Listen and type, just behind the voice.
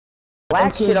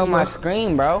black shit on my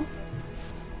screen, bro.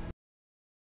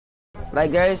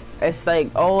 Like guys, it's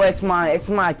like, oh, it's my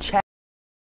chat.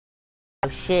 Oh,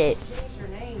 shit,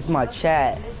 it's my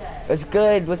chat. What's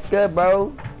good? What's good,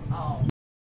 bro?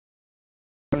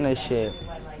 This shit.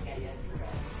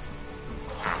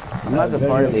 I'm not the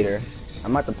party leader.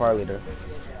 I'm not the party leader.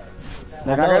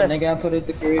 Like, I put it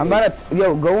the creator. I'm about to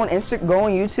go on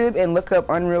YouTube and look up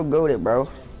Unreal Goated, bro.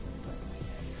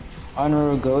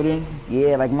 Unreal Goated?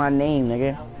 Yeah, like my name,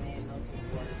 nigga.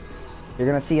 You're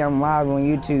gonna see I'm live on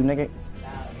YouTube, nigga.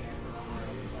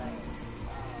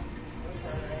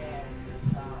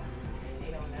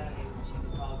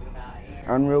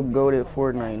 Unreal Goated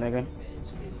Fortnite, nigga.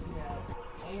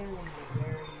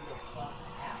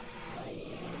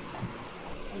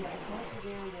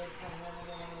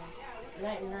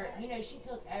 Letting her, you know, she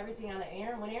took everything out of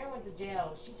Aaron. When Aaron went to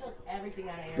jail, she took everything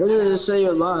out of Aaron. What does it say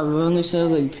you're live? It only says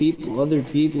like people, other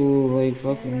people, like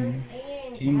fucking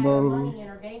Kimbo. Money in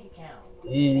her bank account.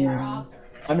 Damn.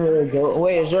 Unreal Goated.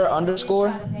 Wait, is there an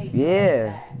underscore?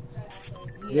 Yeah.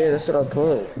 Yeah, that's what I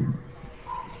put.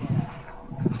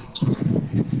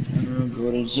 Unreal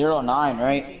Goated 09,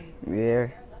 right? Yeah.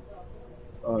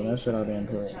 Oh, that's what I didn't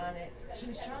put. She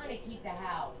was trying to keep the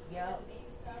house, yo.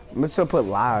 I'm just gonna put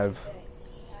live.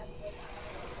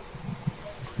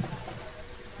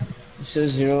 It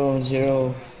says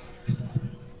 0,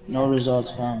 no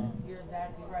results found. You're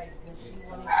exactly right.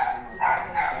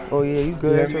 Oh yeah, you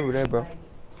good? It's over there, bro.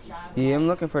 Yeah, I'm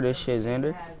looking for this shit,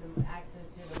 Xander.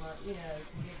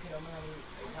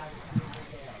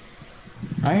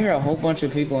 I hear a whole bunch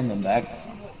of people in the background.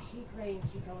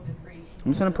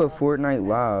 I'm just gonna put Fortnite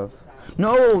live.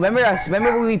 No, remember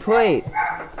what we played?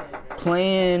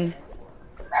 Playing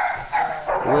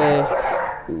with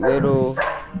Lil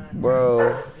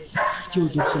Bro. Yo,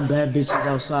 get some bad bitches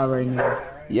outside right now.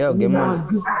 Yo, give him money.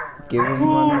 Give him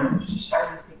money.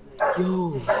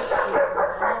 Yo.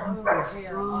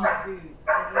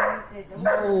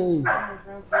 Yo.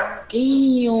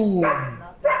 Damn.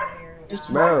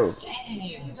 Bro.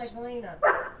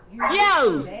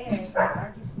 Yo.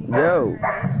 Yo.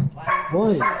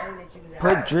 What?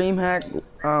 Put DreamHack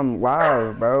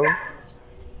live, bro.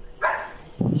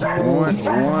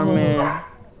 Warming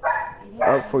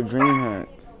up for DreamHack.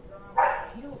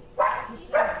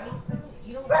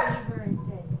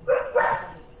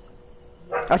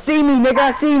 I see me, nigga.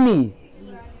 I see me.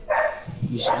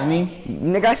 You see me?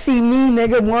 Nigga, I see me,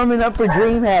 nigga, warming up for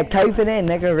DreamHack. Type it in,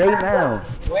 nigga, right now.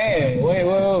 Wait.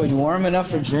 You warming up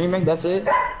for DreamHack? That's it?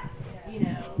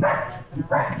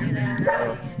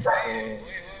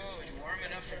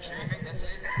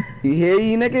 You hear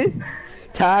you, nigga?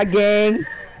 Ty gang.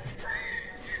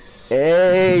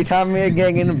 Hey, Tommy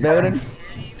gang in the building.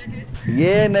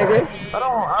 Yeah, nigga.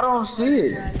 I don't see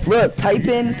it. Look, type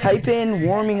in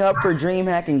warming up for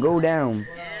DreamHack and go down.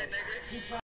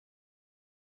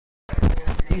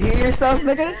 You hear yourself,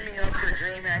 nigga? Warming up for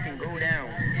DreamHack and go down.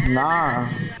 Nah.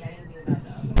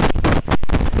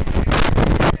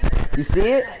 You see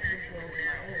it?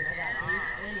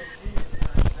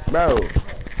 Bro.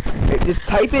 Just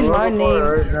type in my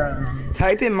name.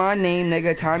 Type in my name,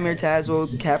 nigga. Timer Tazwell,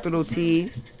 capital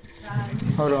T.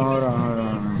 Hold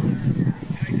on.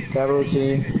 Capital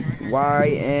T.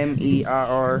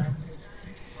 YMEIR.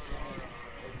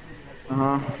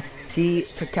 T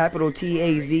to capital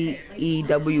TAZEWELL.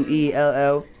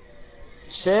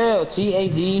 Chill.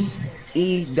 TAZEWELL.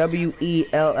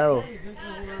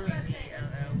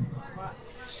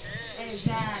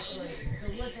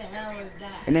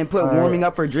 And then put warming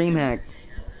up for DreamHack.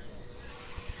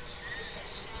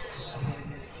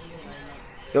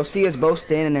 You'll see us both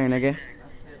standing there, nigga.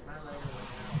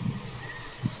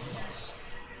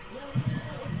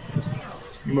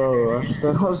 Bro, I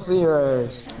still don't see your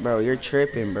ass. Bro, you're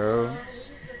tripping, bro.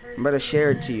 I'm about to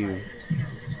share it to you.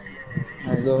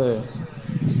 Alright, go ahead.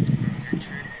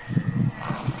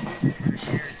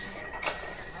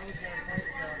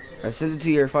 I sent it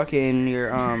to your fucking,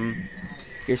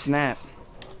 your snap.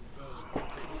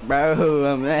 Bro,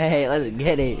 hey, let's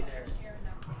get it.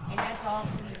 And that's all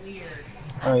pretty weird.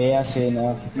 Oh yeah, I see it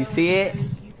now. You see it?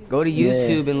 Go to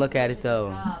YouTube and look at it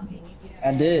though.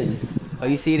 I did. Oh,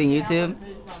 you see it in YouTube?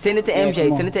 Send it to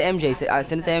MJ. Send it to MJ.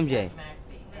 Send it to MJ.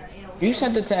 You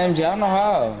sent it to MJ. I don't know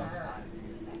how.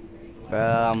 Bro,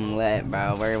 I'm lit,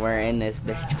 bro. We're in this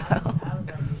bitch, bro.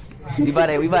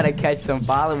 we about to catch some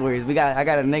followers. I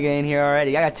got a nigga in here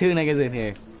already. I got 2 niggas in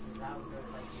here.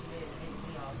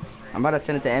 I'm about to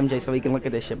send it to MJ so he can look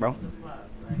at this shit, bro.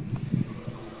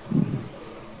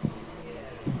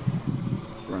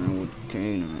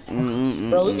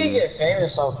 Bro, we can get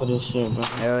famous off of this shit, bro.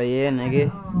 Hell yeah,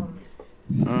 nigga.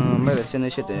 I'm about to send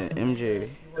this shit to MJ.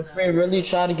 If we really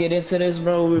try to get into this,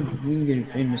 bro, we can get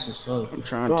famous as fuck. I'm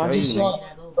trying Bro, to I tell you, just nigga.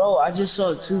 saw, bro, I just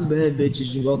saw two bad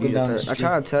bitches walking down the I street.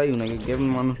 try to tell you, nigga. Give him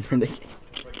my number, nigga.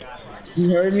 You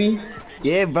heard me?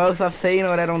 Yeah, bro. Stop saying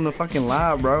all that on the fucking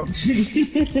live, bro. Yo, go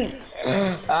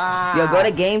to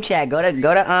Ah, game chat. Go to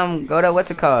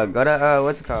what's it called? Go to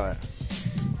what's it called?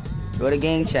 Go to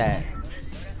game chat.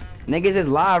 Niggas is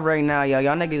live right now, yo.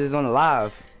 Y'all niggas is on the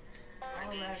live.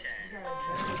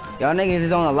 Y'all niggas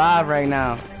is on the live right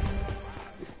now.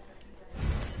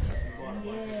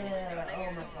 Yeah,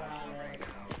 oh my god.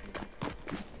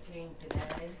 Came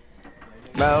today.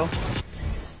 Bro.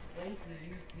 Wait till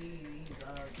you see these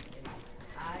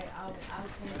I was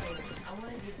thinking, I want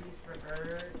to get these for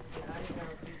birds, but I didn't know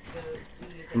if you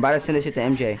could see if I'm about to send this shit to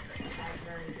MJ. I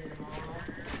turned in them all.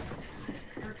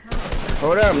 They're coming.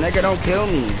 Hold up, nigga. Don't kill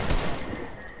me.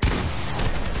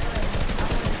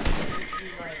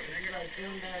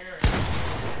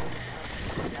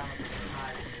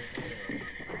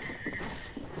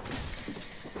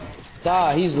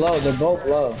 Ty, he's low. They're both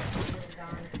low.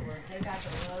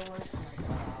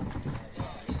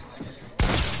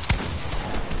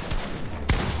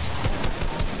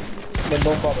 They're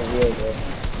both on the wheel, bro.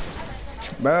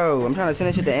 Bro, I'm trying to send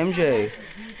this shit to MJ.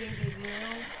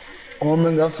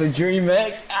 Warming up for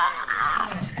DreamHack.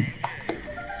 Ah.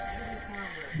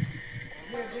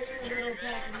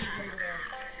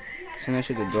 Send that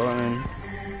shit to Dorton.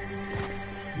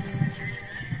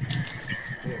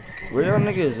 Where y'all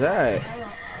niggas at?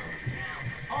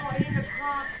 Oh, and the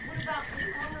Crocs. What about the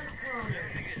other Crocs?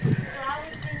 So I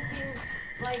was thinking,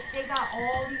 like, they got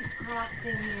all these Crocs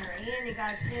in here, and they got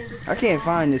 10%. I can't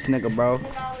find this nigga, bro.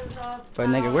 $10 off. But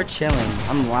nigga, we're chilling.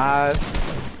 I'm live.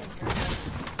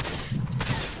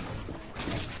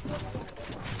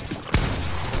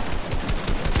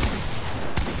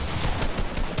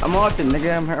 I'm off it,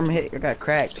 nigga. I'm hit. I got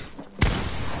cracked.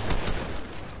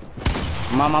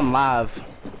 Mom, I'm live.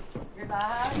 You're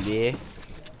live? Yeah.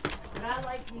 But I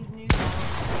like these new ones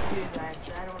too, guys.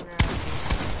 I don't know.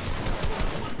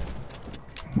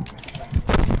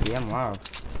 Yeah, I'm live.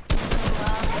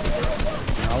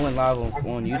 I went live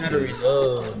on YouTube. Battery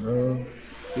low, bro.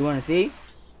 You wanna see?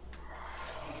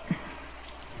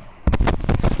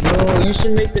 No, you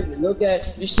should make them look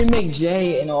at. You should make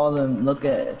Jay and all them look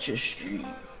at your stream.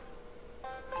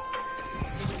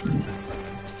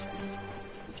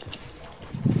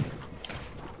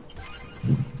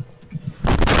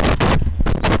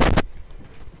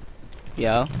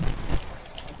 Yo.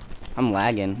 I'm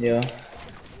lagging. Yeah.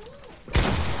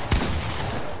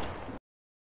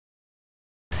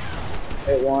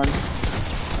 Hit one.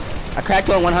 I cracked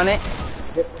on 100.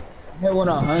 Hit one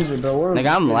 100, bro. We're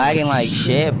Nigga, I'm lagging like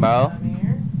shit, bro.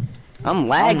 I'm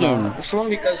lagging. It's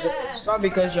not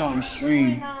because you're on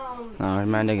stream. No,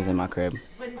 my niggas in my crib.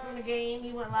 But it's in the game.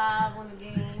 He went live on the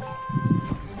game.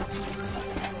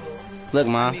 Look,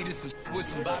 ma. I needed some with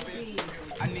some bopping.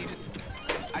 I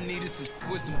needed some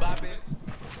with some bopping.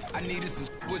 I needed some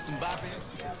with some bopping.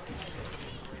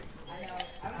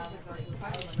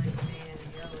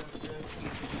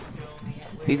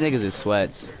 These niggas is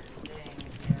sweats.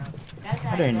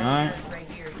 No, they're not.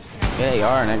 Yeah, they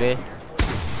are, nigga.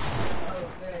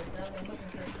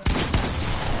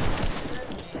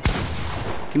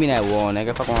 Give me that wall,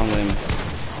 nigga. Fuck wrong with him.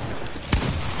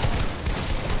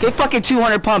 Get fucking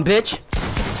 200 pump, bitch.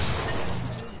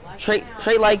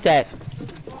 Straight like that.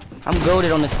 I'm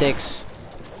goated on the sticks.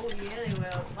 Oh, yeah, they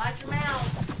will. Watch your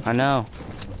mouth. I know.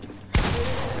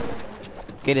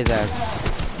 Get his ass.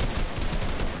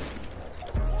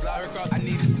 I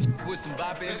needed some with some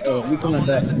bopping. Oh, we coming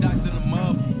back.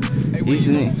 He's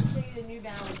in.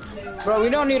 Bro, we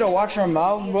don't need to watch our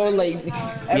mouth, bro. Like,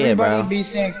 everybody bro. be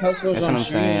saying cuss words That's what on I'm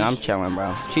saying. I'm streams. chilling,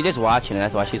 bro. She just watching it.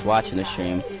 That's why she's watching the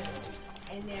stream.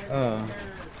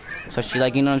 So she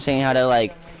like, you know what I'm saying? How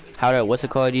to, what's it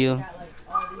called, you?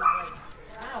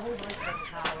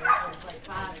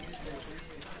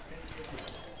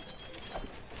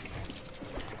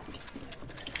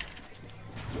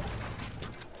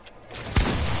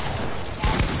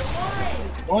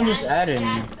 One just added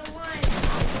me.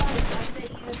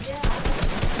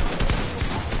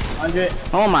 100.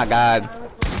 Oh my god.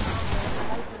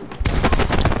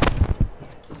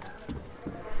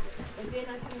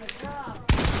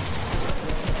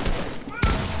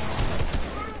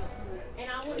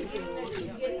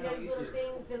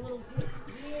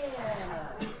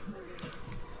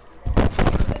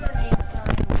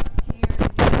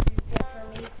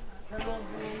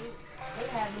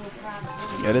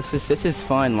 Yeah, this is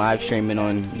fun live streaming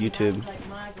on YouTube.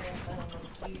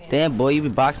 Damn boy, you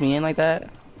box me in like that?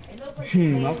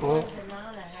 My fault.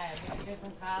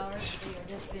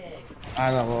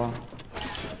 I got one.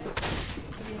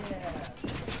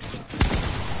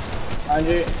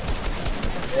 100.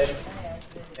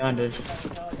 100.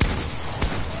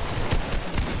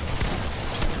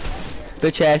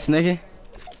 Bitch ass nigga.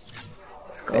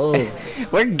 Let's go.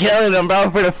 We're killing them, bro,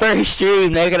 for the first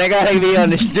stream, nigga. They gotta be on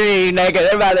the stream, nigga.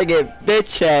 They're about to get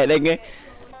bitch at, nigga.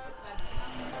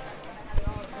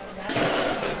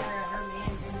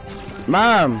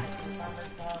 Mom.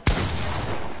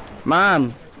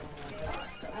 Mom.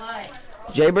 What?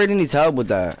 Jay Birdie needs help with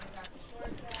that.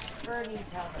 Bird needs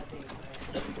help, I think.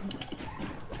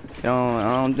 I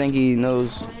don't think he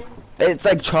knows. It's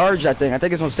like charged, I think. I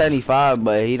think it's on 75,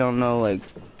 but he don't know, like.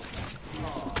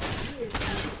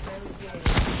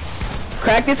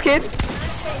 Crack this kid?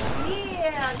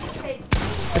 Yeah, you said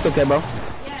It's okay, bro.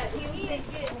 yeah, he is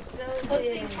getting so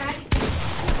big.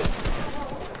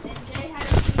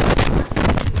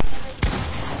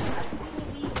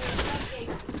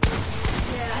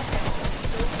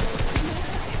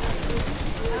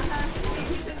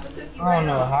 I don't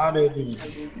know how they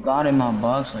just got in my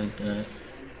box like that.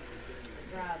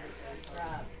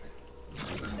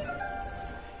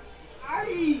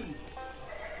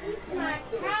 You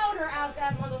smacked powder out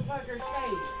that motherfucker's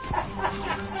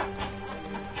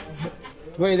face.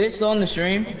 Wait, they still on the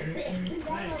stream?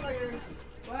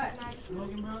 What?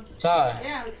 Ty.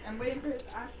 Yeah, I'm waiting for his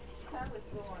tablet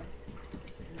to go on.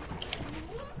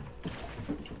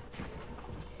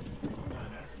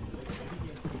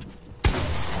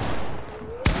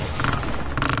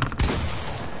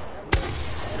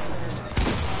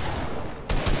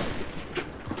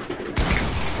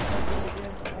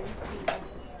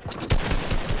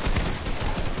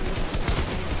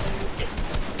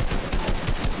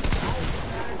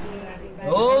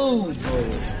 Oh,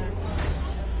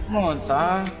 come on,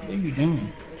 Ty. What are you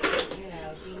doing?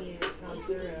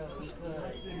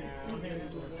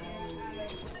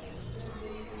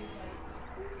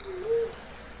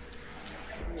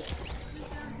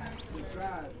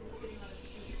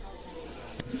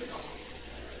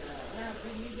 Now,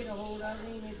 can you get a hold of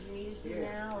him if you need to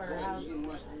now, or how? You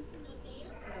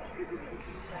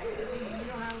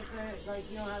don't have a phone, like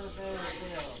you don't have a phone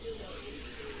still.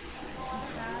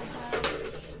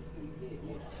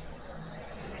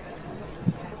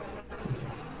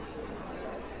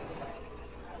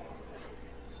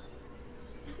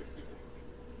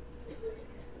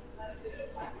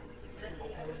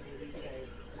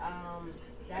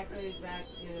 That goes back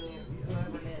to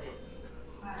whoever did it.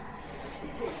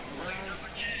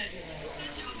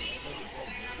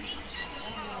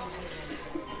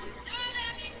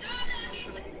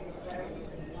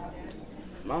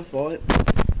 My fault.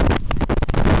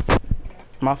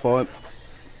 My fault.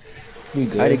 We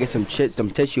good. I had to get some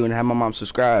tissue and have my mom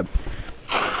subscribe.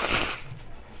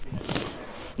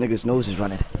 Nigga's nose is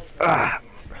running. Ah.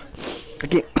 I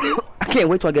can't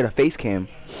wait till I get a face cam.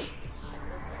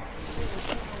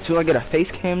 Till I get a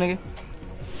face cam, nigga.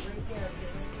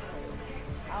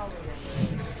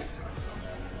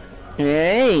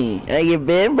 Hey, how you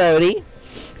been, Brody?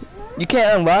 You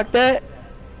can't unlock that?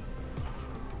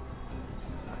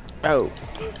 Oh.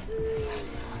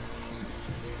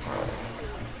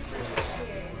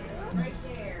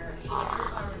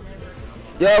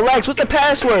 Yo, Lex, what's the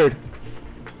password?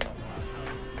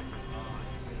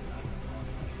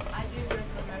 I do rip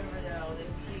them over though.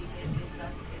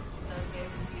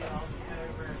 It's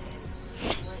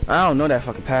over. I don't know that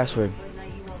fucking password. But now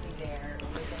you won't be there.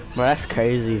 Bro, that's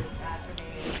crazy.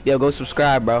 Yo, go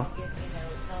subscribe, bro.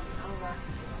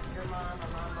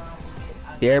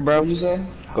 Yeah, bro. What'd you say?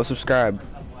 Go subscribe.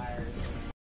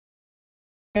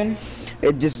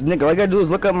 It just, nigga, all you gotta do is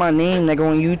look up my name, nigga,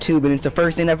 on YouTube, and it's the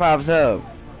first thing that pops up.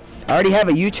 I already have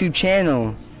a YouTube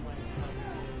channel.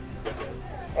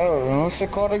 Oh, what's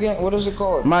it called again? What is it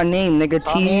called? My name, nigga,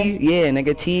 Tommy? yeah,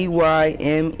 nigga,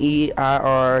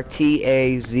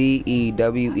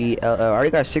 TYMEIRTAZEWELL. I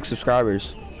already got 6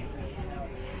 subscribers.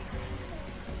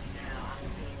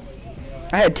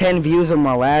 I had 10 views on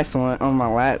my last one,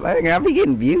 like, I be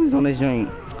getting views on this joint.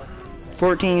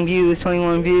 14 views,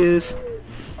 21 views. First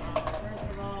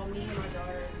of all, me and my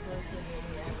daughter are closer than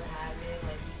we ever have been.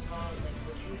 Like, we talk, like,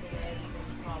 we're super bad.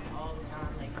 We talk all the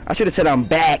time. Like, I should have said I'm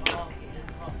back.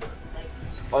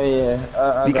 Oh yeah.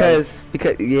 I Because,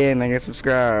 yeah, nigga,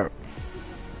 subscribe.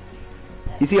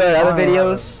 You see all the other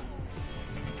videos?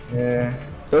 Yeah.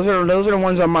 Those are the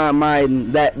ones on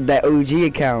that OG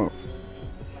account.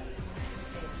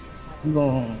 You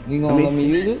gonna let me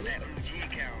use it?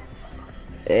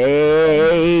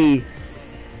 Hey.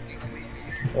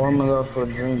 Or I'm gonna go for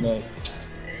DreamHack.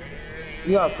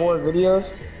 You got 4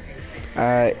 videos?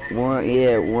 Alright,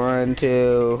 1,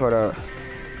 2, hold up.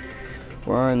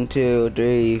 1, 2,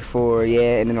 3, 4,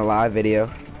 yeah, and then a live video.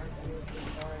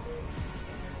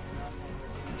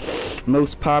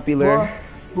 Most popular.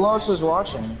 Who else is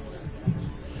watching?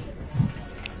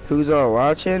 Who's all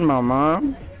watching? My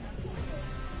mom.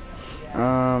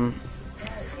 I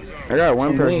got one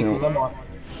And me, person. 'cause I'm on.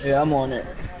 Yeah, I'm on it.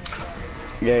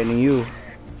 Yeah, and then you.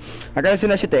 I gotta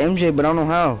send that shit to MJ, but I don't know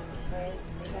how.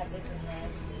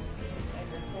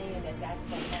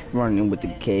 Running with the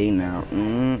K now.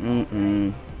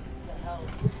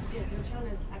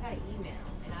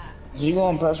 You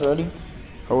gonna press ready?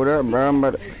 Hold up, bro. I'm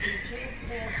about to...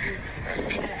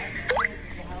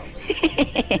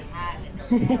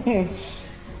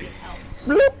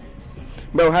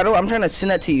 Bro, how do I'm trying to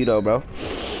send that to you though, bro?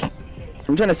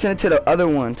 I'm trying to send it to the other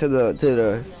one, to the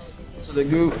To the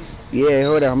group. Yeah,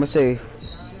 hold on. I'm gonna say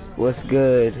what's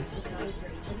good.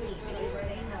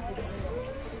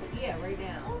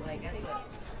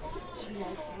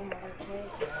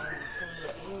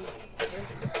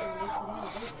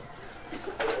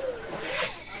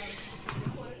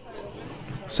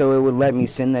 So it would let me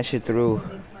send that shit through.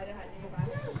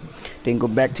 Then go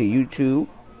back to YouTube.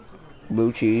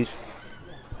 Blue cheese.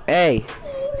 Hey.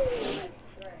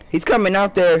 He's coming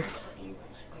out there.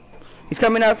 He's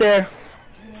coming out there.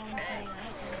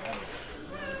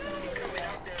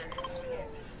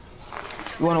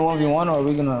 You want a 1v1 or are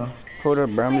we gonna... Hold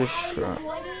up, bro. I'm just trying.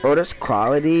 Oh, that's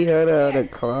quality. Hold up, the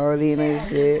quality and that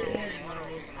shit.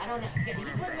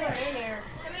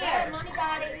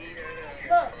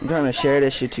 I'm trying to share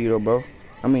that shit to you, though, bro.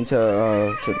 I mean, to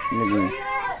niggas.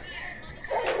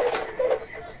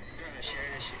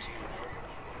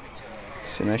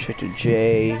 Send that shit to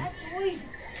Jay.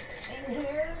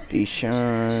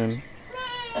 Deshaun.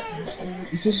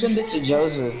 You should send it to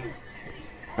Joseph.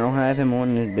 I don't have him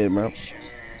on this bit, bro.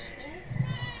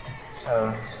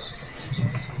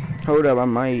 Hold up, I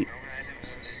might.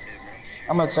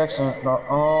 I'm gonna text him.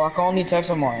 Oh, I can only text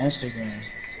him on Instagram.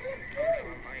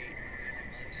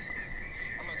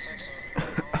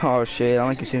 Oh shit, I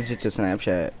like to send shit to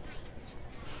Snapchat.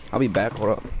 I'll be back, hold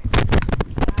up.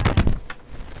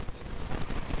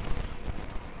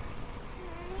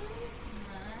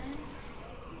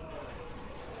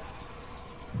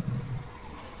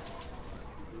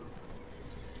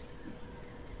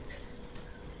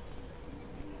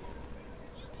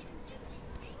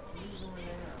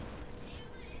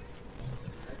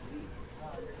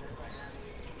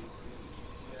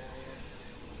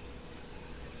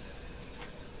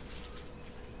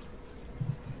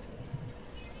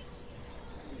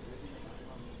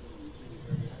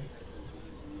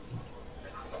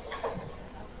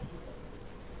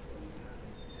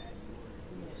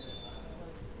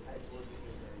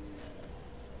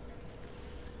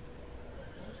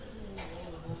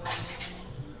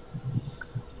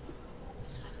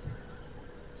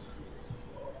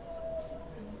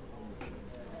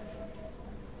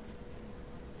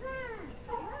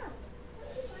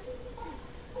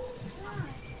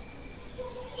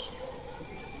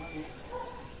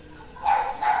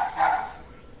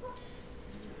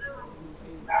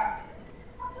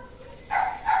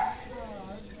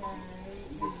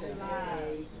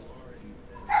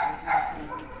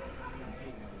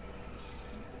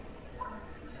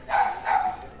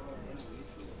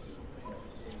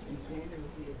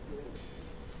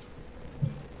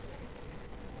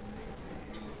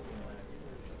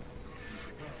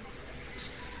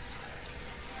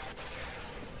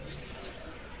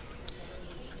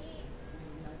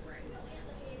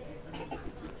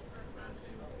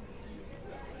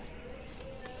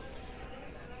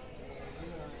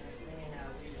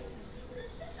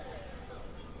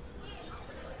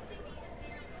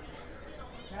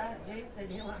 Jay said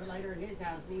he'll have a lighter in his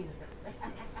house either.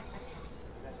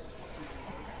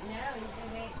 No, he said,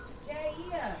 hey,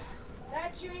 Jay,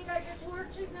 that you ain't got your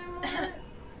torches no more?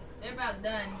 They're about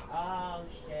done. Oh,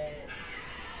 shit.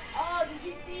 Oh, did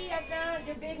you see I found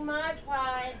the big Mod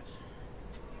Podge?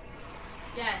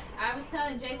 Yes, I was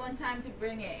telling Jay one time to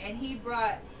bring it, and he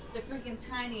brought the freaking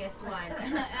tiniest one.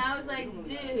 And I was like,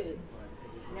 dude.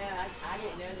 No, I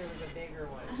didn't know there was a bigger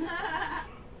one.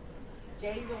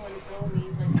 Jay's the one who told me,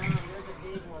 he's like, Mom, there's a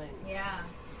big one. Yeah.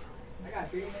 I got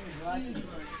 3 minutes left. Huge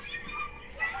one.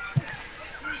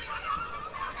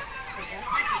 But that's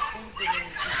what you think it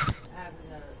is,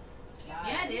 having a...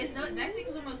 Yeah, it is. No, that thing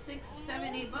is almost $6,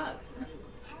 $7, $8.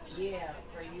 Yeah,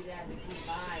 for you to have to keep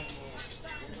buying it.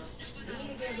 You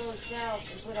need to get a little shelf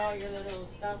and put all your little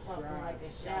stuff up on like a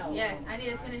shelf. Yes, I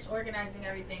need to finish organizing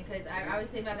everything because I was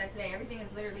thinking about that today. Everything is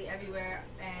literally everywhere,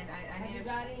 and I Have need you to.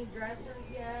 got any dressers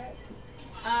yet?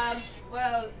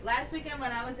 Well, last weekend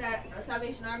when I was at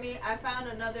Salvation Army, I found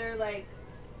another like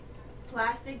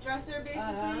plastic dresser,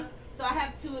 basically. So I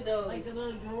have 2 of those. Like the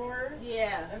little drawers?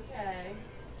 Yeah. Okay.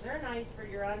 They're nice for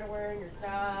your underwear and your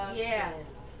socks. Yeah. And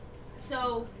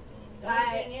So, the only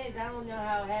thing is, I don't know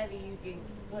how heavy you can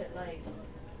put, like,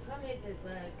 come hit this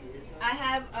bug. I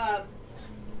have,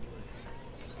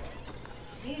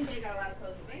 me and Jay got a lot of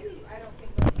clothes. Maybe I don't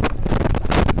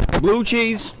think Blue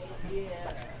cheese. Yeah.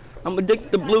 I'm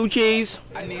addicted to blue cheese.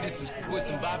 I needed some with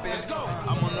some bop in.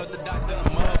 I'm unorthodox than a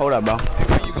mother. Hold up, bro. Hey,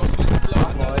 when you gon' switch the flow, I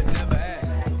thought you never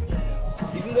asked.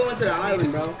 You can go into the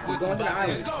island, bro. With Go some into the bop in.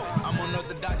 island. I'm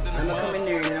unorthodox than a I'm gonna come in mother.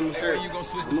 there and then I'm gonna Hey, start. when you gon'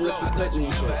 switch I'm the gonna flow, let I you thought cook you me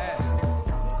and never shit. asked.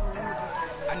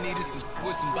 I needed some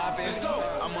with some bop in.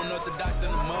 I'm unorthodox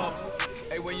than a mother.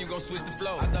 Hey, when you gon' switch the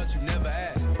flow, I thought you never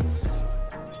asked.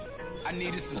 I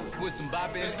needed some with some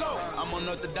bop in. I'm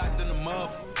unorthodox than a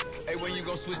mother. Hey, when you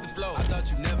gon' switch the flow, I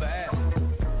thought you never asked.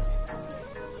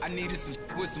 I needed some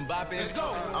with some bop in.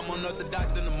 I'm unorthodox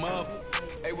than a mother.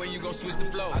 Hey, when you gon' switch the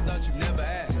flow, I thought you never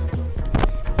asked.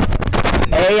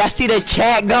 Hey, I see the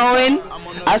chat going.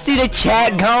 I see the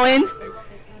chat going.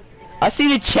 I see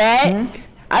the chat.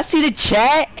 I see the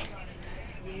chat.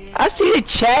 I see the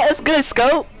chat. That's good,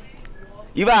 Scope.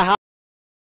 You about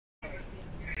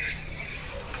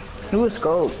Who is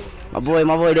Scope? my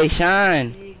boy, they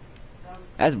shine.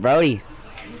 That's Brody.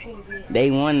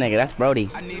 Day 1, nigga. That's Brody.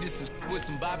 I needed some with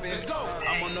some bop in.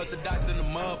 I'm unorthodox than a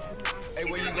mother. Hey,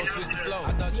 when you gon' switch the flow,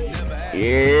 I thought you never asked.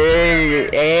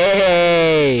 Yeah,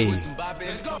 hey. With some bop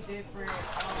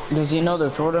in. Does he know the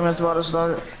tournament's about to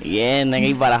start? Yeah, nigga,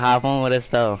 you about to hop on with us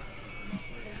though.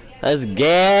 Let's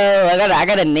go. I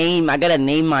gotta name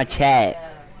my chat.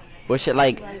 What shit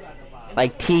like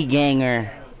T gang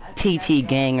or TT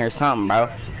gang or something, bro.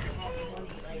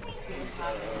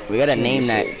 We gotta name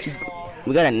that.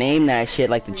 We gotta name that shit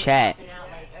like the chat.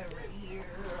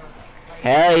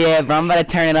 Hell yeah, bro. I'm about to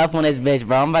turn it up on this bitch,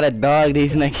 bro. I'm about to dog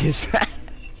these niggas.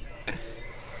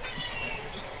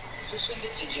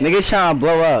 Niggas trying to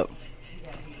blow up.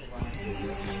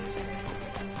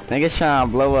 Niggas trying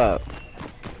to blow up.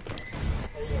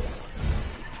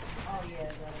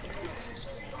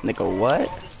 Nigga, what?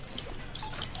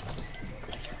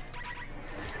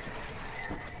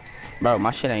 Bro,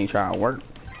 my shit ain't trying to work.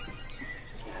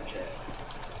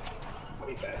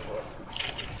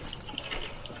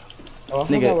 Oh, I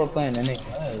Nigga. forgot we're playing the next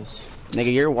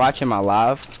Nigga, you're watching my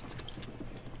live.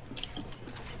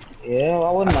 Yeah,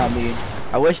 why wouldn't I be?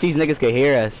 I wish these niggas could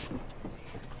hear us.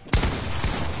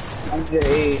 I'm just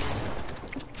 8.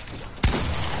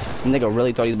 Nigga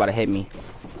really thought he was about to hit me.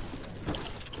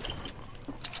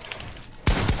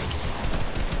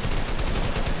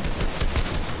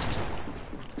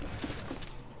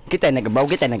 Get that nigga, bro.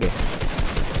 Get that nigga.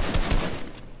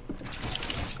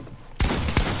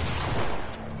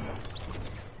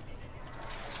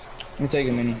 Let me take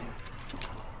a minute.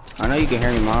 I know you can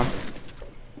hear me, mom.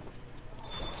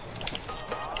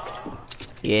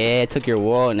 Yeah, took your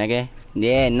wall, nigga.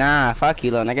 Yeah, nah, fuck you,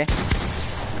 little nigga.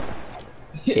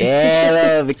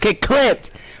 Yeah, get clipped.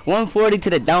 140 to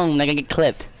the dome, nigga, get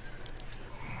clipped.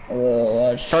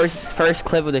 Watch. First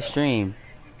clip of the stream.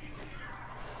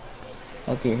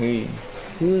 I can hear you.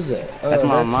 Who is that? That's Oh,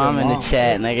 my your mom in the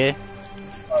chat, nigga.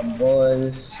 My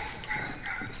boys.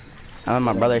 I let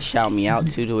my brother shout me out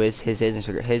too to his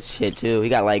shit too. He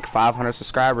got like 500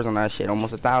 subscribers on that shit,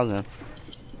 almost 1,000.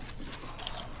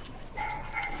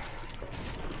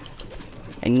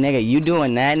 And nigga, you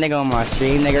doing that, nigga, on my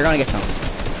stream, nigga, you're gonna get some.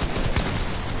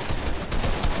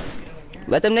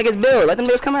 Let them niggas build. Let them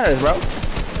niggas come at us, bro.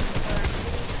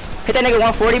 Hit that nigga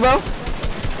 140, bro.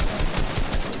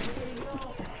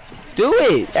 Do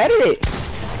it. Edit it.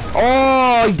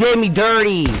 Oh, he did me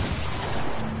dirty.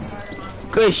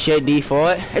 Good shit,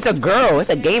 default. It's a girl. It's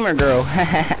a gamer girl.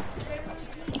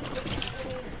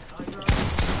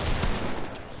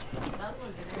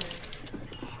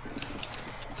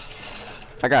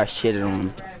 I got shit on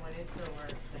him.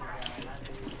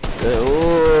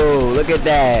 Ooh, look at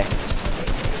that.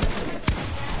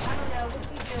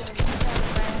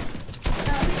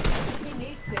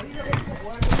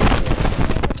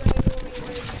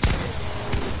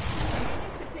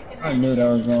 I knew that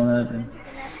was gonna happen.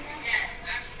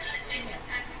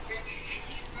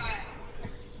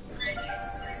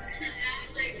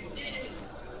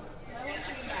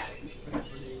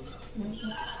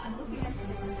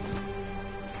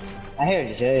 I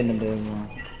hear Jay in the bedroom.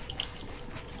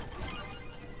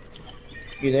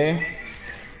 You there?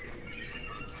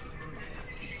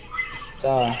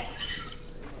 Sorry.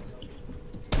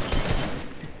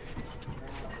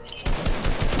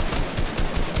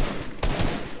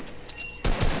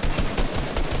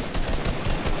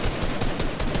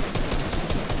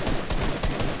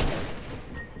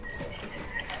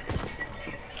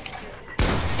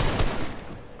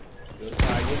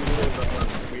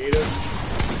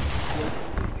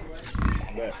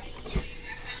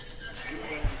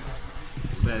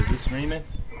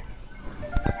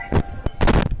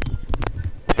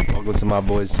 What's in my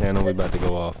boy's channel? We about to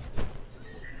go off.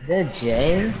 Is that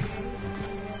Jay?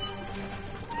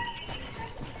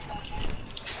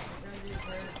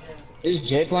 Is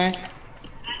Jay playing? Is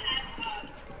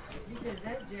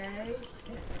that Jay?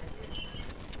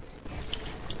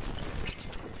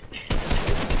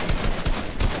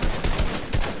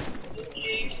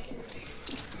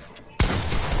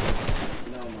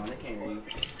 No, man, they can't hear you.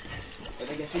 But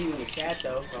they can see you in the chat,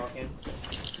 though, talking.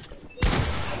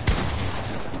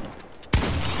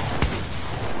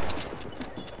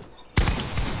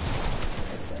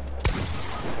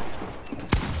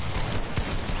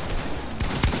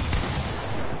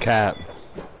 Cap.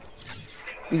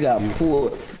 You got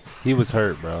pulled. He was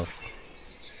hurt, bro.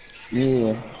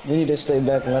 Yeah, we need to stay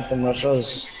back and let them rush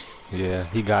us. Yeah,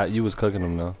 he got. You was cooking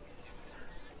him though.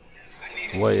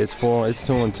 Wait, it's 4. It's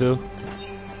 2 and 2.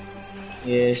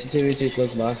 Yeah, it's TV2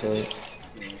 close by, so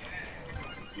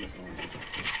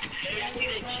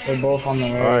they're both on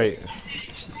the right. All right.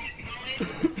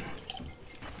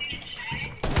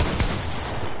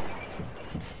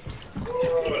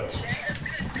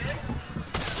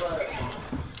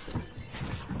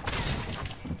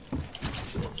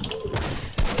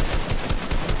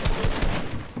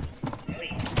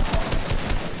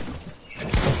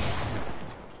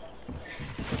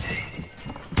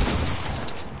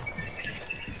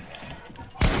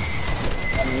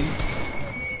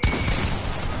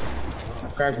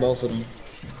 Crack both of them.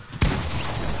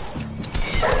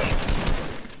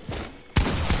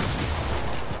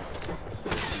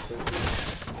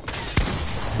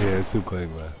 Yeah, it's too quick,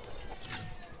 bro.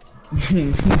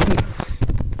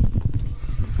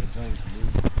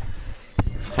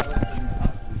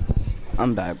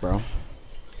 I'm back, bro.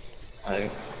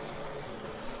 Alright.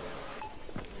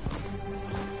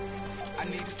 I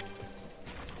need it.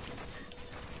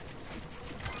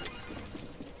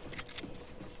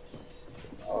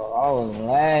 Oh, I was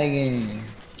lagging.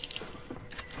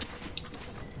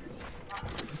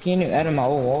 I can't even edit my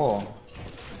old wall.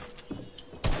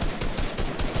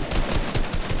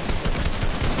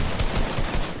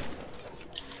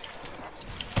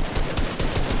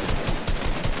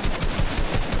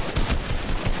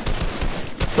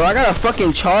 Bro, I got a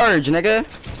fucking charge, nigga.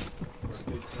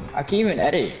 I can't even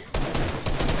edit.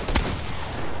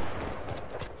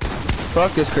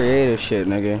 Fuck this creative shit,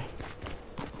 nigga.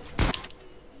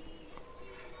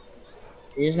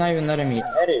 He's not even letting me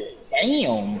edit.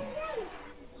 Damn.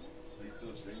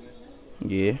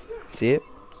 Yeah. See it?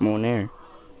 I'm on there.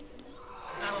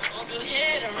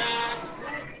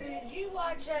 Did you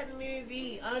watch that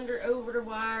movie Over the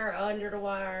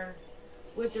Wire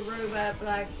with the robot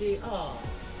black dude? Oh,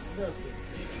 look at this.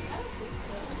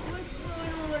 What's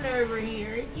going on over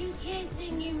here? Is you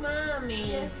kissing your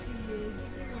mommy?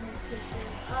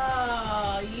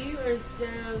 Oh, you are so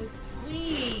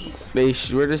sweet.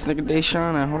 Where this nigga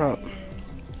Deshaun at? Hold up. Are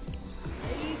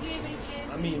you giving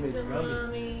kisses to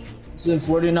mommy? It's in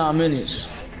 49 minutes.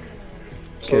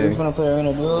 So Okay. we finna play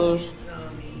Arena Bills.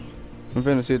 I'm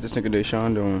finna see what this nigga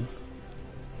Deshaun doing.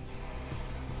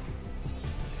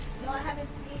 No, I haven't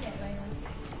seen it, Layla.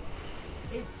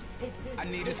 It's I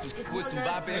needed some it's with some one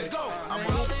bop of in. Let's those- go. I'm I on.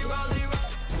 thought you guys watched it.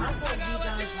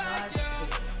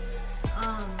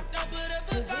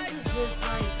 'Cause this is just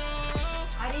like,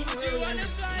 I didn't really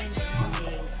understand the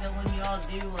ending, so when y'all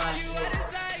do watch it, I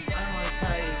don't want to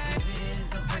tell you, because it is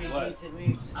a pretty decent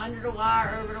movie. Under the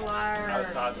Wire, Over the Wire,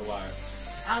 Outside the wire.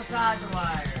 Outside the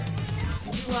Wire.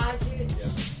 Did you watch it?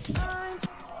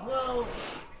 Well,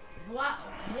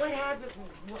 what happened?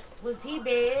 Was he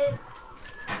bad?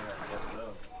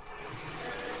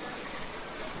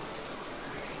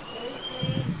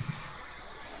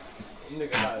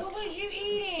 What was you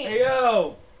eating? Hey,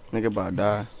 yo! Nigga about to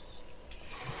die.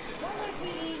 What was he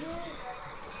eating?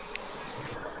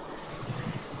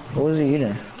 What was he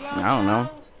eating? I don't know.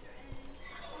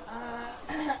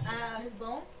 His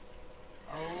bone?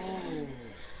 Oh.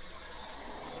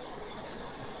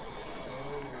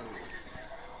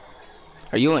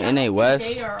 Are you in NA West?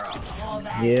 They are all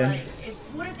that. Yeah. Like,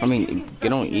 what if they I mean, do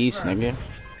get on something East, different? nigga.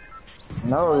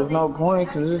 No, there's no point,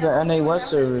 because this is the NA West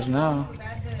servers now.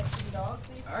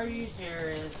 Are you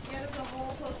serious? Yeah, there was a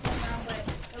whole post going around, but it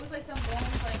was like some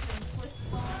bones, like some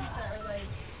twist bones that are like.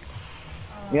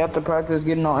 You have to practice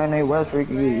getting on NA West so you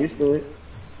can get used to it.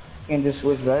 You can't just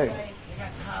switch back. Like, They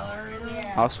got color in them?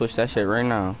 yeah. I'll switch that shit right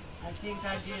now. I think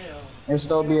I do. And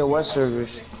still be a West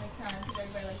service. Like, kind of, 'cause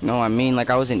everybody, like, No, I mean like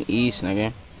I was in East,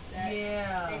 nigga. that,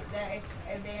 Yeah.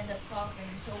 and they end up talking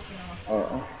and choking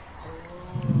on.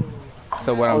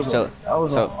 So what I'm still I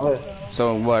was so on West.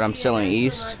 so what I'm still in Yeah,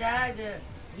 East. my dad did.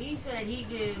 He said he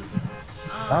did.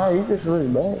 Ah, you can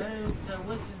switch back. So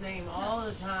what's his name? All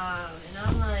the time, and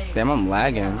I'm like, Damn, I'm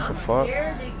lagging. What I'm the fuck?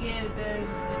 scared to give those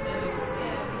to those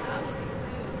kids.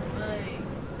 Like,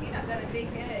 You know, got a big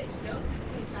head. Dose is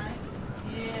still tiny.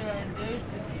 yeah, and those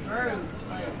is gross.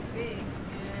 Like, Big.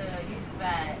 yeah, you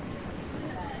fat.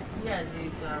 You gotta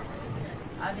do something.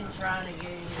 I've been trying to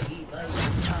get him to eat like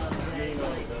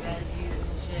veggies and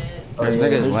shit. Oh, There's yeah,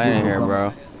 niggas this landing dude here, coming.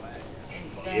 bro.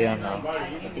 Instead, Yeah, like, no. I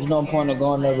give There's him no point of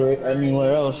going carrots,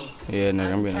 anywhere else. Yeah,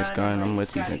 nigga, I'm getting this gun. I'm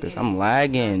with these niggas. I'm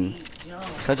lagging.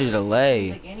 Such a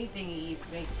delay. Like anything he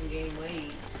eats makes him gain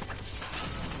weight.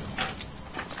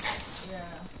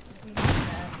 Yeah.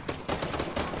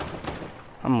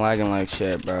 I'm lagging like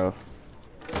shit, bro.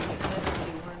 He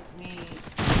literally wants me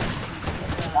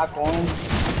Knock one.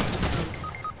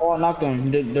 Oh, I knocked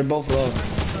them. They're both low.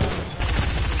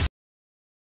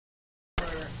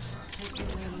 chicken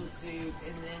noodle soup,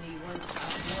 and then he wants to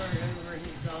pour it over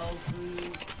his dog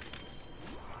food.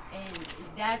 And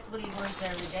that's what he wants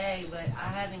every day, but I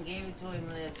haven't gave it to him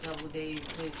the last couple of days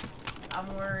because I'm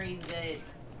worried that. You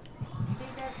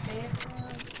think that's bad for him?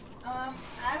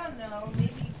 I don't know. Maybe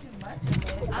too much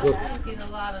of it. I'm thinking a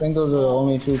lot I of. think those are the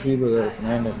only two people that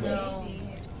landed there. No.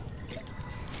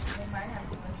 They might have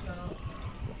too much salt.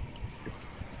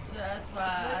 So that's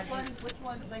why Which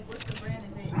one, like, what's the brand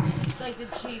is it? it's like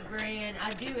the cheap brand.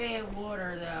 I do add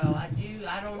water though. I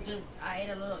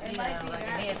add a little, It you might know, be like a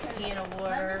that, half because can of Remember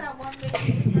water. that one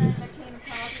lady friend that came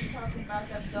talking about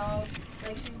that dog?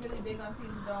 Like, she's really big on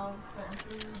feeding dogs certain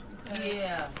food because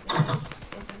Yeah. it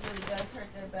just really does hurt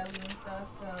their belly and stuff.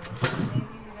 So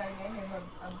maybe we gotta get him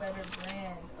a better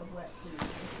brand of wet food if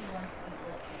he wants to eat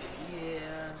wet food.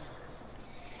 Yeah.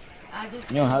 I just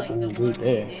You don't feel have like to the do one we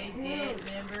that. did,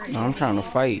 remember? No, I'm trying to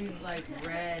fight. It was like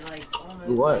red, like almost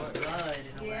Do what? like blood.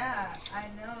 And Yeah, I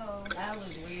know. that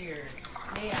was weird.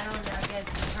 Maybe, I don't know, I guess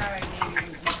probably maybe it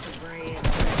was just the brand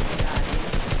that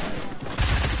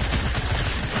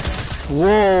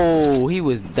Whoa, he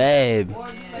was dead. Or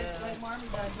like Marmy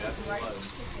does, just rice and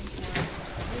chicken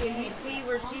for him. Yeah, you see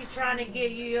where she's trying to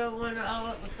get you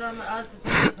some of us to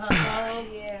take the dog?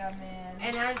 Yeah, man.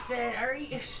 And I said, are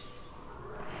you...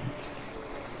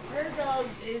 Her dog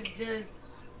is just...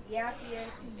 Yeah,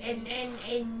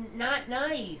 And not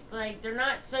nice. Like, they're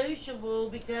not sociable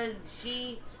because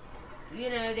she... You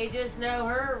know, they just know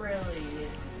her really.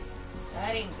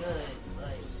 That ain't good.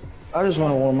 Like... I just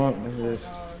want to warm up. That's it.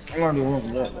 I'm already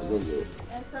warmed up a little bit.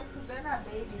 And sucks because they're not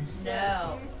babies.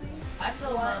 No. Seriously? I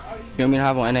told Mom... You want me to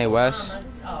have on NA West?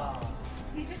 Oh,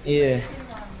 He just Yeah.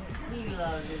 he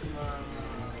loves his mom.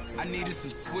 I needed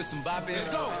some with some bop in. Let's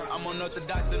go. I'm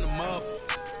unorthodox than a muff.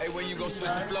 Hey, when you gon' switch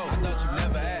the flow? I thought you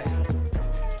never asked.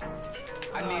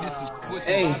 I needed some with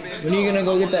some Hey, bop in. when are you gonna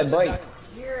go get that bike?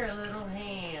 You're a little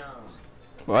ham.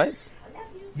 What?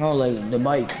 No, like the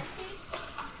bike.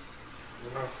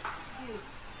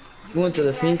 You went to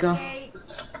the finca?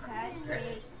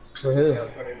 For who?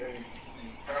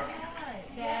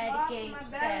 Patty cake,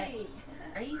 patty.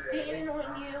 Are you sitting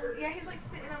on you? Yeah, he's like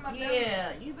sitting on my belly.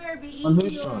 Yeah, you better be On eating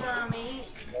whose your side? mommy.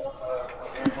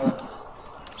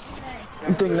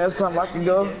 You think next time I can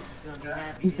go?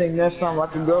 You think next time I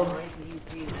can go?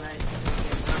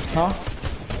 Huh?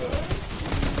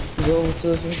 To go over to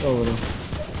the finca over there.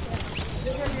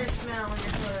 Because you're smelling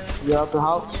your clothes. You out the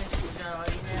house? No,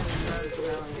 you never know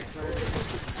smelling your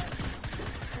clothes.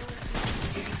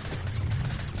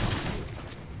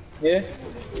 Yeah?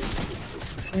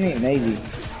 I mean, maybe.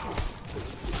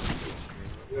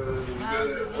 How's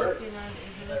it looking? Is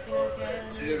it looking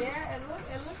okay? Yeah, it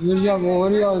looks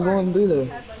What are y'all going to do there?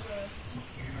 has like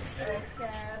a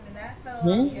scab, and that fell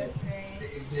Hmm? off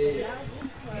yesterday.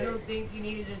 You don't think you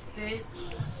needed a stitch?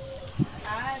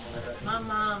 I My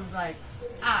mom's like,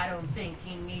 I don't think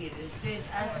he needed a stitch.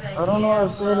 I said, I don't know how to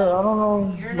say that. I don't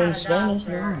know You're the not a Spanish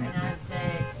doctor. name. And I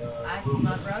said,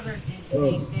 my brother did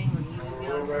the same thing when he was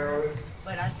younger.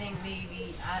 But I think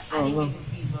maybe, I didn't even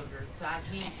see boogers. So I can't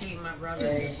say my brother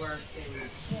did work.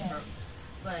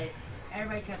 But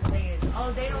everybody kept saying,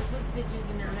 oh, they don't put stitches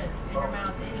in their lips, in their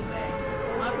mouth anyway.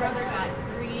 My brother got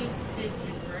 3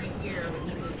 stitches right here when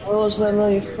he was Oh, it's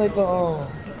like the,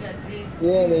 because he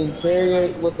yeah, they carry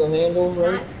it with the handle, not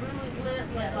right? through his lip,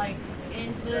 but like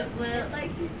into his lip,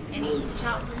 and he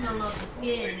chopped some of the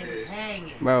skin and it was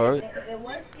hanging. Bro, it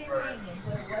was skin hanging,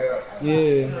 but it wasn't a lot.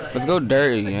 Yeah. let's go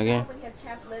dirty Like, again. when you have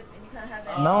chapped lip and you kind of have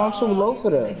that. No, I'm too low for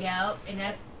that. Yep, and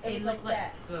that It it was looked like like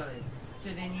that. good. So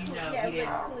then you know Yeah, he it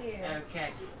was didn't. clear. Okay.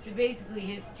 So basically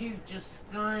his tooth just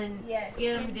Yeah,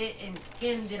 skimmed it and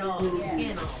skinned it off, Yeah,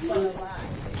 skin off. but a lot.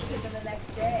 Because then the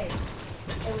next day,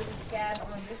 it was a scab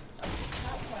on this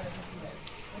top part of his lip,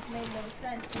 which made no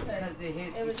sense because Because it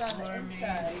hit it was on the before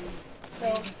inside. maybe. So,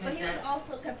 but he was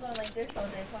also kept on like this all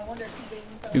day. So I wonder if he gave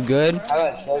himself. You good? I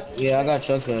got chucks. Yeah, I got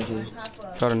chucks actually.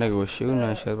 Thought the nigga was shooting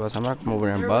that shit, but I'm not come over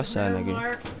there and bust that nigga.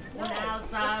 When the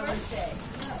outside was dead.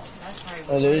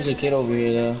 Oh, there is a kid over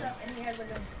here though. And he has like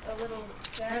a little.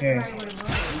 Here.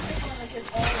 That's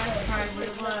probably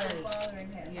what it was.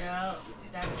 Yep,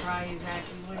 that's probably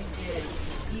exactly what he did.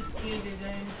 He feeded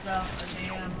himself a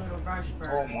damn little brush burn.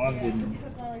 Oh my goodness.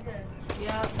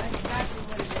 Yep, that's exactly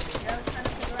what he did. I was trying to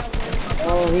figure out where.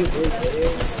 Oh, he is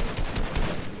there.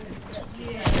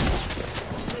 Yeah.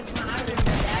 I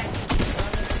remember that.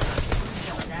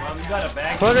 Mom, you got a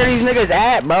bag? Where are these niggas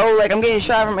at, bro? Like, I'm getting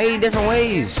shot from 80 different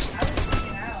ways. I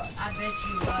bet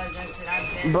you was. I said, I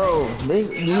bet. Bro, these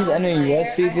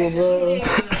NUS people, bro.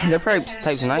 Their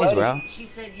type's nice, bro. She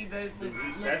said you both would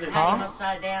Huh?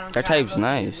 upside down. Their type's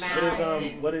nice.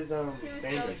 What is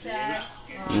Sandra?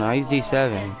 No, he's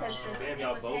D7. Damn,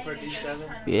 y'all both are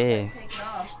D7? Yeah.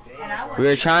 We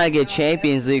were trying to get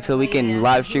Champions League so we can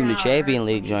live stream the Champions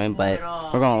League joint, but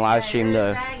we're gonna live stream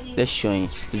this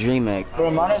joint, the DreamHack.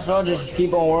 Bro, might as well just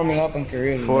keep on warming up in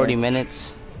Korea. 40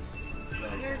 minutes.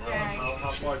 How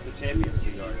far is the Champions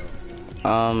League are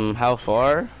you? How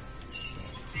far?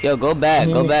 Yo, go back.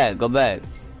 What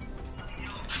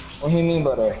do you mean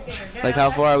by that? Like,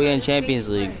 how far are we in Champions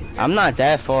League? I'm not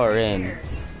that far in.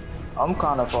 I'm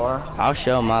kinda far. I'll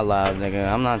show my live, nigga.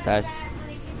 I'm not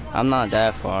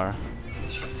that far.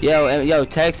 Yo,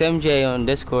 text MJ on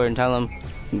Discord and tell him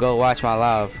go watch my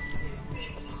live.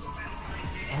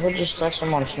 I would just text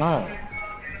him on Snap.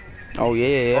 Oh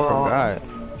yeah, I forgot.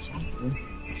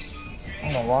 I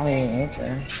don't know why he ain't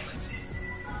answering.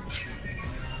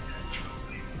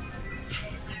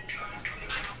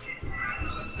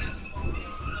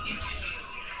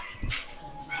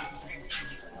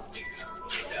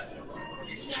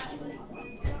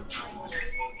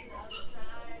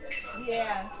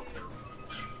 Yeah.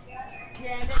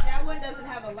 Yeah, that one doesn't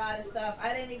have a lot of stuff.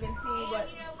 I didn't even see what.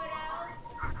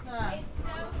 Huh.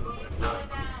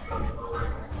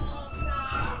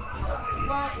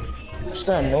 Well, What's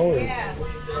that noise? yeah.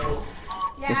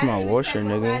 Yeah, It's my washer,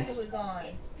 nigga.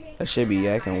 That should be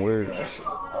acting weird.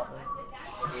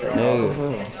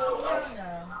 Nigga.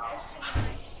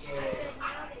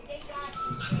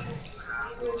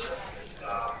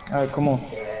 Alright, come on.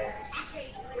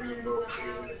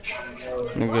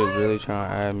 Nigga is really trying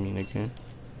to add me, nigga.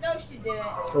 No, she didn't.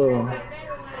 Oh.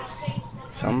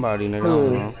 Somebody, nigga, I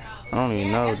don't know. I don't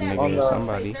even know the nigga.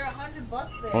 Somebody.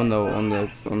 On the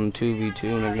 2v2,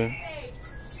 nigga.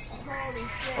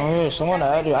 Oh yeah, someone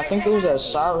added. I think it was that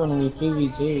Siren with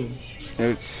 2v2.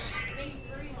 It's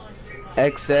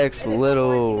XX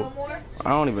Little. I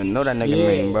don't even know that nigga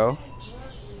name, bro.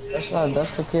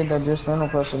 That's the kid that just ran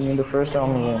across me the first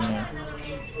time we went there.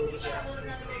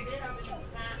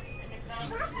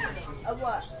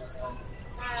 What?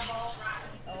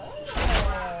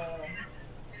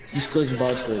 This clicks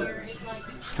bots face.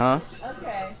 Huh?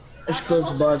 Okay. This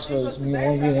clicks bots face. Me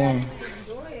 1v1.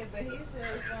 But he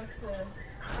just wants to.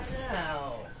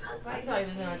 No. I thought he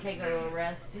was gonna take a little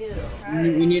rest too.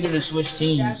 We needed to switch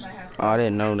teams. Oh, I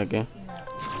didn't know, nigga.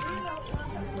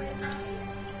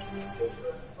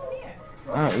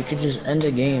 Alright, you could just end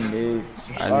the game, dude.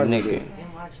 Nigga.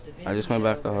 I just went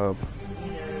back to hub.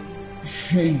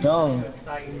 You dumb.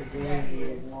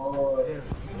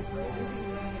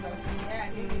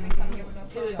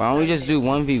 Why don't we just do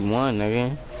 1v1,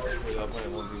 nigga?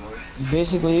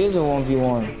 Basically, is a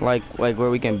 1v1. Like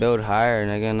where we can build higher,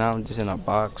 nigga. Not just in a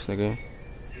box, nigga.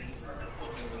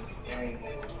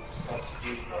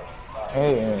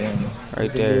 Hey,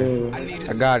 right there.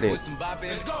 I got it. Is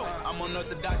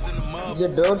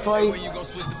it build fight?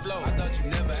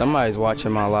 Somebody's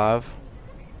watching my live.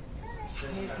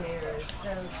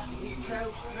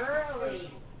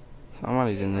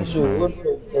 Somebody's in this room.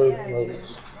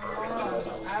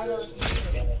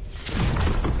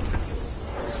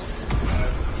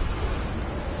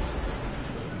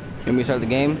 Can we start the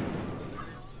game?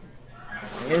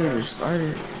 Yeah, we just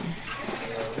started.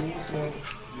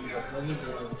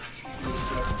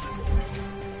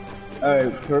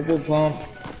 Alright, purple pump,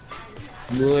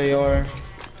 blue AR,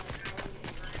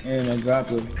 and a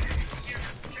grappler.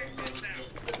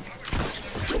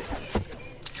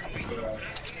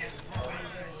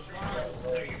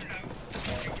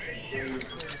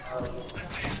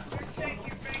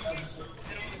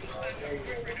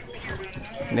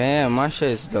 Damn, my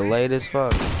shit's delayed as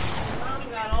fuck. Mom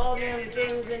got all them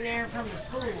things in there from the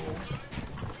school.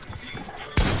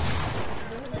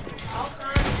 All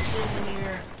kinds of shit in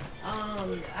here.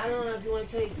 I don't know if you want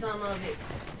to take some of it.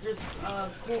 Just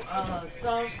sausage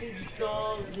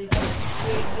dogs, the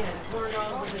corn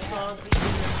dogs with the sausage,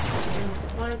 and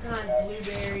one kind of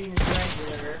blueberry and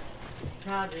regular.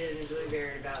 Todd did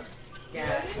blueberry about he's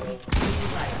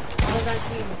like, all I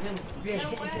see was him.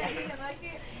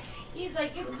 He's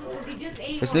like, he just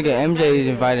ate. This nigga MJ is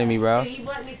inviting me, bro. He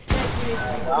wasn't expecting it.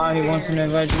 Oh, he wants to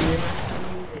invite you.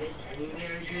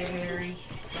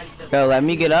 Yo, let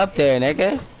me get up there,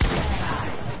 nigga.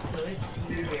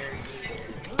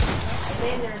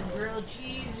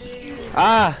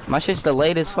 Ah, my shit's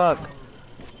delayed as fuck.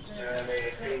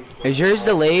 Is yours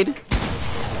delayed?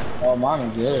 Oh, mine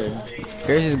is good.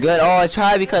 Yours is good. Oh, it's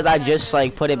probably because I just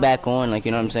like put it back on, like,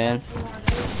 you know what I'm saying?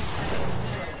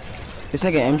 This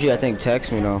nigga MG, I think,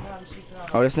 text me though.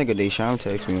 Oh, this nigga Deshaun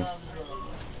text me.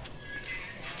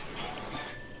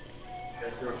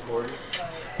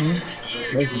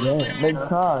 Let's go. Let's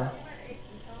talk.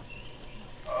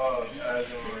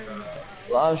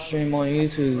 Live stream on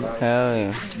YouTube. Hell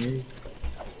yeah.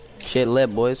 Shit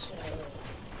lit, boys.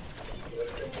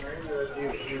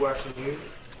 You watching you?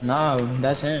 No,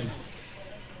 that's him.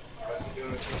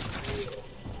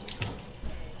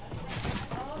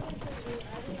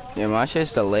 Yeah, my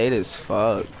shit's delayed as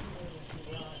fuck.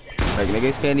 Like,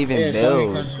 niggas can't even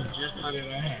build.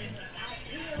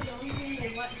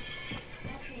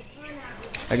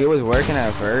 Like, it was working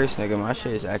at first, nigga. My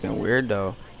shit is acting weird,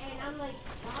 though.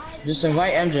 Just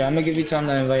invite MJ. I'm gonna give you time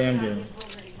to invite MJ.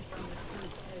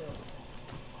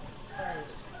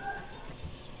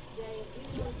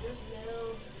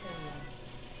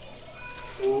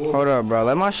 Hold up, bro.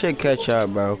 Let my shit catch up,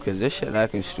 bro. Cause this shit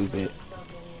acting stupid.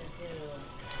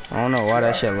 I don't know why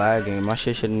that shit lagging. My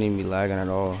shit shouldn't even be lagging at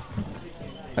all.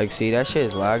 Like, see, that shit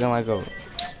is lagging like a...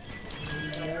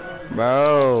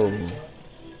 Bro.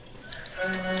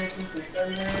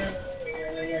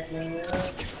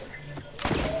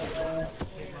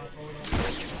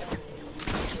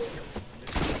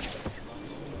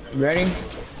 Ready?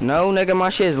 No, nigga, my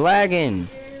shit is lagging.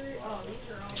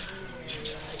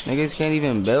 Niggas can't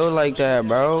even build like that,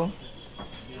 bro.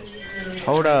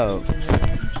 Hold up.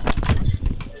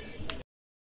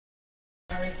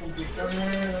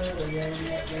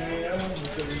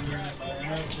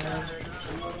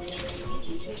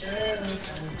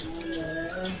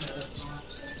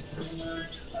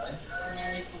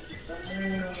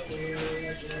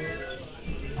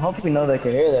 I hope we know they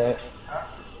can hear that.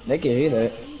 They can hear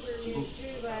that.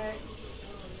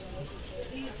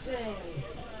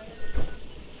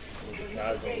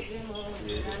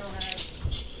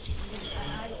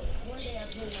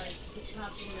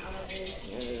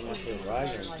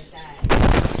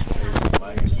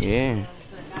 Yeah.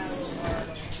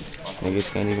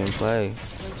 Niggas can't even play.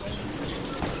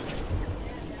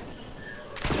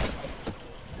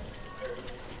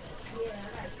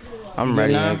 I'm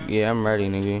ready, yeah, I'm ready,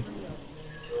 nigga.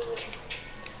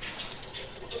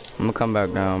 I'm gonna come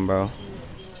back down, bro.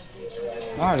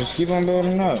 Nah, just keep on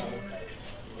building up.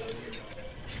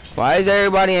 Why is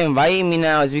everybody inviting me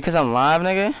now? Is it because I'm live,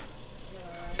 nigga?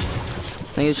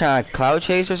 Niggas trying to cloud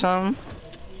chase or something?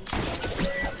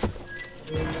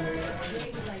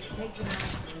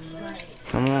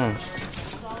 Come on.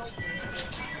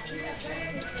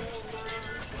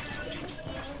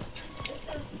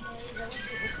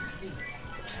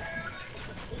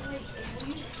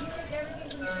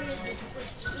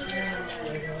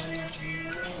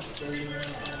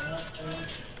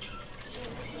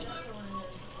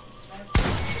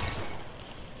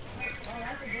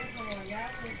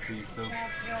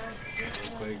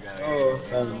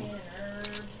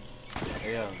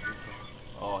 Yeah.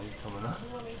 Oh, he's coming up.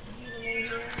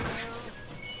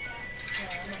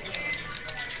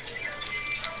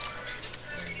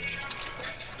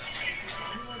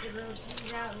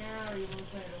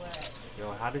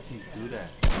 Yo, how does he do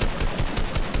that?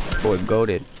 Boy,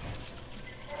 goated.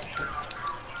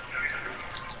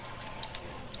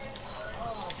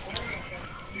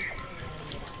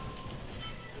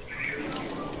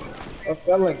 I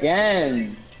fell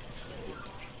again.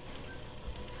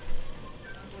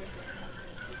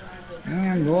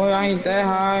 Man, boy, I ain't that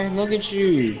high. Look at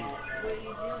you.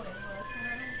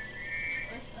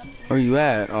 Where you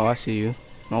at? Oh, I see you.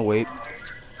 No, wait.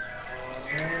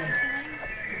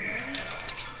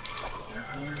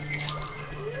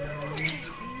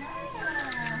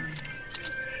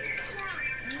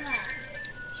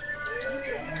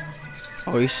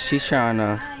 Oh, she's trying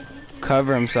to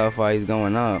cover himself while he's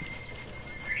going up.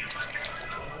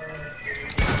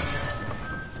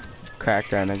 Crack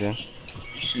that nigga.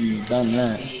 She done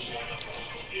that.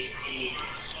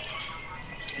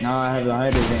 Now I have a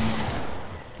hide again.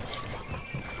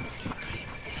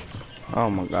 Oh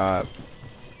my god.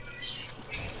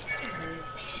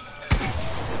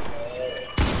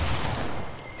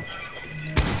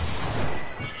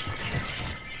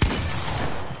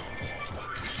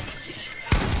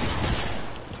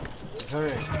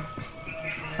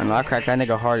 I know I cracked that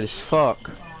nigga hard as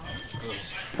fuck.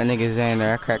 That nigga's in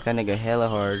there. I cracked that nigga hella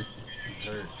hard.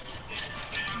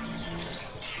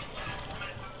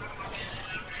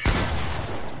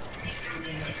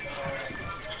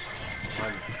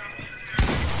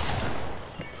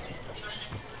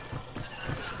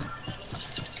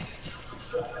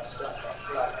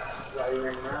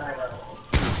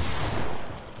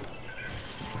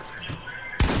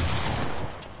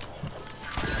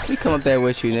 He come up there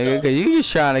with you, nigga, cause you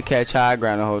just trying to catch high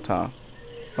ground the whole time.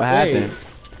 What happened?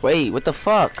 Wait, what the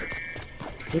fuck?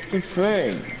 What the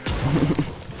frick?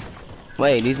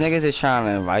 Wait, these niggas is trying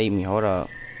to invite me. Hold up.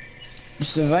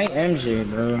 Just invite MJ,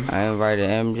 bro. I invited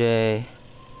MJ.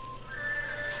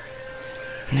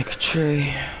 Nigga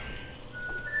tree.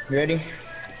 You ready?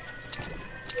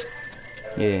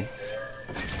 Yeah.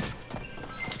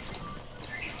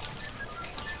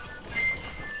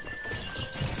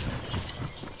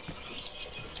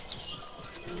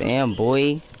 Damn,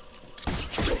 boy.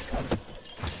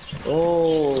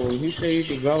 Oh, you say you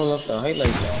could gobble up the height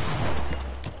like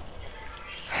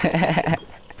that?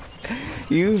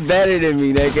 You better than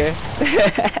me, nigga.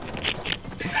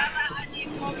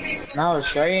 Now it's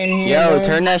straight in here. Yo, bro.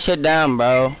 turn that shit down,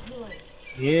 bro.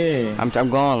 Yeah. I'm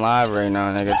going live right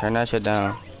now, nigga. Turn that shit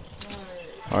down.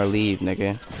 Or leave,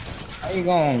 nigga. How you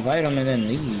gonna invite him and then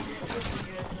leave?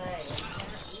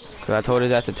 Cause I told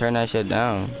his ass to turn that shit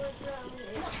down.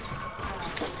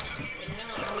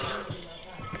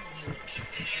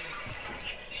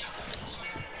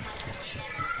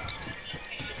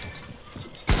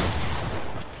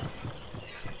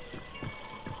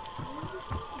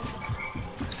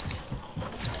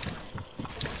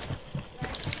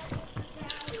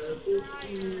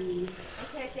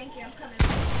 Okay, thank you. I'm coming.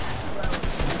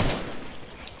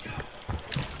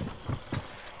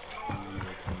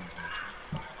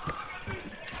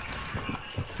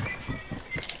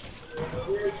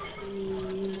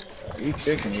 Well, You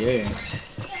chicken, yeah.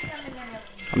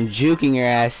 I'm juking your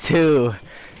ass too.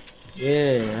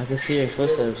 Yeah, I can see your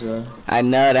footsteps though. I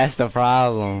know, that's the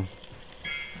problem.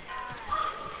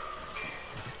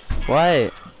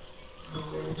 What?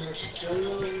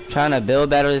 Trying to build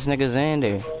battle this nigga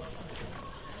Xander.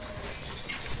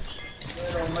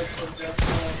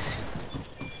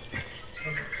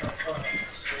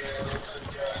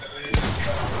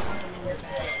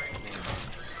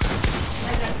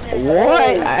 What?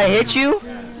 I hit you?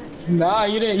 Nah,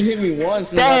 you didn't hit me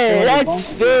once. Dang, that's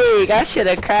big. I should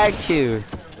have cracked you.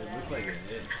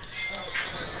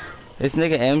 This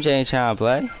nigga MJ ain't trying to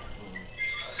play.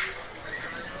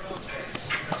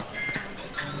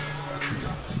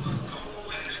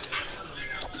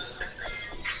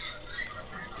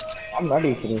 I'm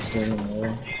ready for this game,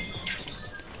 man.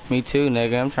 Me too,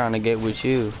 nigga. I'm trying to get with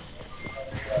you.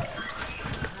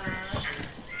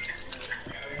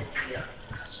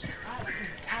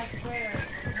 I swear,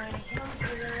 when it comes to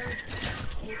this,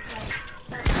 it's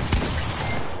like,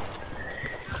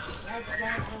 that's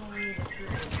definitely the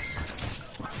truth.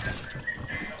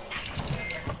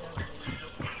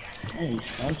 Hey,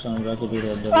 sometimes I could do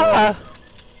that double. Ah.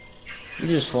 You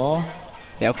just fall?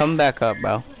 Yeah, I'm coming back up,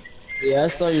 bro. Yeah, I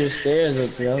saw your stairs up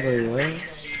there. I was like,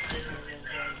 what?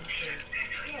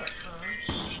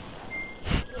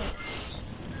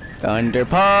 Thunder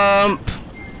pump.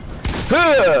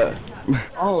 Huh.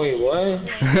 Oh, wait, what?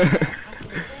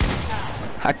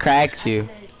 I cracked you.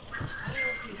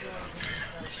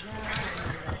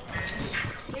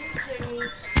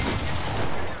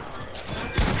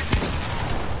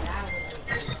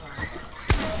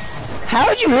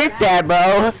 How'd you hit that,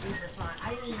 bro?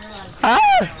 Huh?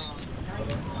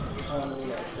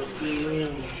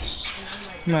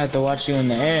 I'm gonna have to watch you in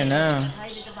the air now.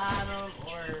 Tight at the bottom,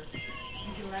 or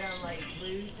you can let them like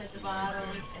loose at the bottom,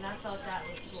 and I thought that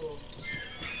was cool.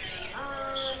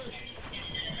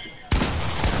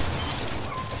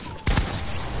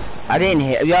 I didn't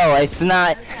hit. Yo, it's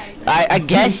not. I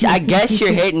guess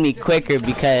you're hitting me quicker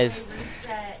because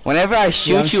whenever I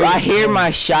shoot you, I hear my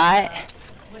shot,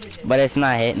 but it's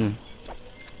not hitting.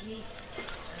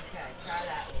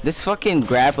 This fucking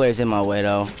grappler is in my way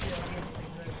though.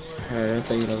 Alright, I'll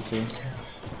tell you that too.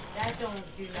 That don't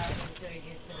do nothing until you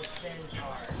get to the spin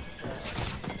part.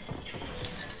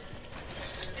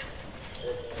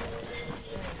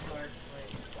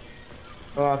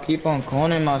 Oh, I keep on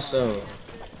cornering myself.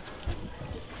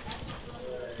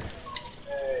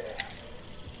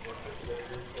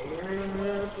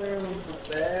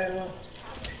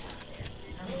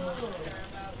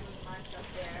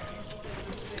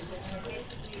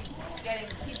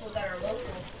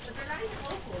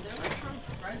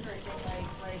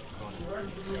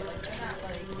 They're not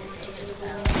like big in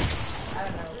town. I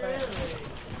don't know, but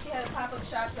she had a pop-up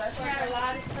shop, so I She thought had a that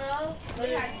lot of stuff. they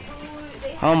had food. They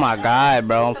had Oh my god,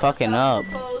 bro, I'm some fucking stuff up.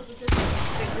 for clothes, because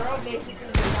the girl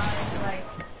basically designed like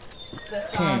the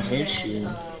Can't socks hit and you.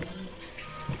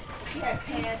 she had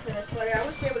pants and a sweater. I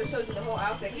wish they would have showed you the whole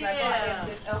outfit because I bought Yeah.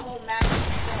 it a whole matching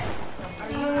set. Are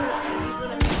you gonna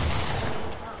make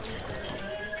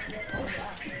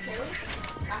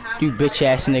I have You bitch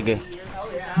ass nigga. Oh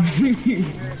yeah. she came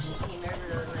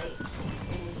over like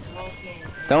and was smoking.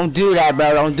 Don't do that,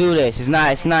 bro. Don't do this. It's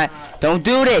not. Don't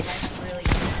do this. Really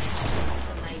some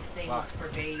nice things for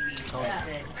babies.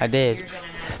 I did. You're gonna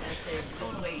have to say, "Go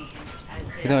wait." I said,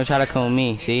 He's gonna try to comb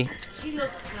me. See? she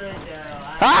looks good though.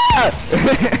 Ah!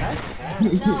 No,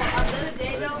 the other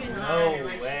day though.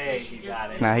 No way she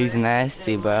got it. Nah, he's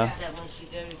nasty, bro. That when she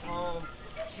goes home,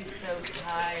 she's so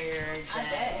tired. I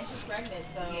bet, and she's pregnant,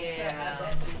 so Yeah. I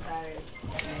bet she's tired.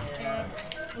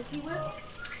 And is he with?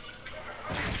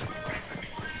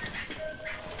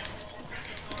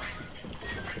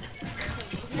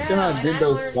 You see how I did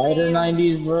those spider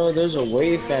 90s, bro? There's a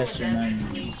way faster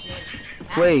 90s.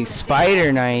 Wait,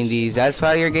 Spider 90s. That's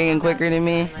why you're getting quicker than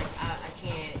me? Like, I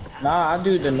can't. Nah, I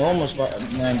do the normal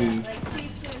 90s. Like, she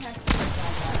soon has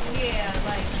to be Yeah,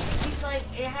 like, she's like,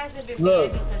 it hasn't been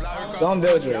Look, bad because don't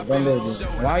build it. Don't build it.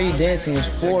 Why are you dancing? It's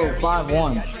 4 5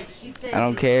 1. I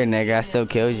don't care, nigga. I still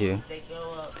killed you. they go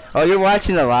up. Oh, you're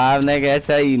watching the live, nigga. That's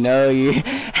how you know you.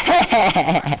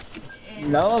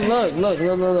 No, look.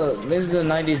 This is the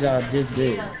 90s I just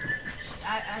did.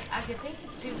 I could think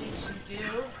it's 2 weeks you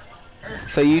do.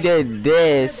 So you did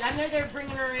this. I know they're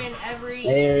bringing her in every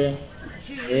There.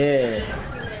 2 weeks. Yeah.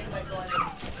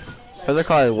 What's it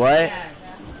called? What?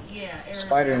 Yeah.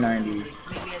 Spider 90s. Maybe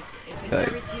if it's Like,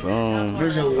 every 2 weeks, boom.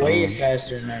 There's a way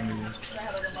faster 90s.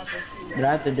 But I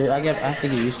have to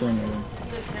get used to it. Look,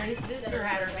 his sister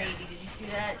had her baby. Did you see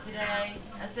that today?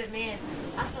 I said, man,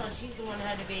 I thought she's the one that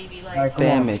had the baby. Like, Alright, come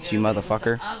Damn on. it, you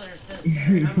motherfucker. Other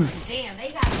sisters. I'm like, damn, they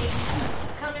got babies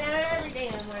coming out every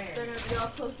damn where. They're gonna be all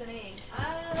close in age.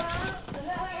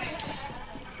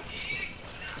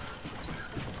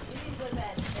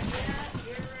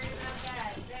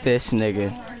 This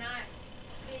nigga.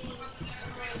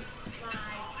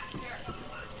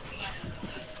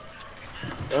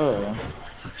 Oh.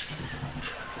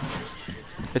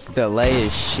 It's delayed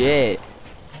as shit.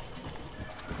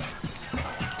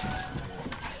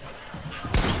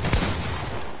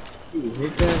 You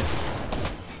hit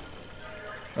that?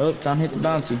 Oh, time to hit the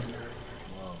bouncy.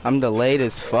 I'm delayed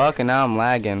as fuck and now I'm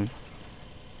lagging.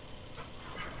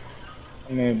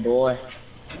 Come here, boy.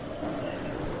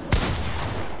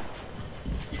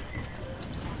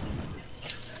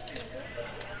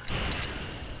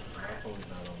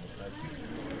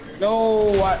 No,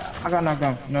 I got knocked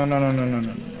down. No.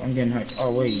 I'm getting hyped.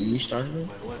 Oh, wait, you restarted it?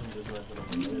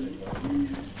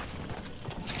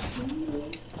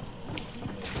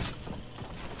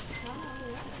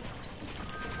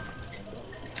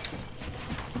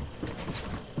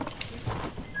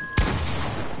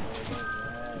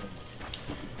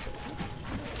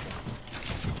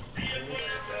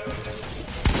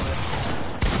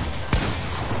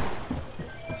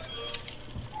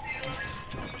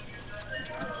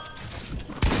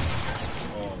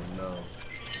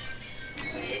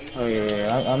 Oh,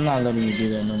 yeah, I'm not letting you do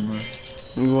that no more.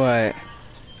 What?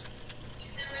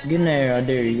 Get in there, I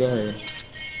dare you, go ahead.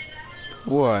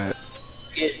 What?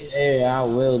 Get in there, I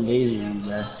will laser you,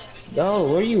 bro.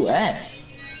 Go, where you at?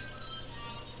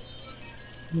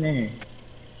 Man.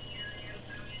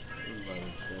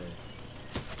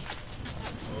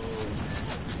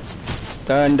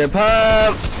 Thunder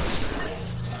Pump!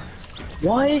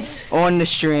 What? On the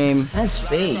stream. That's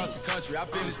fake. That's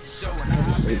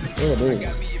fake. Yeah, it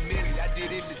is.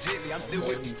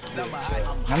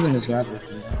 I'm in this rapper.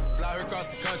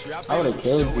 I would've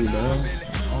killed you, bro. I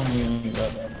don't even know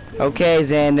that. Okay,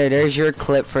 Xander, there's your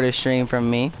clip for the stream from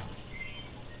me.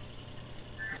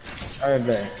 Alright,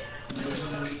 bet.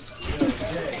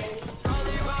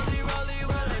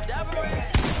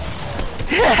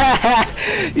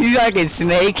 You fucking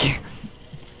snake. He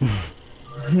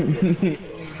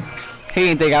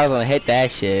didn't think I was gonna hit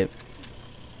that shit.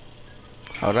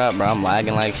 Hold up, bro. I'm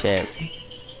lagging like shit.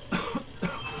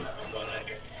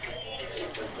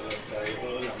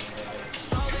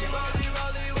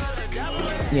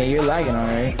 Yeah, you're lagging,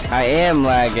 alright. I am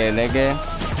lagging, nigga.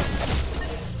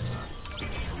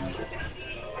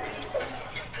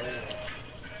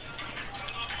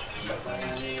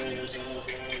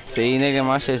 See, nigga,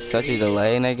 my shit's such a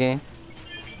delay, nigga.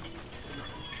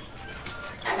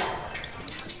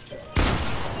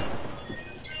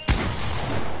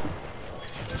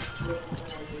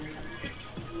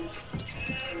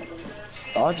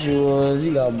 Thought you was.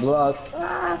 You got blocked.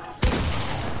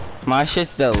 My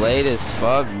shit's delayed as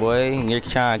fuck, boy. You're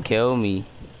trying to kill me.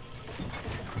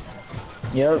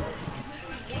 Yep.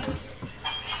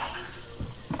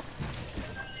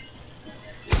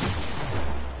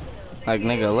 Like,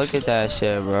 nigga, look at that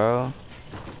shit, bro.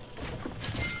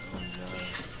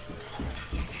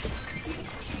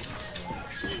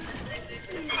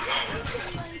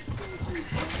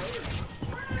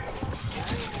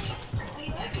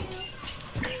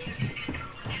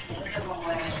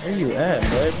 Where you at,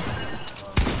 bud?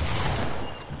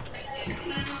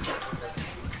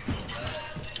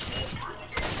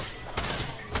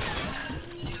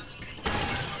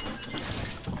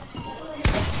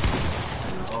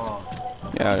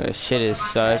 Yo, this shit is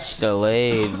such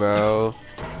delayed, bro.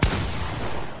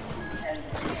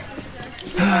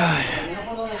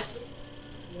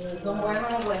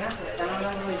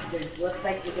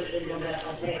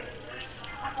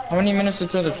 How many minutes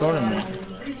until the tournament?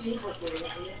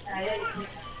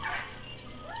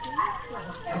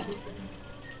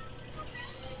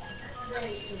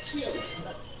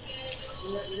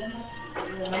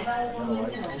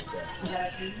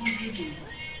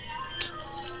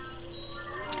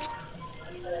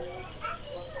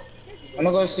 I'm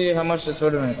gonna go see how much the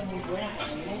tournament.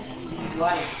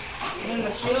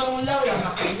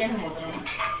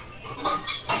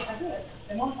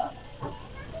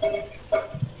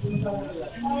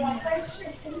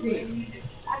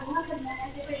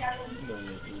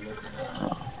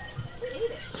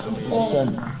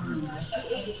 Listen.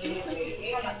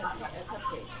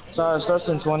 So it starts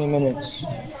in 20 minutes.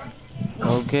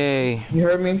 Okay. You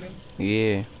heard me?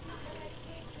 Yeah.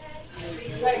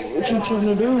 What you trying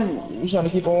to do? You trying to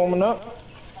keep on warming up?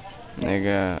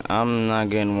 Nigga, I'm not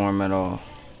getting warm at all.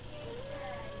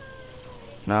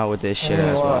 Not with this shit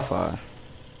ass Wi-Fi.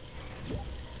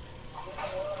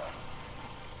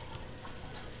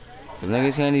 The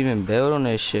niggas can't even build on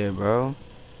this shit, bro.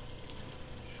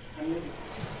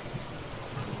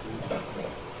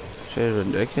 Shit is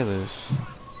ridiculous.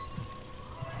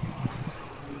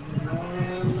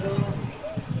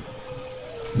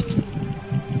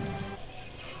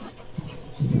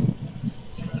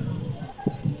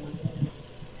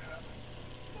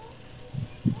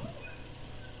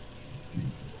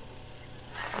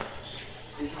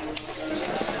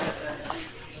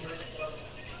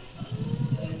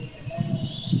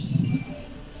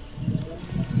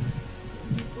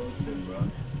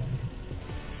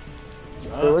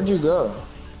 Hey, where'd you go?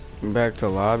 Back to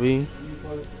lobby.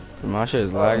 My shit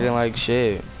is lagging like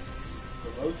shit.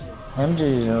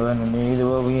 MJ's letting me either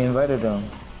way we invited them.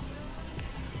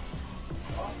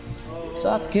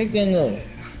 Stop kicking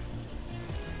this.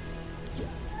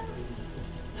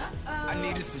 I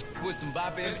needed some with some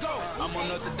bop in. Let's go. I'm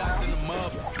unorthodox than a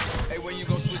muff. Hey, when you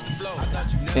gon' switch the flow? I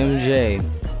thought you never MJ.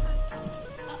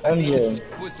 MJ.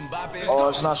 Oh,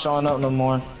 it's not showing up no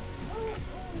more.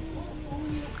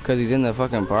 Cause he's in the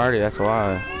fucking party, that's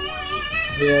why.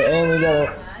 Yeah, and we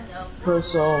gotta put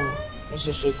some, what's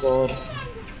this shit called?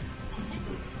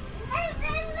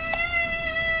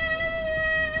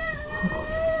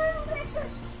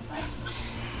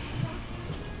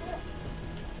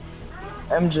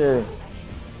 MJ.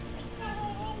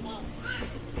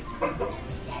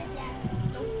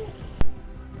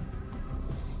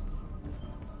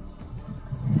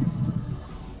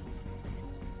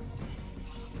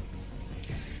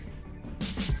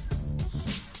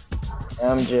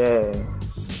 MJ.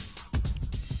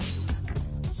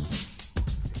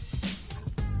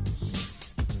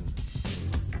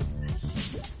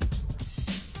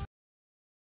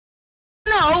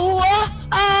 No.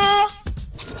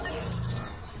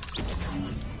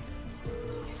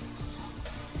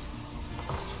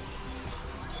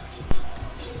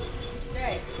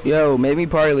 Yo, make me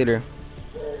party leader.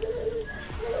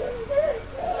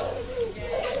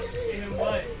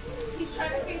 He's trying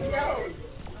to fix those.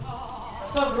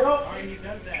 What's up, bro? Already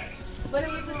done that. But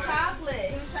it was the chocolate.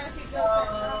 He was trying to fix those.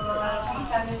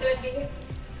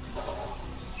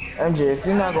 MJ, if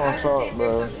you're not gonna talk,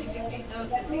 bro.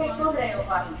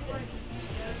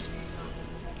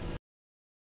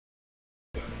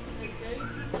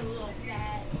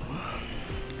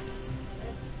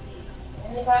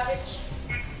 Any package?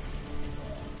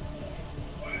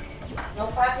 No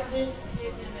packages?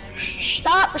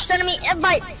 Stop sending me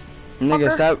invites.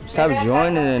 Nigga, stop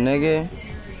joining it, nigga.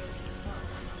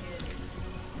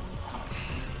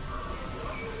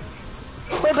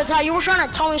 Wait, but Ty, you were trying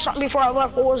to tell me something before I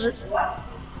left. What was it?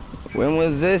 When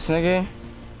was this, nigga?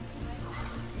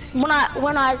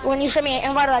 When you sent me an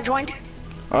invite, I joined.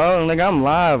 Oh, nigga, I'm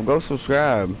live. Go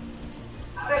subscribe.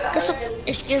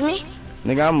 Excuse me?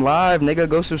 Nigga, I'm live. Nigga,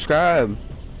 go subscribe.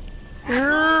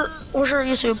 What's your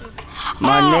YouTube?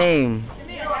 My name.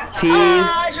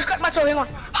 I just cut my toe. Hang on.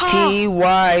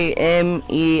 Tymeir.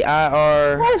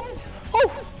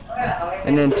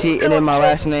 And then and then my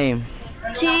last name.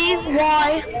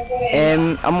 T-Y.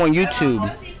 I'm on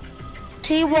YouTube.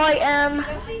 T-Y-M.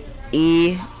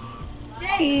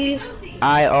 E-I-R.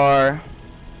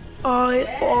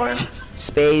 I-R.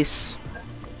 Space.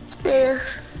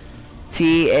 Space.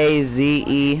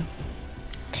 T-A-Z-E.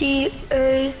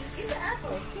 T-A-Z-E.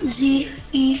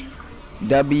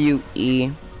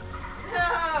 W-E.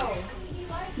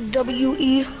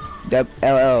 W-E.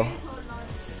 L-L.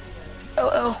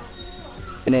 L-L.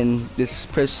 And then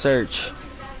just press search.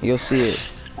 You'll see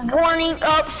it. Warning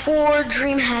up for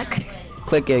DreamHack.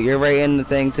 Click it. You're right in the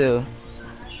thing too.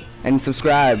 And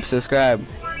subscribe. Subscribe.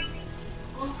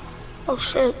 Oh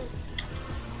shit.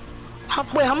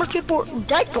 Wait, how much people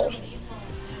died though?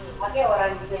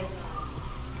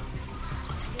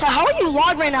 How are you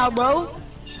logged right now, bro?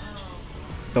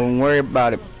 Don't worry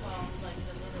about it.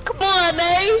 Come on,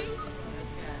 man.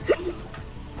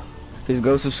 Just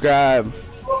go subscribe.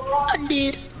 I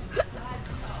did.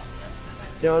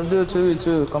 Yo, let's do it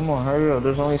 2v2. Come on, hurry up.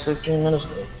 There's only 16 minutes.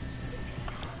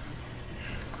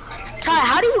 Ty,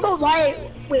 how do you go live?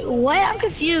 Wait, what? I'm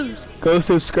confused. Go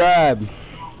subscribe.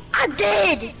 I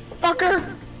did,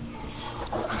 fucker.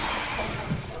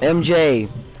 MJ,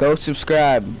 go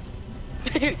subscribe.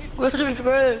 Where's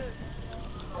subscribe?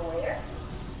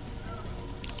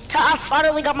 Ty, I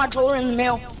finally got my drawer in the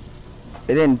mail.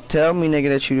 It didn't tell me, nigga,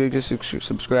 that you just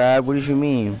subscribe. What did you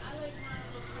mean?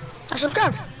 I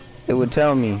subscribed. It would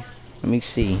tell me. Let me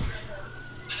see.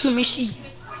 Let me see.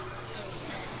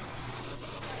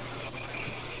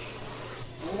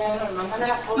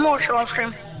 More show off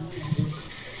stream.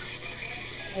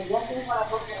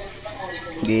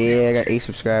 Yeah, I got 8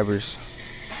 subscribers.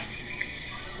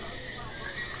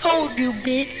 Told you,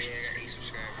 bitch.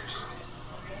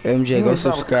 MJ, go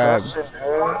subscribe.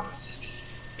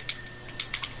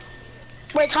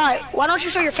 Wait, Ty, why don't you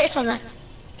show your face on that?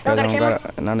 Cause I don't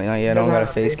got not yet. I don't got a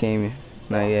face cam.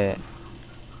 Not yet.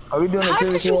 Are we doing a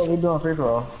 2v2 or are we doing free for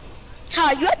all?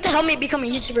 Ty, you have to help me become a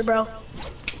YouTuber, bro.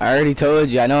 I already told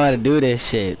you. I know how to do this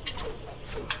shit.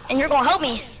 And you're gonna help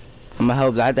me. I'm gonna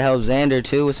help. I have to help Xander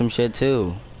too with some shit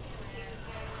too.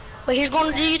 Wait, he's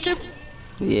going to do YouTube?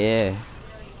 Yeah.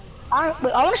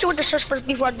 Wait, I want to see what this says first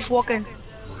before I just walk in.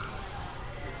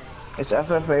 It's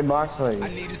FFA box fight.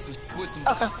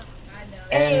 Okay.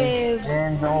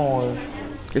 And zones.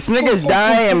 This nigga's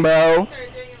dying, bro.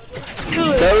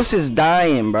 Ghost is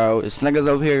dying, bro. This nigga's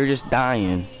over here just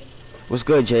dying. What's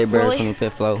good, J Bird, Really?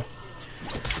 25th flow?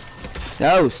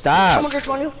 No, stop. Someone just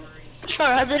joined you?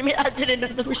 Sorry, I didn't know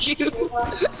that was you.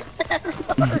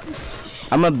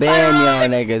 I'ma ban y'all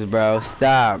niggas, bro.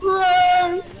 Stop.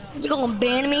 You gonna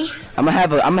ban me? I'ma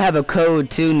have a code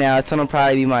too now. It's gonna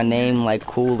probably be my name, like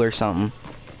Cool or something.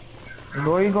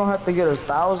 Boy, you gonna have to get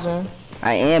 1,000.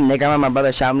 I am, nigga. I'm my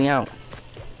brother shout me out.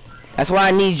 That's why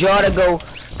I need y'all to go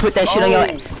put that shit on your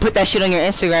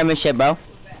Instagram and shit, bro.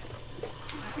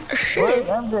 Shit.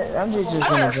 I'm just I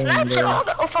got a Snapchat. I don't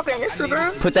got no fucking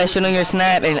Instagram. Put that shit on your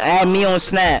Snap and add me on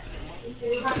Snap.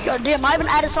 Yo, damn, I haven't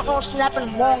added something on Snap in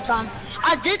a long time.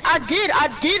 I did,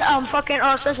 fucking,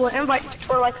 send you an invite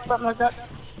or like something like that.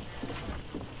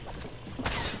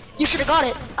 You should've got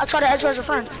it. I tried to add you as a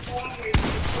friend.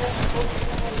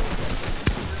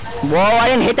 Whoa, I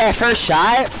didn't hit that first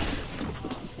shot.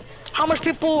 How much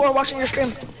people are watching your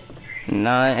stream?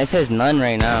 None. It says none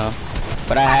right now.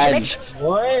 But I had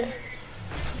What?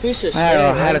 Piece of I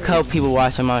had a couple people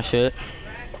watching my shit.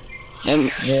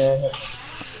 And yeah.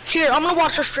 Here, I'm gonna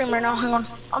watch your stream right now. Hang on.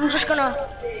 I'm just gonna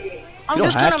you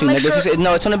don't have to, nigga.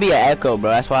 No, it's gonna be an echo, bro.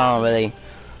 That's why I don't really,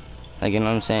 like, you know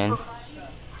what I'm saying?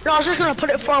 No, I was just gonna put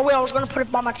it far away. I was gonna put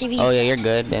it by my TV. Oh yeah, you're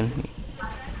good then.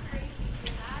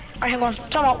 Alright, hang on.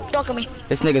 Come on, don't kill me.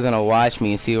 This nigga's gonna watch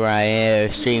me and see where I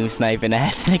am, stream sniping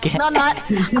ass nigga. No, I'm not.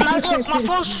 Look, my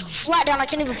phone's flat down. I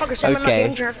can't even fucking see. Okay,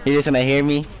 you just gonna hear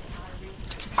me?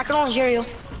 I can only hear you.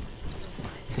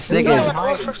 This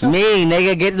nigga, me,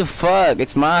 nigga, get the fuck.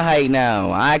 It's my height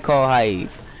now. I call height.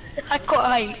 I call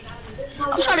height.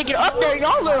 I'm trying to get up there.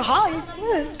 Y'all are high.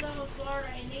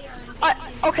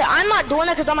 Okay, I'm not doing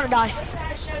that because I'm gonna die.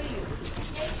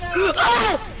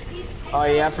 Oh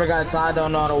yeah, I forgot Ty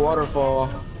don't know how to waterfall.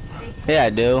 Yeah, I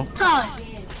do. Ty.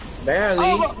 Barely.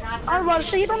 Oh, I was about to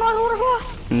say, you don't know how to waterfall?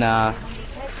 Nah.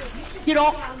 You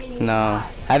don't? No.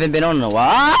 I haven't been on in a while.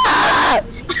 Ah!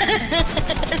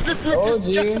 Told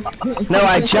you. No,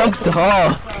 I jumped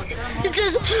off.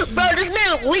 Bro, this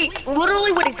man leaked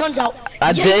literally with his guns out.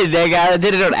 I did, nigga. I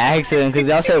did it on accident because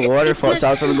y'all said waterfall, so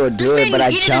I was gonna go do it, but I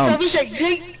jumped.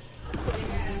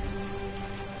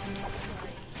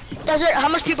 Does it? How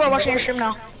much people are watching your stream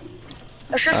now?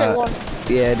 It should say one.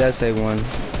 Yeah, it does say one.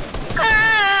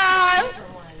 Ah!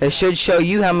 It should show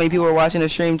you how many people are watching the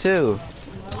stream too.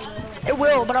 It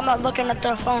will, but I'm not looking at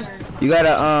the phone. You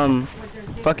gotta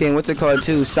fucking what's it called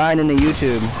too? Sign into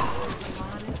YouTube.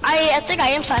 I think I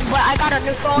am signed, but I got a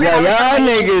new phone. Yeah, y'all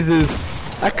niggas is.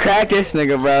 I crack this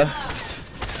nigga, bro.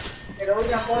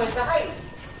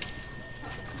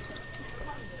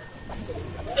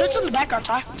 Who's in the background,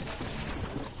 Ty?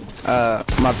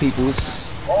 My peoples.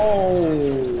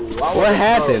 Oh, What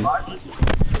happened?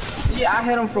 Yeah, I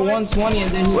hit him for 120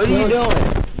 and then he What are you doing?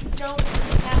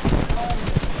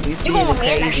 He's You being going a with me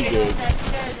and crazy that kid.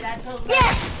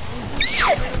 Yes!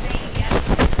 What?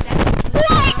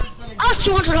 I was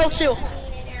 200 health too.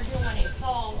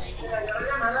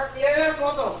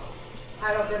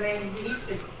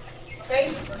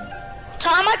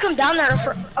 Tom, I might come down there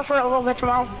for a little bit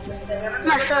tomorrow. I'm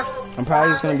not sure. I'm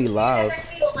probably just gonna be live.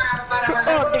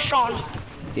 Oh, Deshaun.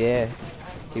 Yeah.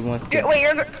 He wants to. Wait,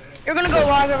 you're gonna go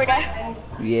live every day?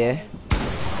 Yeah.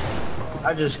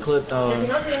 I just clipped on. I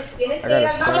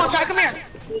Come on, gotta Ty, come here.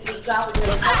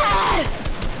 Ah!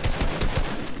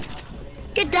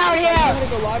 Get down here. gonna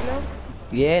go live now?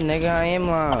 Yeah, nigga, I am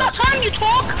live. About time you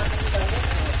talk.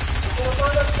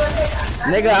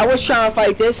 Nigga, I was trying to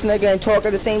fight this nigga and talk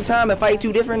at the same time and fight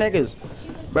two different niggas.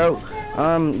 Bro,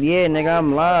 yeah, nigga,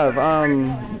 I'm live.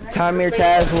 Tamir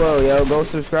Tazwell, yo, go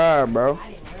subscribe, bro.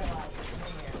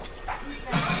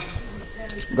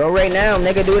 Go right now,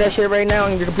 nigga, do that shit right now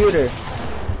on your computer.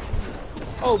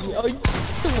 Oh, you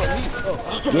still want me?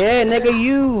 Oh. Yeah, nigga,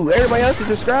 you. Everybody else is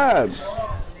subscribed.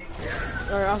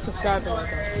 Alright, I'll subscribe to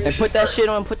And put that shit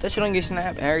on your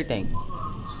snap and everything.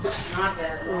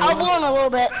 I'll blow him a little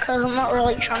bit, cause I'm not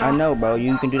really trying to. I know, bro,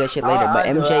 you can do that shit later, but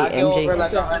MJ. Over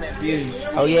like 100 views.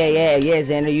 Oh, yeah,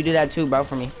 Xander, you do that too, bro,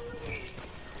 for me.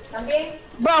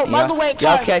 Bro, by the way,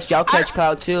 Ty, y'all catch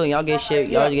cloud too, and y'all get shit,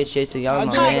 so y'all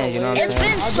my man, you know what I'm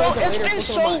saying? It's been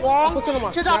so long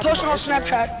since I posted on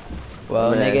Snapchat.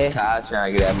 Well, Man, nigga. Ty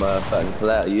trying to get that motherfucking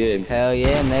clout, yeah. Hell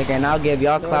yeah, nigga, and I'll give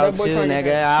y'all clout too,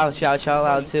 nigga. I'll shout y'all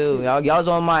out too. Y'all's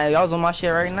on my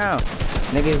shit right now.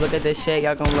 Niggas, look at this shit,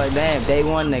 y'all gonna be like, damn, day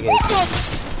one, niggas.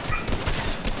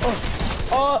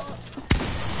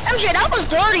 MJ, that was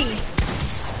dirty.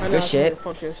 Good shit.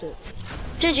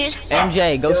 GG's.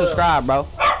 MJ, go subscribe, bro.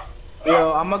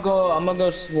 Yo, I'ma go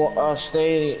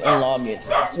stay in lobby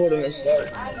until the tournament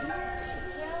starts.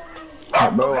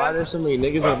 Bro, why there's so many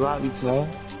niggas in lobby, Ty?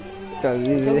 Cause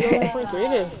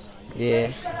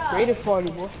yeah. Creative party,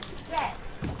 boy.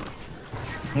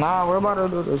 Nah, we're about to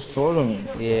do this tournament.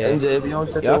 Yeah. MJ, if you don't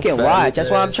shut Y'all your can fat watch. That's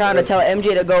why I'm ass trying to up. tell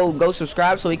MJ to go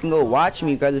subscribe so he can go watch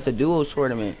me because it's a duo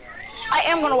tournament. I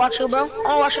am gonna watch you, bro. I'm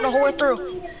gonna watch it the whole way through.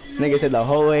 Nigga said the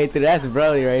whole way through. That's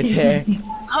Brody right there.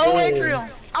 Whole way through. I'm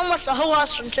gonna watch the whole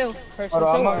stream too. Hold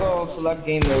on, I'm gonna go select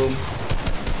game mode.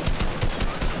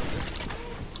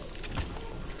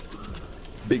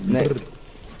 Big Next.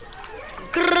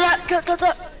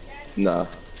 Nah.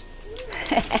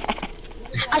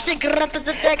 I said because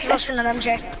I was streaming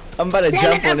MJ. I'm about to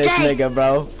jump on this MJ. nigga,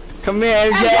 bro. Come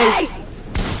here, MJ. MJ!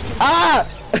 Ah!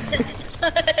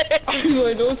 You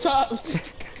ain't no tops.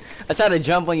 I tried to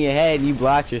jump on your head and you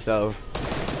blocked yourself.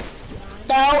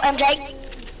 No, MJ.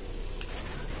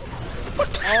 What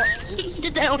the? You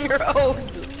did that on your own.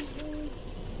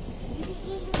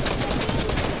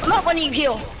 I'm not letting you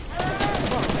heal.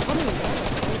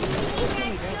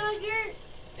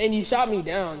 And you shot me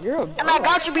down. You're a And I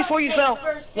got you before you fell.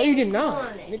 No, you did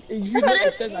not. You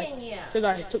literally said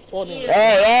I took fall damage.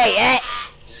 Hey.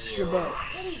 Your butt.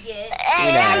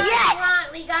 Hey.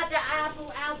 We got the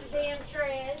apple out the damn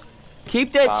trash.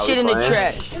 Keep that shit in the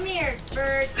trash. Come here,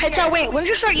 bird. Hey, Ty, wait, when did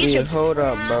you start Yeah, YouTube? hold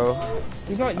up, bro.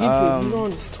 He's not YouTube, he's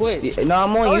on Twitch. No,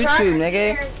 I'm on YouTube,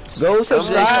 nigga. Go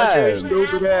subscribe.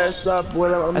 Stupid ass up,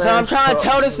 whatever. That's what I'm trying to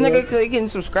tell this nigga so he can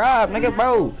subscribe, nigga,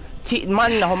 bro.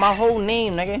 My whole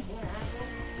name, nigga.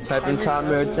 Type in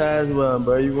Tamir Tazwell,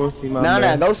 bro. You won't see my Nah,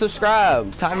 man. go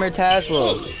subscribe. Tamir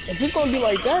Tazwell. If it's gonna be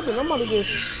like that, then I'm gonna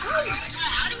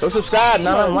just... Go subscribe.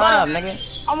 Now I'm live, nigga.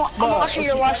 I'm watching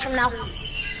your live stream now.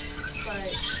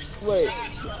 Wait,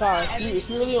 Ty, if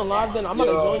you're really on live, then I'm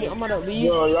gonna join you. I'm gonna leave.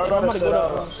 Yo, y'all I'm gotta gonna set go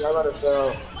out. Y'all gotta set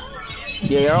out.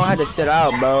 Yeah, y'all don't have to sit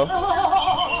out, bro.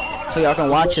 So y'all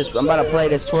can watch this. I'm about to play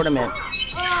this tournament.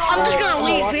 I'm just gonna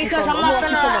leave because I'm not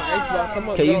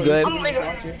gonna. Okay, you good?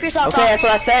 Peace out, Okay, Ty. that's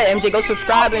what I said. MJ, go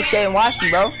subscribe and shit and watch me,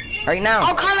 bro. Right now.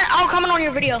 I'll comment on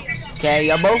your video. Okay,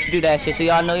 y'all both do that shit so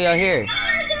y'all know y'all here.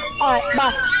 Alright,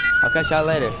 bye. I'll catch y'all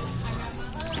later.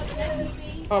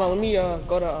 Hold on, let me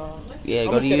go to Yeah,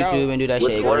 I'ma go to sit out. YouTube and do that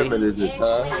What shit, tournament buddy. is it,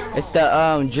 Ty? It's the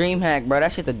DreamHack, bro.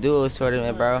 That shit the duels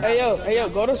tournament, bro. Hey yo,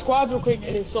 go to squads real quick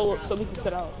and then solo so we can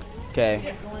sit out. Okay. He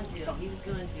was going to. He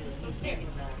was thinking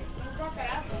about it.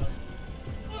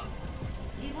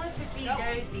 He wants to see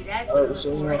Dozy. That's Oh,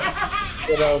 so we're gonna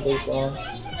sit out this song.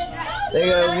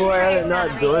 Nigga, boy, I did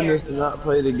not join this to not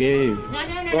play the game.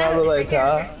 No. Boy, I look like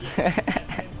Ty.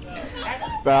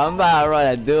 Bro, I'm about to run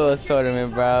a duels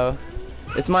tournament, bro.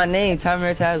 It's my name,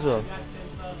 Timer Tazwell.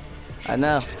 I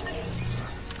know.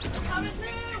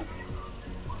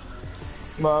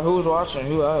 But who's watching?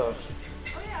 Who else?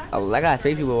 Oh, I got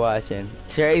 3 people watching.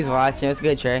 Trey's watching. What's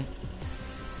good, Trey?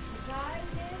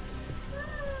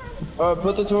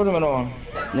 Put the tournament on.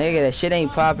 Nigga, that shit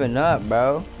ain't popping up,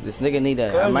 bro. This nigga need to.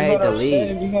 I Guys, might you hate to gotta leave.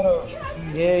 save, you gotta,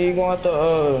 yeah, you gonna have to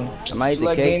I might hate to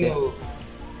select kick game it. mode.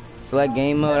 Select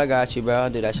game mode. I got you, bro. I'll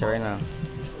do that shit right now.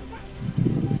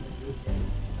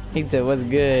 He said, "What's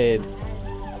good?"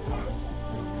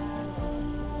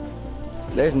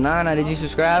 There's Nana. Did you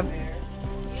subscribe?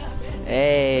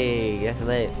 Hey, that's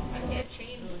lit.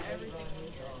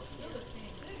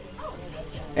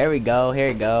 There we go. Here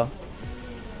we go.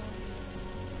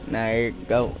 Now here you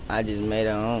go. I just made it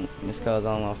on. This calls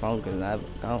on my phone because I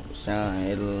don't shine.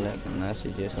 It'll look and I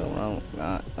should just alone.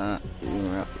 The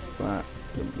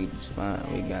beach spine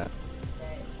we got.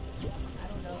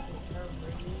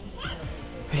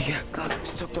 We got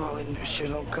guns to throw in this shit.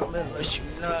 Don't come unless you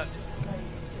not.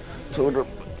 Told her.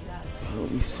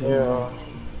 Yeah,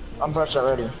 I'm pressed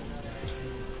already.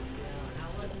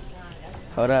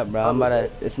 Hold up, bro. I'm about to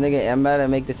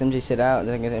make this MG sit out.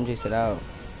 This nigga MG sit out.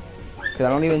 Cause I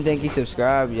don't even think he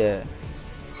subscribed yet.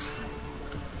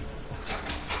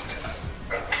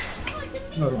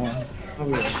 Hold on.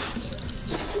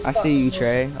 I see you,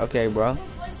 Trey. Okay, bro.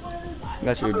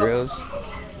 Got your drills.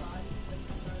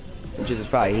 Which is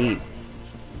probably heat.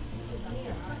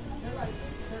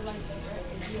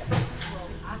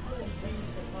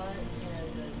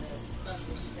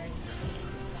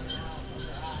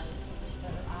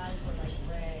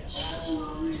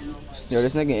 Yo,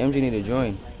 this nigga MG need to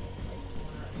join.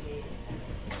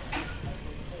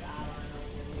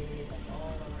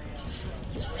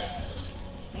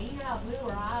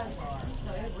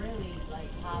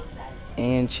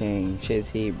 And change. Shit's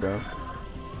heat, bro.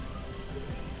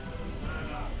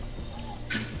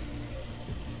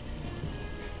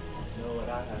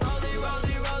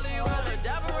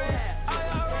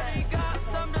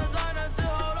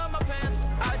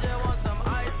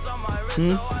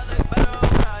 Yeah,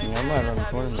 I'm not running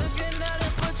tournament.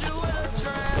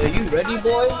 Are you ready,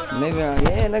 boy? Nigga,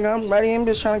 yeah, nigga, I'm ready. I'm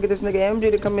just trying to get this nigga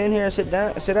MG to come in here and sit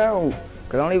down. Cause I don't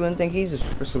even think he's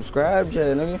subscribed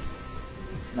yet, nigga.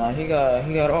 Nah, he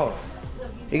got off.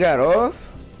 He got off?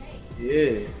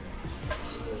 Yeah.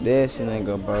 This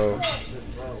nigga, bro.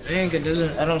 Dang, it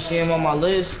doesn't. I don't see him on my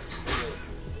list.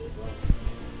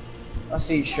 I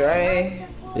see Trey.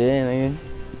 Yeah, nigga.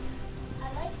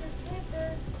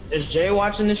 Is Jay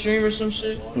watching the stream or some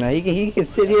shit? Now he can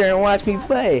sit here and watch me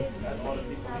play.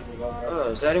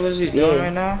 Oh, is that what he's doing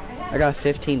right now? I got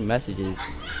 15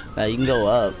 messages. Now you can go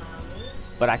up,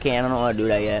 but I don't know how to do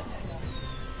that yet.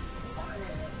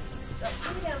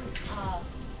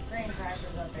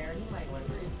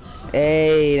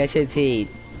 Hey, that shit's heat.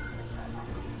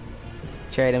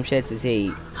 Trey, them shits is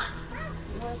heat.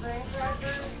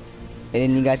 And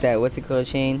then you got that, what's it called,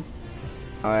 Shane?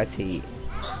 Oh, that's heat.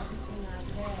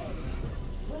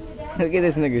 Look at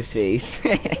this nigga's face.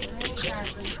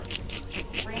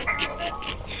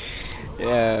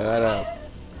 Yeah, what up?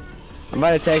 I'm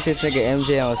about to text this nigga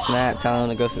MJ on Snap telling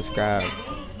him to go subscribe.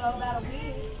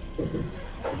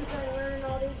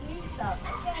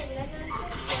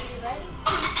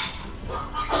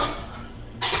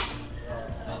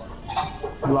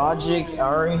 Logic,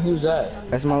 Ari, who's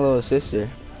that? That's my little sister.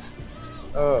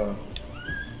 Oh.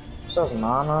 What's up,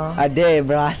 Nana? I did,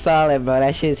 bro. I saw it, bro.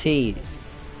 That shit's heat.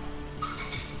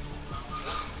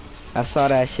 I saw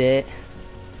that shit.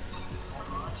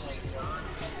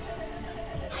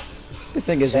 This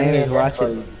nigga's name is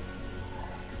watching.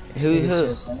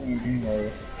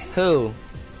 Who?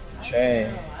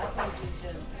 Trey.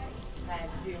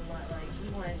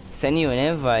 Send you an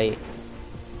invite.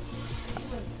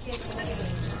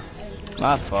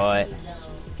 My fault.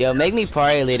 Yo, make me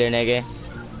party leader, nigga.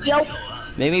 Yo.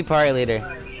 Make me party leader.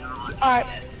 Alright.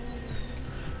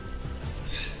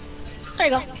 There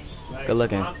you go. Good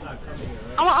looking.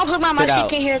 I'll put my mic so you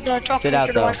can't hear the talking Sit out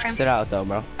to the though. live stream. Sit out though,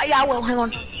 bro. Yeah, I will. Hang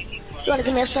on. You wanna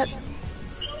give me a sec?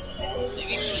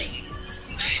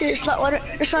 Shit, it's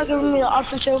not giving me the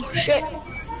option to. Shit.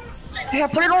 Here,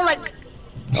 put it on like.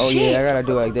 Oh shit. yeah, I gotta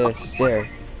do like this. There.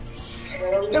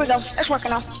 There we go. It's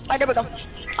working now. Alright, there we go.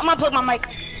 I'm gonna plug my mic.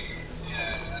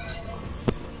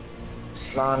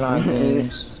 Nah,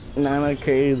 games. Nah,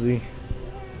 crazy.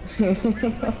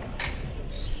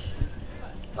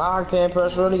 I can't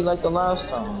press ready like the last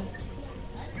time.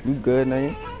 You good,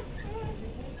 nigga?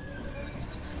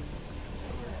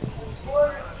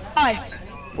 Hi.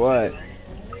 What?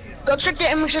 Go check the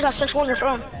images I sent you on your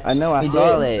phone. I know, I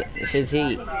saw it. It shit's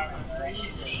heat.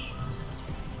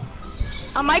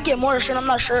 I might get more soon, I'm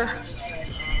not sure.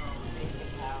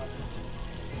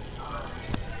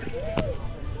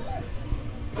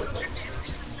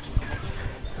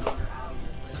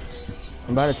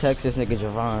 I'm about to text this nigga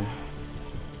Javon.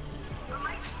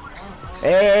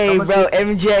 Hey, bro,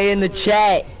 MJ in the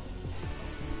chat.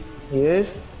 He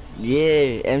is?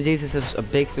 Yeah, MJ's a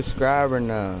big subscriber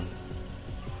now.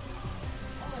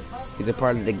 He's a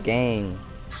part of the gang.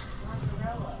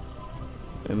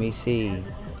 Let me see.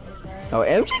 Oh,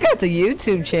 MJ got the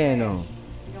YouTube channel.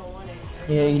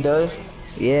 Yeah, he does.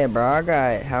 Yeah, bro, I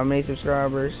got how many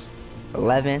subscribers?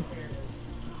 11.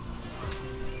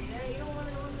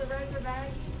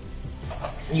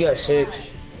 You got 6.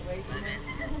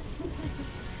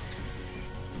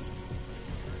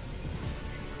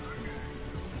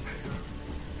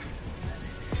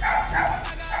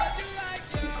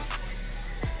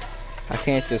 I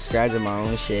can't subscribe to my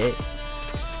own shit.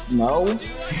 No.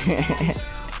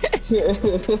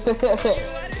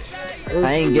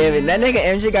 I ain't giving. That nigga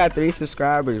MJ got 3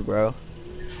 subscribers, bro.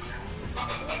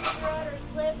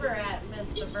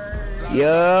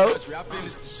 Yo.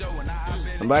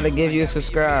 I'm about to give you a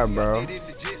subscribe, bro. I'm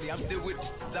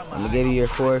gonna give you your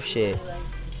 4th shit.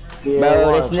 Yeah,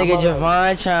 bro, this nigga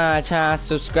Javon trying to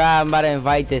subscribe. I'm about to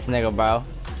invite this nigga, bro.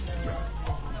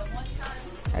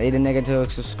 I need a nigga to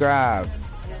subscribe.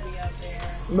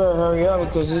 Bro, hurry up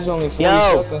because there's only 40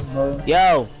 seconds, bro.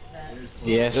 Yo.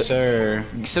 Yes, sir.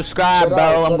 Subscribe,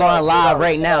 bro. I'm going live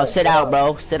right now. Sit out,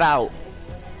 bro. Sit out.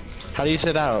 How do you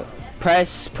sit out?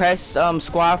 Press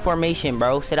squad formation,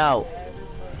 bro. Sit out.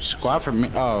 Squad for me.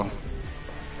 Oh.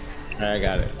 Alright, I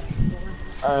got it.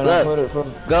 Alright, Look, put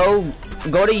it.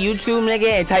 go to YouTube,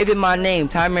 nigga, and type in my name,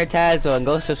 Timer Tazo, and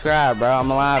go subscribe, bro. I'm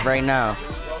live right now.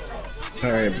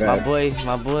 Alright, bad.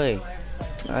 My boy.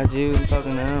 Not you. I'm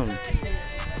talking to him.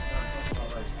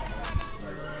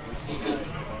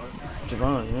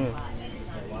 Javon, yeah.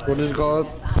 What is it called?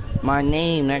 My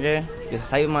name, nigga. Just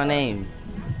type in my name.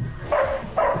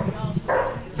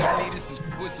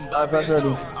 Press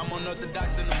ready.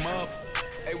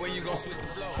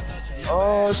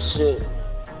 Oh shit.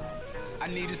 I'm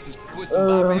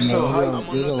so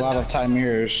hyped. There's a lot of time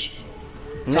mirrors.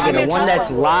 Nigga, the one that's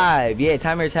live. Yeah,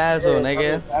 Timer Tazo,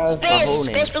 nigga.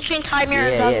 Space between Timer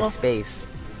and Tazo. Tazo. Yeah, space.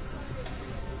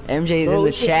 MJ's in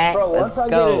the chat. Bro, Let's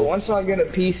go. Once I get a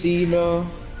PC, bro.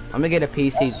 I'm gonna get a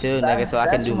PC too, nigga, so I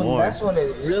can do more. That's when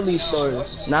it really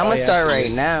starts. Nah, I'm gonna start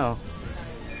right now.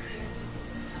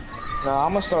 No,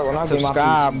 I'm gonna start when I get my PC.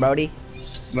 Subscribe, brody.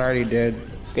 I already did.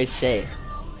 Good shit.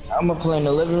 I'm gonna play in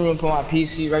the living room, put my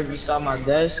PC right beside my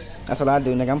desk. That's what I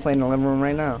do, nigga. I'm playing in the living room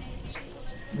right now.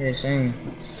 Yeah, same.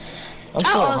 I'm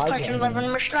I so always hyped. play in the living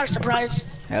room. It's not a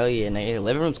surprise. Hell yeah, nigga. The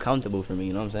living room's comfortable for me,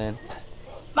 you know what I'm saying?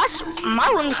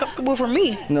 My room's comfortable for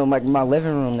me. No, like my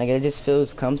living room, nigga, it just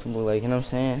feels comfortable, like, you know what I'm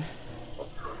saying?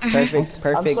 Perfect.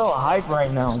 I'm so hyped right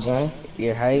now, bro.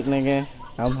 You're hype, nigga.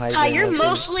 I'm hype. Ty, you're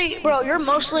mostly in the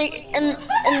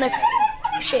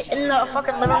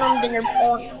fucking living room than your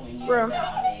own room.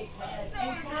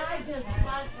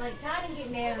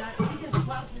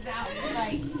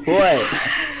 What?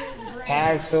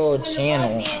 Taxel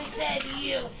channel.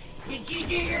 Did you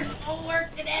do your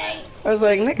schoolwork today? I was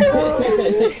like, nigga.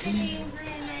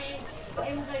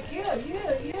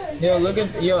 Yo, look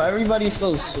at everybody's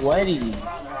so sweaty.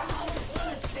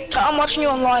 I'm watching you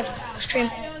on live stream.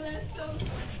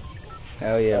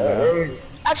 Hell yeah, bro.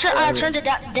 I turned it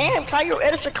down. Damn, Ty, your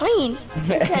edits are clean.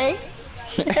 Okay.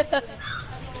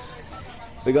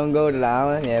 We gonna go to the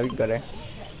island? Yeah, we can go there.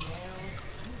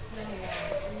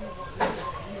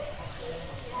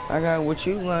 I got what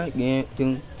you like, yeah.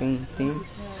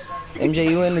 MJ,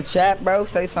 you in the chat, bro?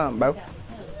 Say something, bro.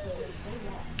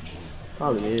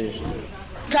 Probably is.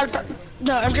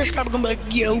 No, I'm just probably gonna be like,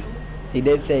 yo. He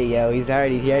did say yo. He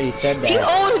already said that. He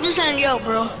always been saying yo,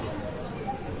 bro.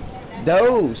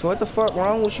 Dose, what the fuck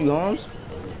wrong with you, Holmes?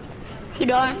 He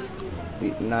died.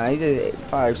 Nah, he just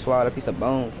probably swallowed a piece of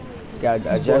bone.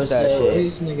 Gotta adjust that shit.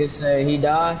 This nigga say he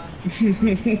died.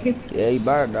 Yeah, he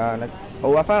better die. Nigga.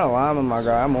 Oh, I found a llama, my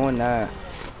guy. I'm on that.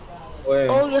 Wait.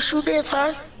 Oh, yes, you did,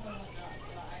 Ty.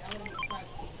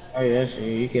 Oh yes,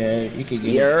 you could get it.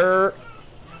 Yer.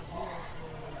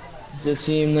 The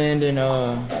team landing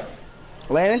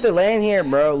Land here,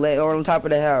 bro. Lay or on top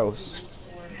of the house.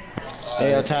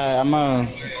 Hey, Ty, I'm gonna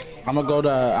go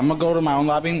to my own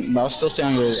lobby, but I'll still stay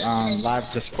on your live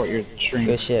to support your stream.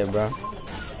 Good shit, bro.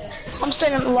 I'm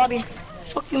staying in the lobby.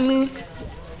 Fucking me.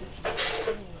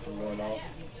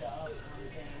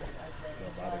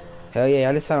 Hell yeah,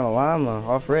 I just found a llama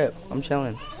off rip. I'm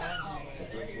chilling.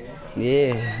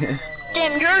 Yeah.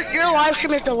 Damn, your live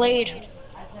stream is delayed.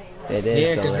 It is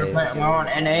Yeah, because delayed. we're on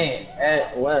NA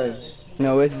at West.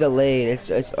 No, it's delayed.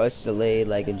 It's delayed,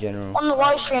 like in general. On the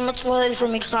live stream, it's delayed for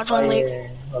me because I joined late.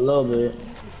 A little bit.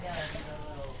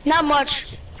 Not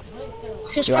much.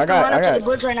 He's Yo, fucking running to the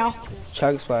bridge right now.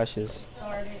 Chug splashes.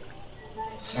 Alright,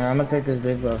 I'm gonna take this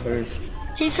big guy first.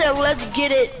 He said, "Let's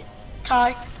get it,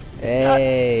 Ty."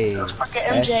 Hey. Fucking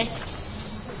MJ.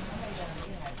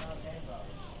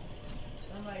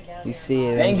 You see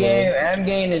it. End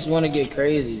game is wanna get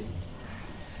crazy.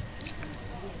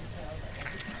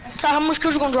 Ty, how much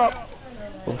kills you gonna drop?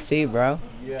 We'll see, bro.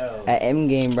 At M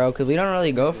game, bro, cause we don't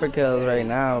really go for kills right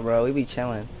now, bro. We be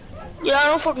chilling. Yeah, I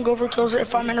don't fucking go for kills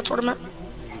if I'm in a tournament.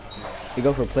 We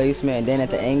go for placement, and then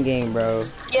at the end game, bro.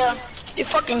 Yeah, you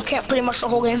fucking can't pretty much the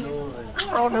whole game.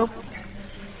 Oh no.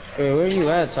 Hey, where you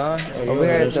at, Ty? Over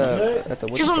here at the.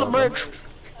 He's on the bridge.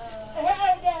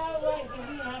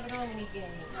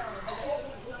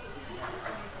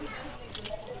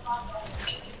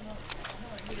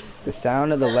 The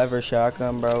sound of the lever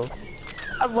shotgun, bro.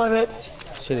 I love it.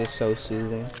 Shit is so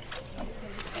soothing.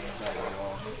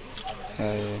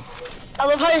 Yeah. I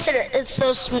love how you said it. It's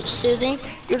so soothing.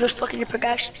 You're just fucking your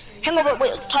pickaxe. Hang over.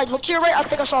 Wait, Ty, look to your right. I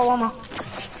think I saw a llama.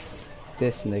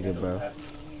 This nigga, bro.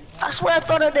 I swear I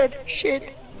thought I did.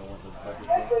 Shit.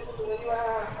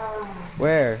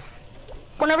 Where?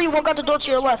 Whenever you walk out the door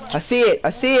to your left. I see it. I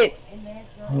see it.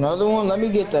 Another one? Let me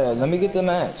get that. Let me get the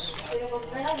match.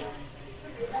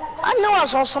 I know I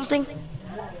saw something.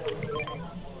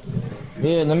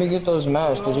 Yeah, let me get those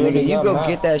maps. Nigga, you go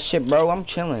get that shit, bro. I'm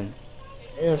chilling.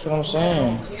 Yeah, that's what I'm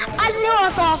saying. I knew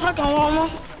I saw a fucking llama.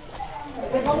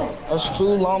 That's 2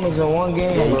 llamas in one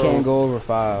game, Yeah, you bro. can't go over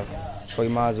 5. So you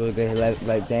might as well let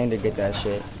Xander get that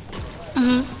shit.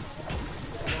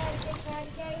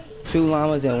 2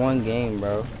 llamas in one game,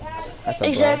 bro. That's a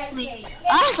Exactly.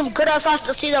 I had some good ass eyes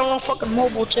to see that on fucking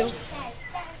mobile too.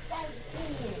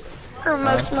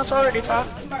 That's already top.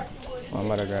 I'm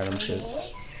about to grab them shit.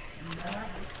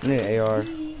 I need an AR.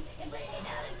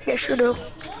 Yes, you do.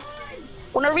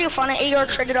 Whenever you find an AR,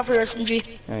 trade it up for your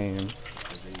SMG. I am.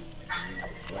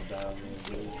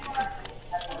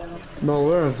 Bro,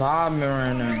 we're vibing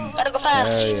right now. Gotta go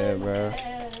fast. Hell yeah, bro.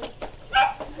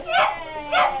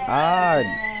 Ah,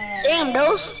 damn,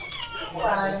 those.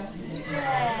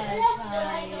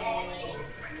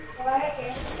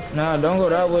 Nah, don't go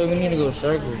that way. We need to go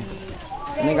circle.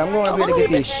 nigga, I'm going up here to get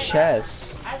these chests.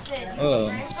 Oh.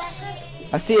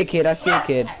 I see a kid. I see a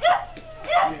kid.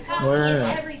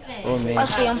 Where? Oh, man. I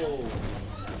see him.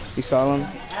 You saw him?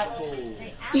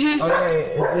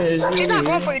 Okay, He's not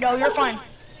going for you though. You're fine.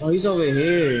 Oh, he's over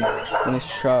here. In his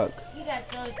truck.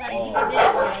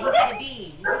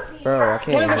 Bro, I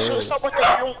can't Don't even hear shoot it. yourself with it.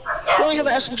 You only have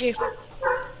an SMG.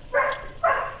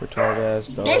 Retarded ass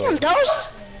dog. Damn,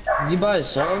 those. He by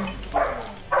himself?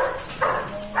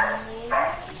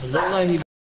 It look like he.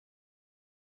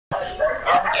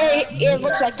 Yeah, it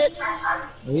looks like it.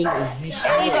 He's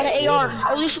Oh, you got an AR.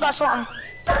 At least you got something.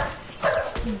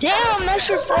 Damn, that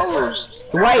shit froze.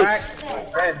 White!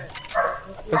 red.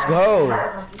 Let's go.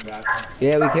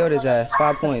 Yeah, we killed his ass.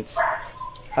 5 points.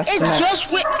 I It smacked.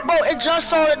 just went, bro. It just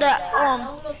saw that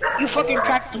you fucking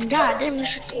cracked him. God damn, this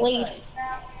shit's delayed.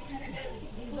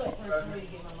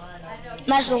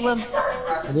 Nice little limb.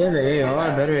 Do you have an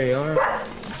AR? Better AR?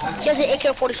 He has an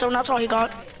AK-47. That's all he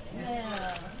got.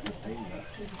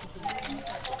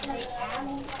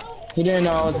 He didn't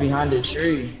know I was behind the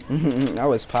tree. I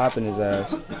was popping his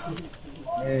ass.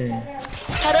 Yeah.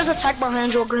 How does attack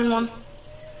behind you, a green one?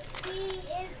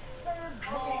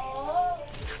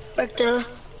 Right there.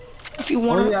 If you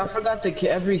want Oh it. yeah, I forgot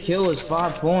every kill was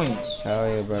 5 points. Hell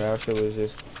yeah, bro. That shit was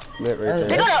just lit right They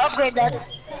there. gotta upgrade that.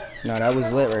 No, that was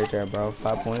lit right there, bro.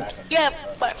 5 points. Yeah,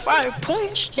 but 5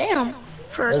 points? Damn.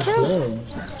 For a That's kill. good.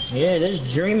 Yeah, that's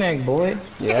DreamHack, boy.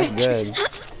 Yeah, that's good.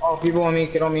 Oh, people on me,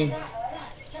 get on me.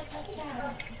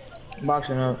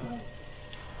 Boxing up.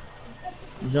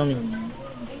 Zoom me.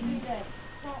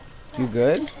 You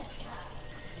good?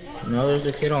 No, there's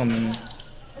a kid on me.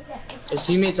 His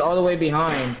teammate's all the way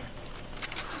behind.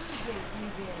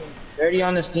 30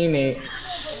 on his teammate.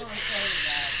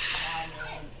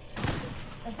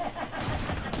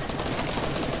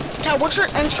 Now, what's your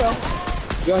intro?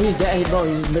 Yo, he's dead. Bro,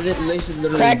 he's literally.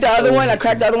 Cracked the other one. I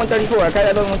cracked the other one 34. I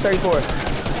cracked the other one 34.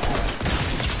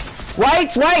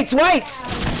 Whites, whites, whites.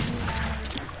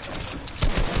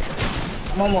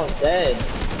 I'm almost dead.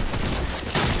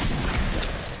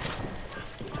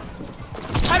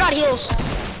 I got heals.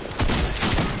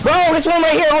 Bro, this one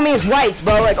right here on me is whites,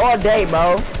 bro. Like all day,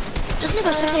 bro. This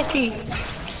nigga 6 AP.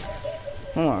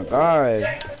 Oh my god.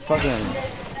 Fucking.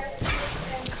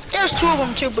 There's 2 of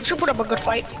them too, but you put up a good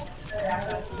fight.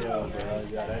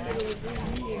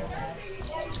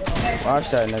 Watch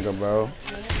that nigga, bro.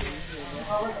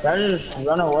 Did I just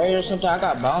run away or something? I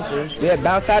got bouncers. Yeah,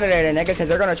 bounce out of there, then, nigga, cause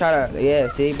they're gonna try to. Yeah,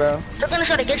 see, bro. They're gonna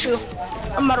try to get you,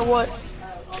 no matter what.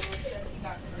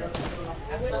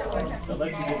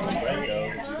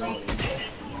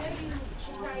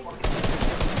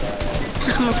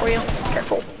 They're coming for you.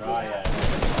 Careful.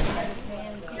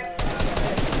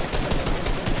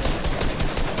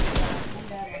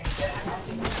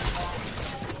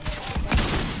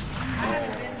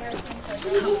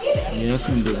 Yeah, I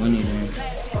couldn't do anything.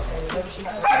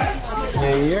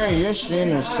 Yeah, your stream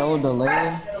is so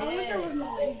delayed.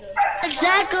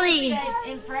 Exactly.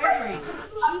 In Frederick,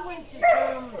 she went to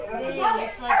some thing. It's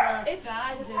like a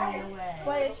sky zone away.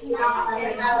 But it's not.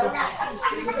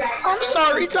 I'm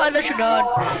sorry, Ty, that you died.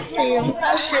 Damn,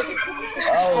 that shit.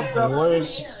 Oh, the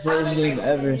worst first game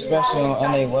ever, especially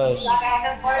on NA West.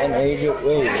 And Agent,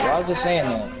 wait, why is it saying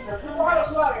that?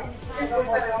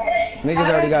 Niggas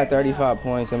already got 35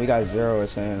 points and we got 0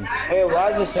 saying. Wait,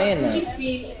 why is it saying that?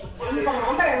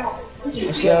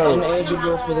 It said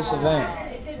ineligible for this event.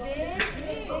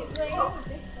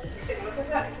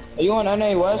 Are you on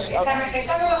NA West?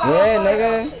 Yeah,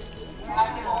 nigga.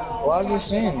 Why is it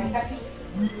saying that?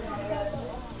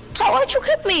 Ty, why'd you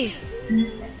kick me?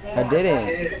 I didn't.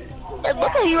 It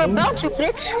looked like you were about to,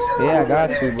 bitch. Yeah, I got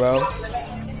to, bro.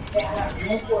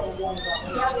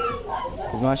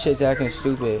 Cause my shit's acting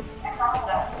stupid.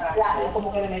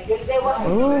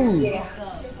 Ooh.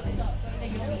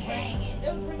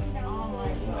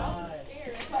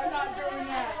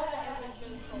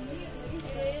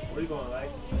 Where you going, like?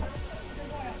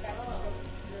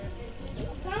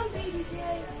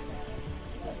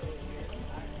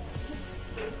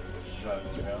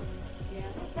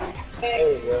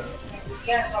 There we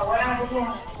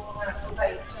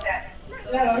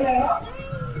go.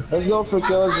 Let's go for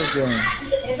kills this game.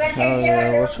 Oh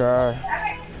yeah, we'll try.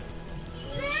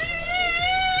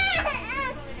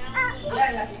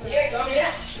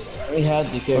 We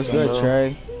had to kill What's good,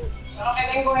 Trey?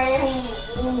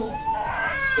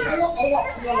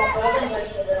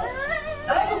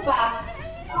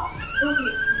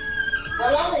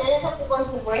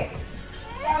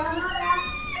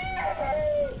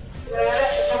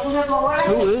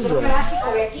 Who is that?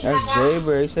 That's Jay,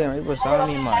 bro. He said he was telling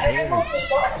me in my head.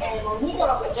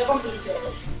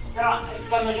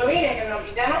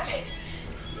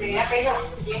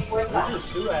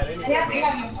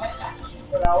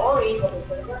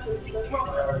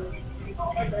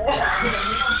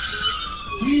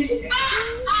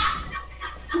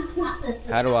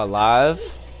 How do I live?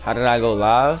 How did I go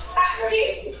live?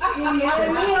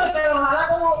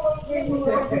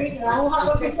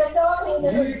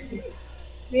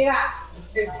 Mira,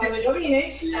 cuando yo vine,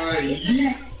 estaba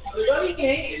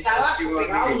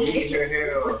pegado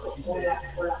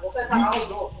con la boca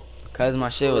cerrada. Cause my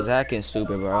shit was acting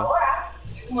stupid, bro.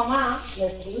 Mamá me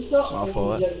puso My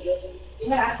fault.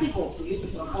 Why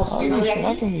are you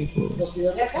smacking me for?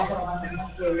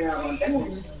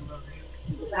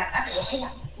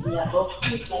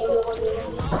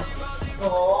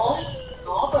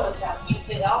 No, pero está aquí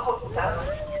pegado por tu casa.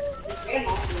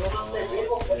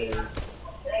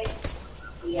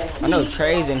 I know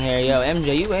Trey's in here, yo.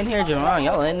 MJ, you in here? Javon,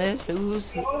 y'all in this?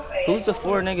 Who's the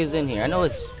 4 niggas in here? I know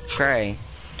it's Trey.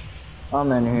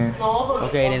 I'm in here.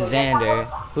 Okay, then Xander.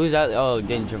 Who's out? Oh,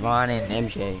 then Javon and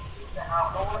MJ.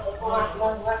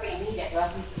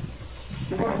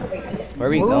 Where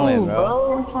we going,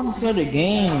 bro? I'm trying to play the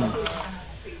game.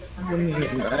 Let me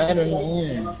get mad in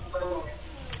here.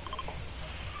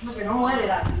 You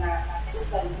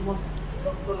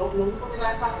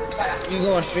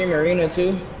gonna stream Arena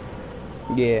too?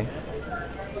 Yeah.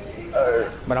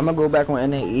 But I'm gonna go back on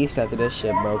NA East after this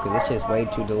shit, bro, cause this shit's way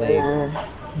too delayed.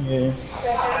 Yeah.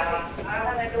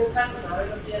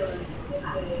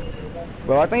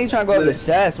 Bro, I think you're trying to go up to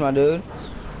Sass, my dude.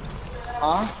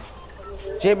 Huh?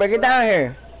 Jay, bro, get down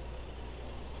here.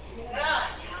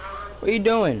 What are you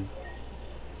doing?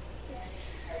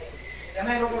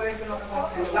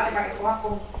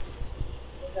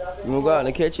 You wanna go out in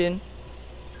the kitchen?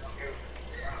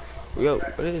 Yo,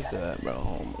 what is that, bro?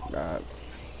 Oh my god.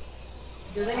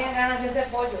 Yo tenía ganas de ese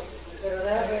pollo, pero no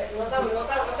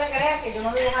te creas que yo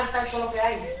no voy a jantar con lo que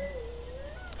hay.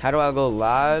 How do I go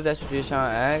live? That's what you're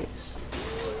trying to ask?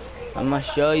 I'm gonna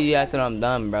show you after I'm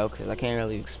done, bro, because I can't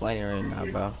really explain it right now,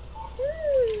 bro.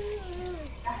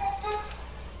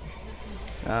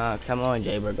 Come on,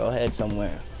 Jaber, go ahead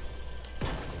somewhere.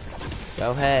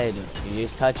 Go ahead. You're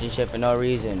just touching shit for no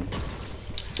reason.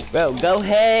 Bro, go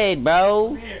ahead, bro.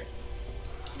 Come here.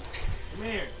 Come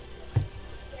here.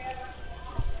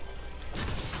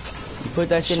 You put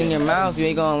that shit in your mouth, you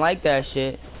ain't gonna like that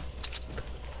shit.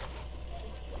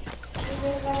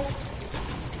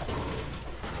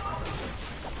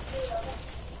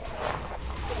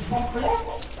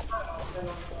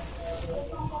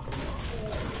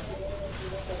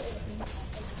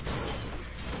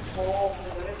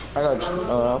 I got you. I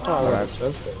thought I got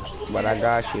you. But I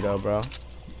got you though, bro.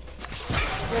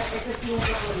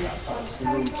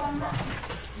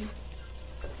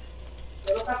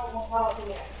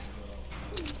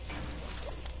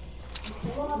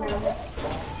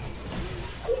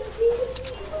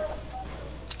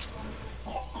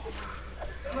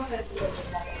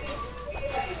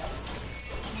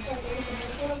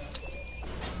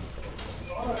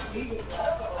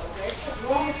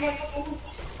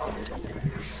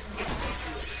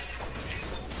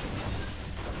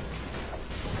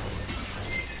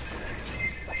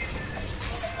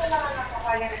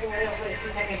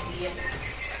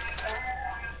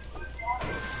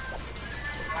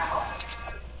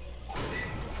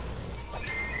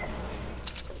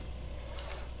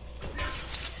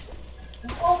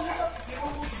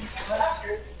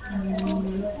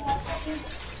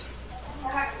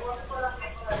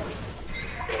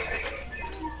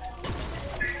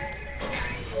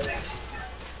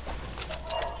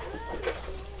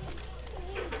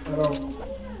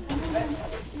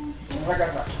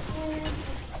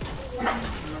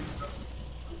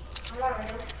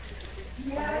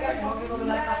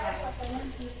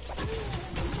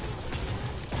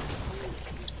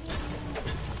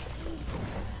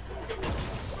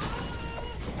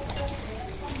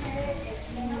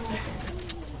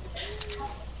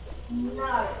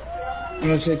 I'm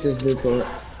gonna take this big boat.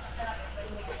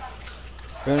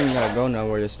 You don't even gotta go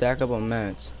nowhere, just stack up on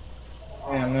mats.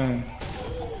 Yeah, man.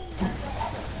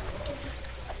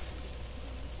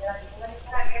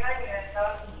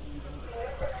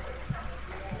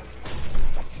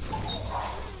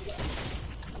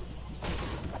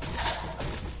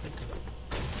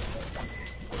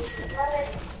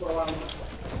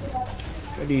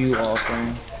 What are you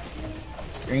offering?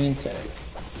 Green tag.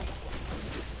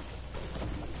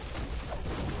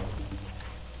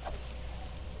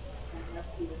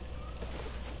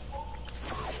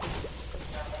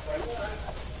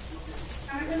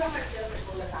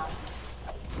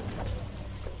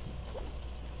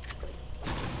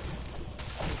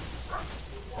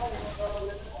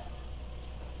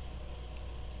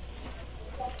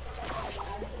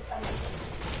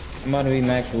 I'm about to be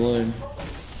max wood.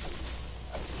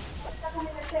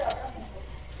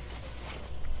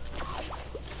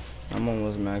 I'm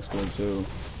almost max wood too.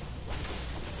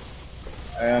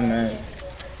 I am, man.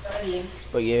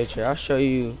 But yeah, Trey, I'll show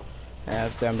you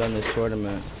after I'm done this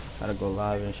tournament how to go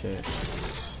live and shit.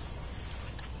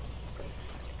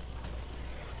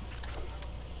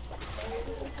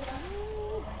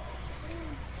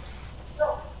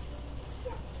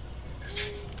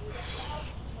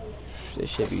 This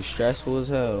shit be stressful as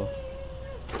hell.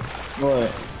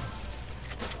 What?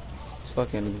 It's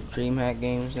fucking DreamHack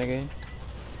games, nigga.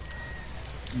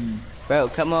 Bro,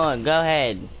 come on, go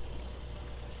ahead.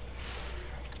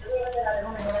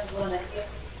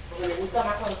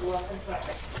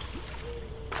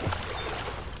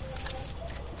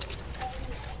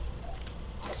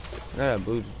 I got a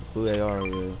blue AR over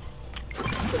here.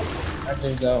 I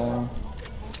just got one.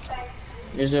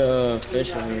 There's a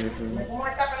fish over here for me.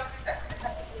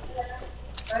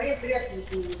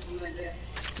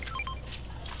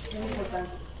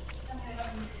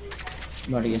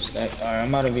 I'm about to get stacked. Alright, I'm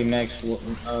about to be max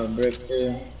brick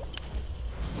too.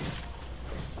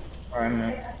 Alright,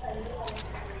 man.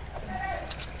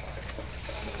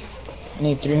 I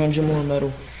need 300 more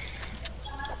metal.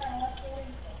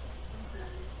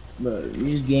 But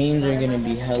these games are gonna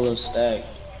be hella stacked.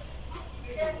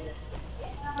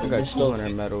 I got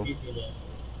 200 metal.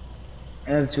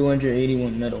 I have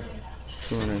 281 metal.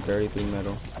 233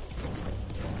 metal.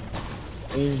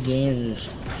 These games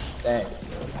are stacked.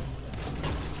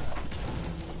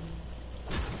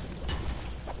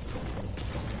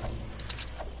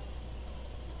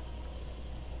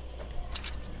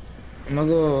 I'm gonna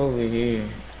go over here.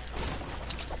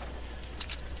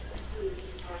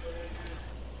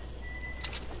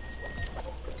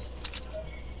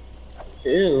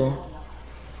 Ew.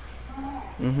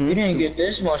 Mm-hmm. You didn't get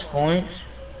this much points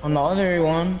on the other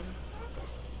one.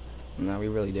 No, we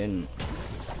really didn't.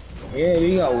 Yeah,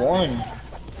 you got one.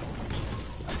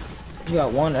 You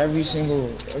got one every single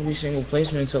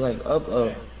placement to like up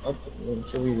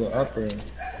until we go up there.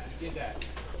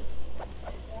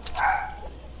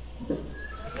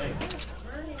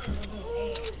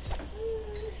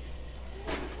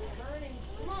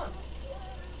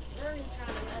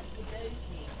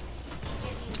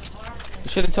 You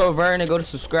should have told Vern to go to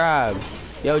subscribe.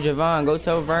 Yo, Javon, go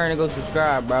tell Vern to go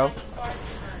subscribe, bro.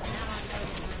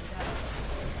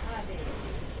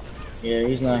 Yeah,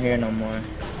 he's not here no more.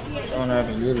 He's on our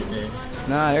computer today.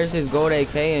 Nah, there's his gold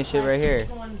AK and shit right here.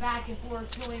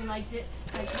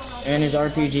 And his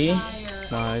RPG?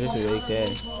 Nah, this is AK.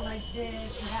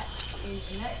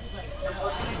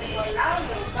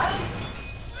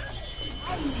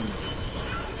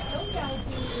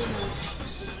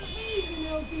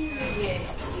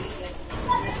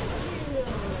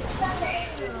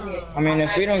 I mean,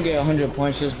 if we don't get 100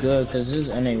 points, it's good, because this is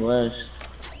NA West.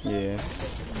 Yeah.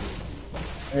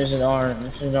 This is our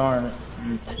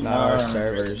Not our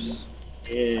servers.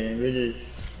 Yeah, we're just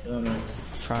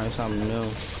trying something new.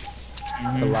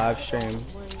 The live stream.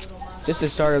 Just the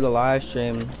start of the live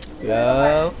stream.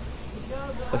 Yo.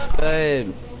 What's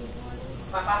good?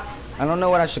 I don't know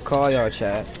what I should call y'all,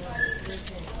 chat.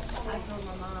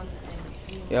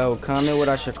 Yo, comment what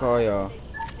I should call y'all.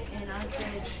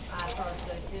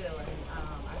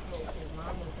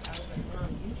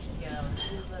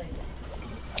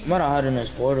 I'm about to hide in this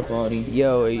porta potty.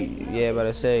 Yo, yeah, about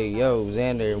to say, yo,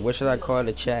 Xander, what should I call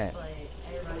the chat?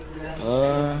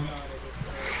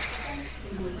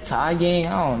 Tie game? I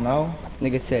don't know.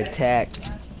 Nigga said tack.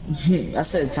 I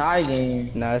said tie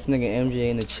game. Nah, this nigga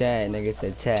MJ in the chat. Nigga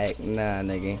said tack. Nah,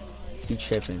 nigga, you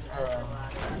tripping.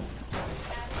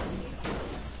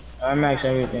 I max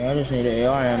everything. I just need an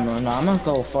AR ammo. Nah, I'm gonna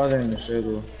go farther in the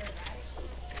circle.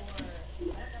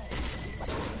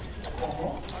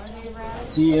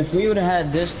 See, if we would have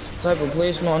had this type of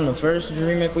placement on the first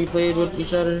DreamHack we played with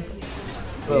each other,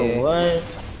 bro, yeah. what?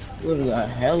 We would have got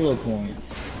hella points.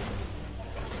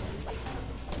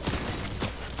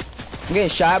 You getting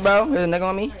shot, bro? There's a nigga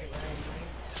on me.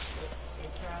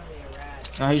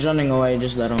 No, he's running away.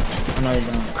 Just let him. I know he's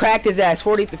done. Cracked his ass.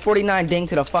 49 ding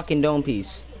to the fucking dome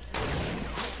piece.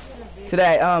 To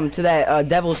that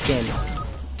devil skin,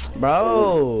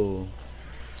 bro.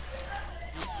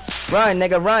 Run,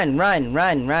 nigga, run.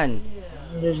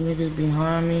 There's niggas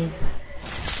behind me.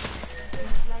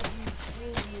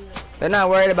 They're not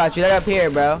worried about you. They're up here,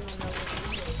 bro.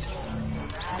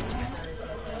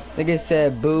 Nigga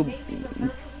said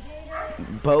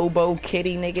Bobo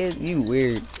Kitty, nigga. You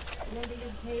weird.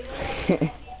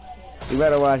 You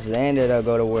better watch Xander though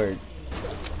go to work.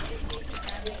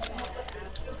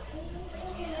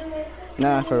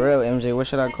 Nah, for real, MJ. What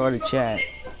should I call the chat?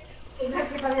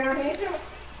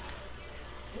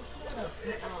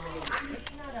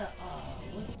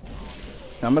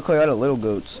 I'm gonna call y'all the little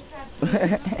goats.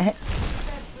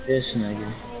 This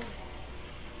nigga.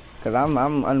 Cause I'm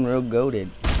unreal goated.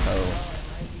 So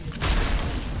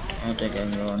I don't think I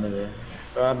can go under there.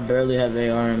 Bro, I barely have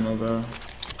AR ammo, bro.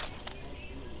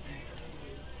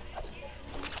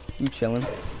 you chilling.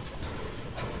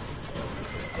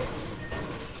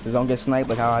 Just don't get sniped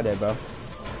like how I did, bro.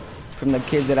 From the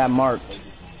kids that I marked.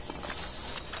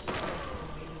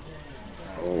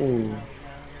 Oh.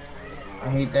 I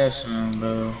hate that sound,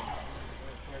 bro.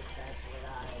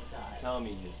 Tell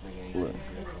me this nigga ain't gonna say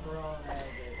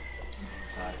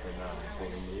I said no, I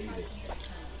told him to leave it.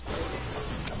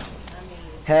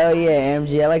 Hell yeah,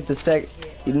 MG. I like the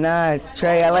Nah,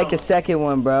 Trey, I like the second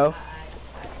one, bro.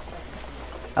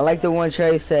 I like the one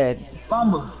Trey said.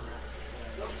 Mama.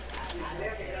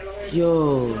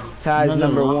 Yo. Ties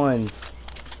number ones.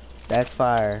 That's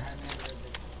fire.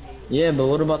 Yeah, but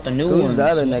what about the new ones? Who's the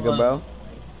other nigga, bro?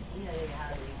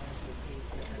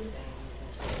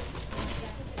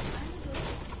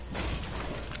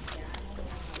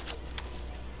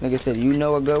 Nigga said, you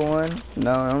know a good one?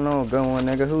 No, I don't know a good one,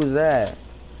 nigga. Who's that?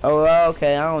 Oh,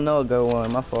 okay, I don't know a good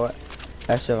one. My fault.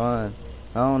 That's Siobhan.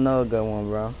 I don't know a good one,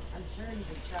 bro. I'm sure you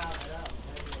can chop it up.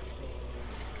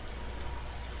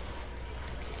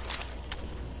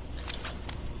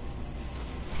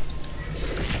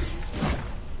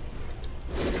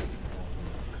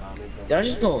 Did I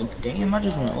just go? Damn, I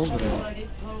just went over there.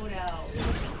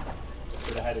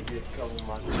 But I had to get a couple of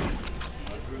my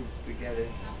groups together.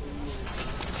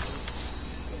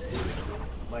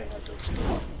 Might have to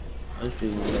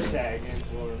tag in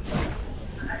for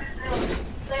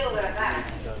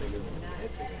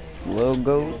Little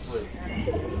goats.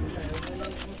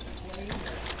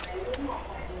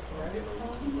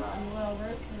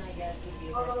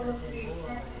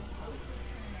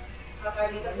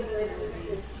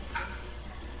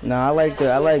 No, I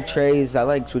like Trey's. I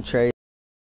like to Trey.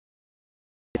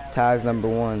 Ty's number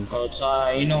ones. Oh,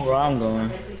 Ty, you know where I'm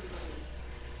going.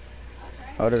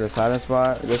 Oh, to the silent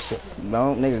spot? This shit.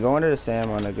 Don't, nigga, go under the sand,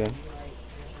 my nigga.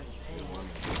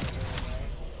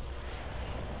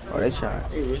 Oh, they trying.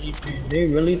 They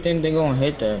really think they gonna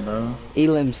hit that, bro.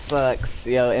 Elam sucks.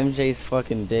 Yo, MJ's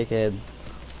fucking dickhead.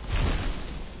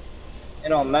 It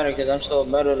don't matter, cause I'm still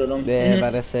better than them. Yeah,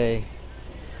 about to say.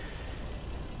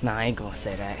 Nah, I ain't gonna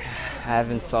say that. I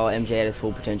haven't saw MJ at his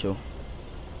full potential.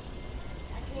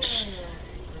 This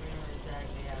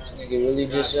nigga really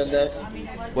just said that?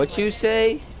 What you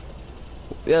say?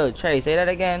 Yo, Trey, say that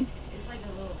again.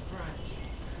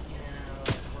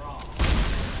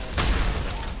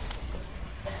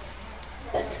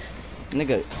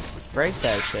 Nigga, break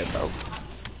that shit, bro.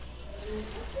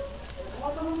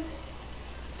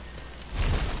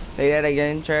 Say that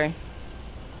again, Trey.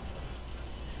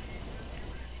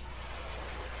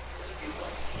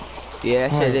 Yeah,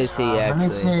 that shit is heat,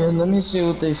 actually. Let me see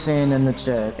what they saying in the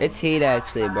chat. It's heat,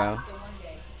 actually, bro.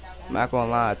 I'm not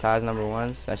gonna lie, Ty's number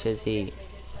ones, that shit's heat.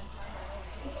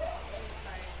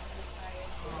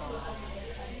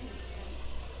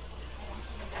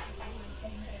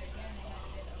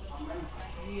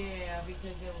 Yeah,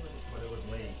 because it was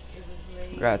late.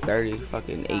 I got 30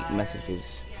 fucking 8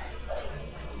 messages.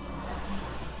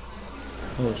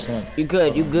 Oh, shit. You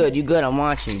good, I'm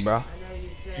watching, bro.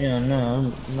 Yeah,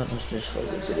 no, I'm not just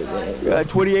fucking to the game. We got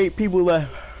 28 people left.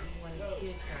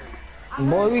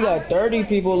 Boy, we got 30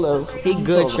 people left. He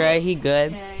good, Trey, he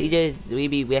good. He just,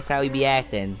 that's how we be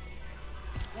acting.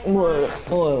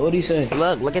 What he say?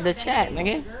 Look at the chat,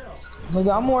 nigga.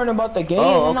 Nigga, I'm worried about the game.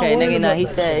 Oh, okay, nigga, no, he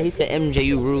said MJ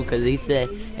you rude, cause he said,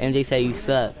 MJ said you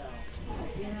suck.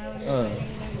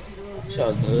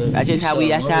 So good. That's just how we,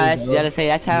 that's how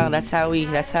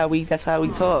we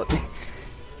talk.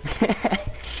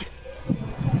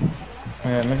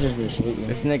 Yeah, I'm just be shooting.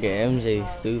 This nigga MJ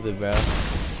stupid, bro.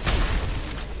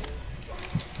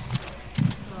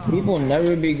 People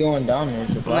never be going down there.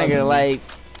 Nigga,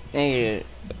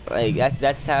 like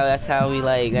that's how we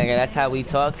like, nigga, that's how we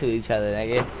talk to each other,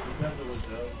 nigga.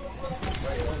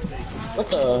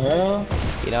 What the hell?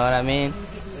 You know what I mean?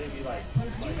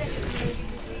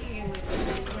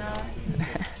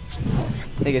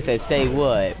 Nigga said, say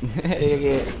what?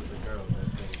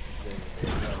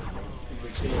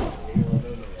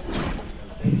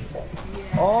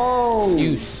 Oh!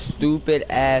 You stupid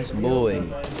ass boy.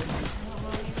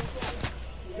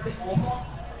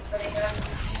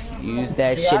 Use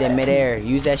that shit in midair.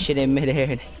 Use that shit in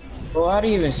midair. Bro, I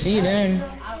didn't even see them.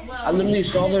 I literally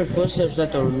saw their footsteps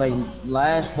at the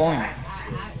last point.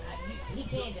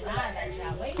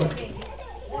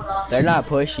 They're not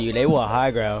pushing you. They want high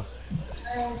ground.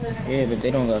 Yeah, but they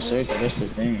don't got circle. That's the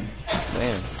thing.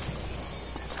 Damn.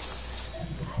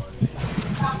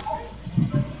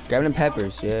 Grab them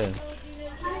peppers, yeah.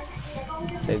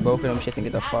 Take both of them shits and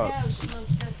get the fuck.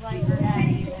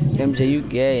 MJ, you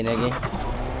gay, nigga.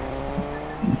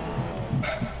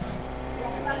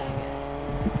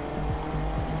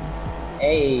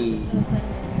 Hey.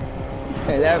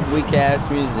 Hey, that weak ass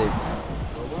music.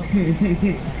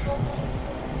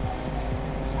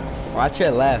 Watch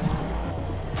your left.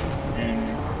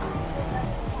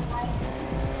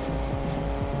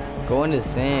 Go in the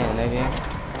sand, nigga.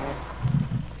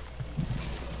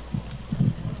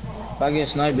 If I get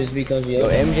sniped, it's because Yo,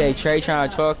 MJ, Trey trying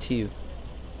to talk to you.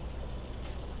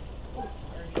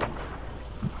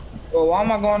 Well, why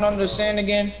am I going under the sand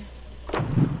again?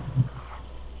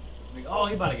 Oh,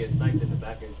 he about to get sniped in the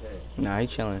back of his head. Nah, he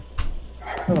chilling.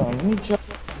 Hold on, let me try.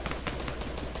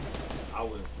 I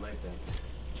wouldn't snipe that.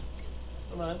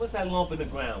 Hold on, what's that lump in the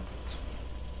ground?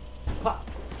 Pop.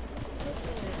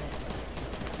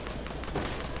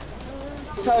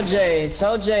 Tell Jay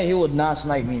he would not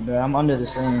snipe me, bro. I'm under the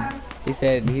sand. He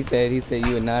said you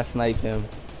would not snipe him.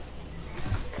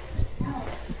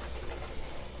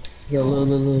 Yo,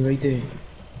 look, right there.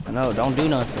 I know, don't do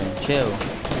nothing. Chill.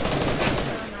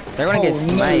 They're gonna get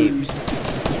sniped. No.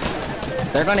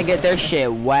 They're gonna get their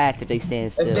shit whacked if they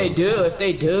stand still. If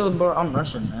they do, bro, I'm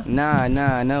rushing, man. Nah,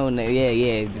 no, yeah.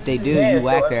 If they do, you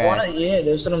whack their ass. Yeah,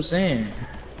 that's what I'm saying.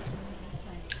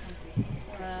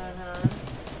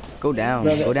 Go down.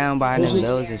 Go down behind them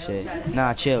bills and shit.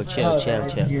 Nah, chill.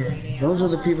 Yeah. Those are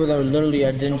the people that were literally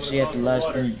I didn't see at the last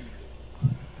point.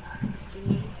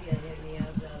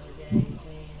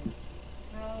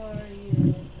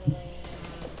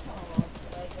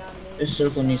 This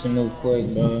circle needs to move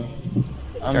quick, bro.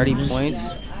 30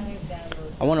 points?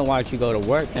 I want to watch you go to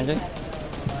work, nigga.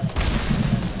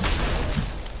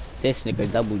 This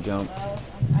nigga double jump. Well,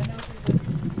 I know she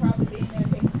was probably being there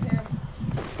taking care of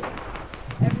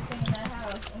everything in that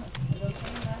house. Those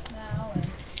things left now,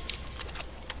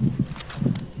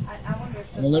 and I wonder if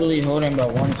I'm literally holding by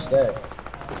one step.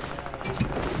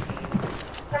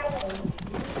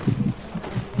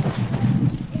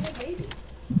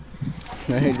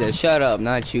 He said, shut up,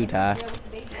 not you, Ty.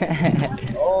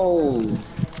 Oh.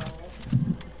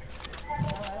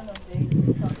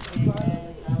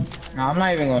 No, I'm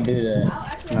not even gonna do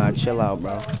that. Nah, chill out,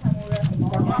 bro.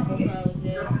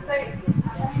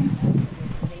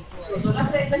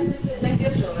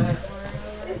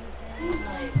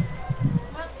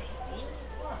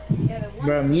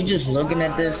 Bro, me just looking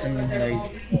at this and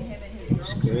like,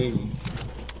 it's crazy.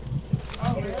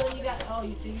 Oh, really? You got, oh,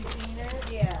 you seen her?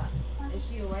 Yeah. Is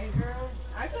she a white girl?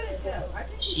 I couldn't tell.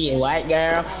 She a white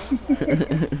girl.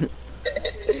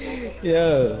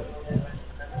 Yeah.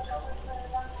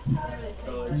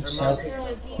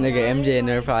 Nigga, MJ and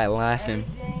they're probably laughing.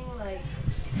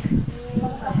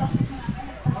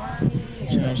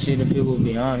 Trying to see the people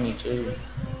behind me too.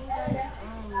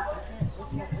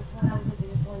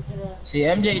 See,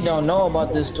 MJ don't know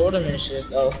about this tournament shit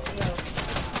though.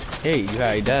 Hey,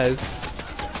 yeah, he does.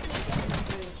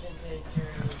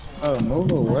 Oh,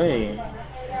 move away.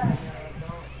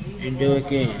 You do it,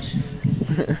 kids.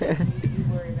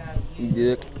 You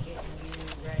do it.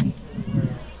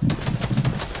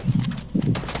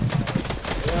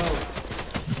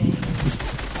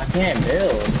 I can't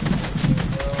build.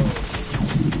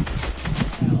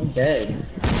 I'm dead.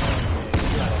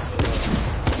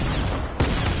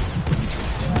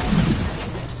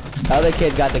 The other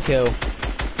kid got the kill.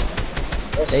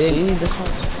 See,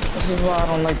 this is why I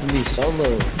don't like to be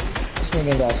solo. This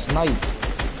nigga got sniped.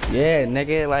 Yeah,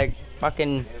 nigga, like,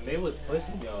 fucking... And they was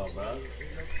pushing y'all, bro.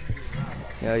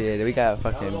 Oh yeah, we got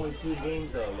fucking... That was only 2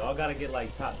 games, though. Y'all gotta get,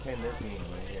 like, top 10 this game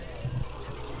right here.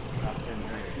 Top 10 this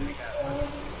game.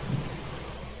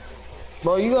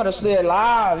 Bro, you gotta stay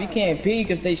alive. You can't peek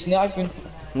if they sniping.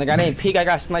 Nigga, I didn't peek, I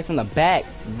got sniped from the back.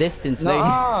 Distance, nigga.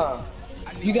 Nah.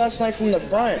 You got sniped from the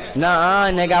front.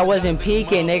 Nah, nigga, I wasn't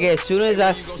peeking, nigga. As soon as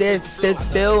I stood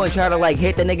still and tried to, like,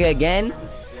 hit the nigga again,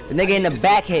 the nigga in the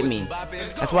back hit me.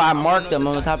 That's why I marked him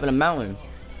on the top of the mountain.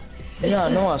 Yeah, I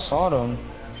know, I saw them.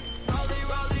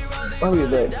 Oh, you're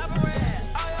dead.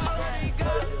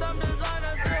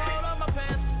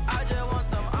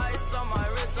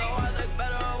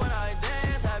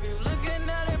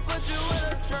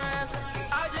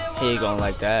 He ain't gonna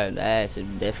like that. The ass is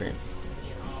different.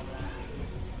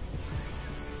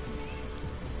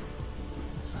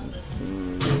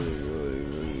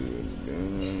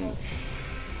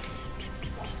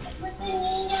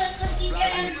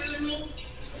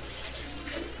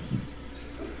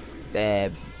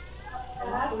 Dab. Dab.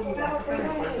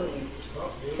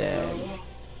 Dab.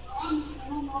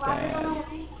 Dab.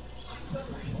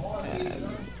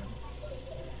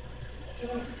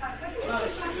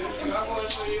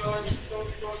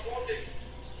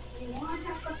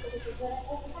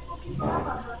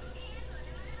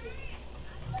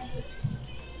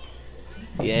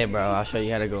 Yeah, bro, I'll show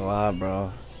you how to go live,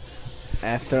 bro.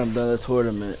 After I'm done the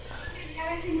tournament.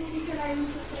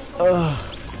 Ugh.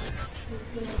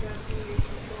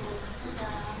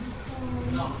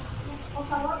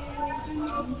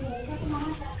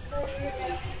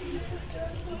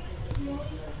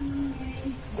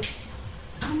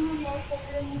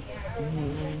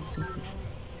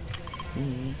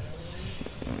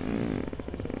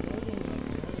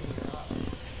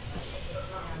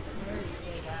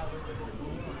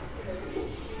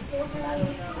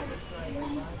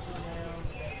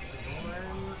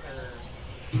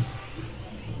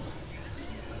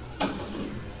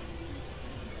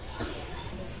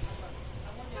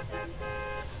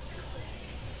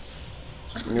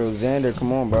 Yo, Xander,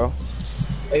 come on, bro.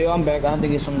 Hey, yo, I'm back. I have to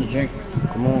get something to drink.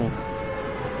 Come on.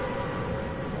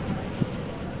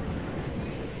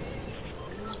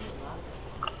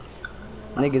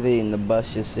 Niggas eating the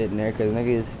bus just sitting there, cause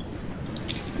niggas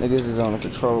is on the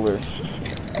controller.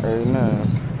 Right now.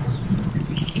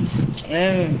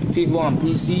 And people on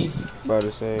PC. About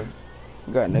to say,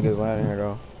 we got niggas landing here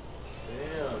though.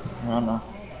 I don't know.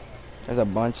 There's a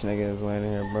bunch of niggas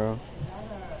landing here, bro.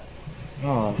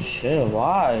 Oh shit,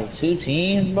 why? 2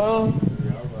 teams, bro?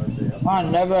 I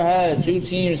never had 2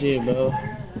 teams here, bro.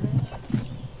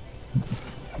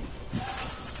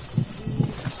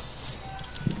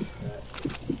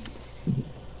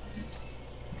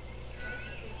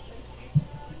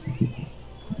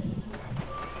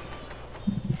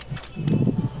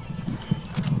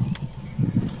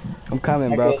 I'm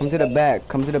coming, bro. Come to the back.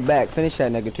 Come to the back. Finish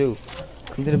that nigga too.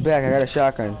 Come to the back. I got a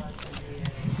shotgun.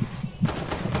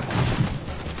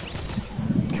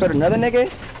 killed another nigga?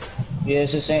 Yeah,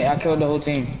 it's the same. I killed the whole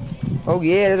team. Oh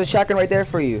yeah, there's a shotgun right there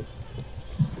for you.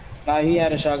 Nah, he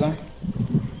had a shotgun.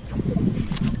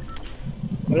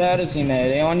 Where the other team at? Are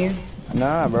they on you?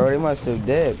 Nah, bro, they must have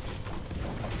dipped.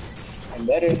 I'm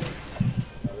better.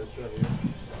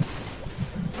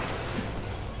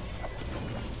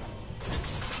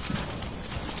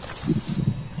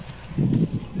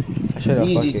 I should have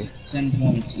Easy fucking 10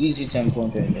 points. Easy 10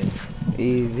 points right there.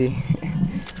 easy.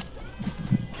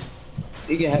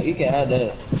 You can have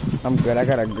that. I'm good. I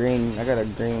got a green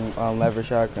lever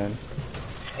shotgun.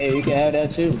 Hey, you can have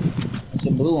that too. It's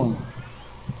a blue one.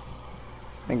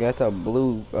 Nigga, that's a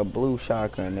blue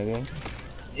shotgun, nigga.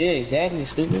 Yeah, exactly,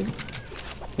 stupid.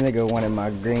 Nigga wanted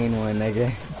my green one,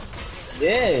 nigga.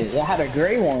 Yeah, I had a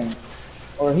gray one.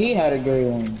 Or he had a gray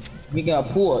one. He got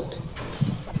pulled.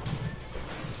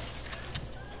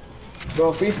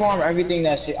 Bro, free farm everything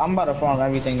that's here. I'm about to farm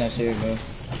everything that's here, bro.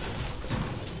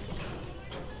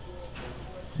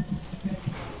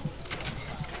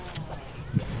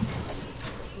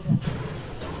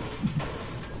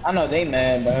 I know they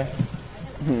mad, bro.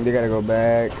 They gotta go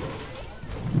back.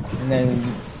 And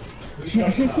then...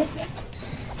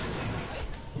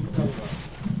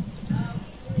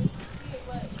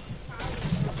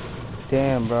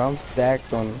 Damn, bro, I'm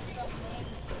stacked on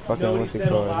fucking what's it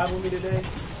called? Live with me today?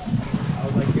 I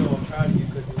was like, yo, I'm proud of you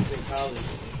because you was in college.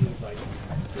 He was like,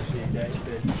 appreciate that. He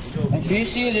said, you know, if you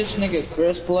see this nigga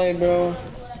Chris play, bro,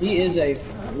 he is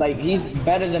he's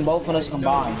better than both of us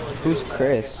combined. Who's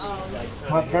Chris?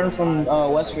 My friend from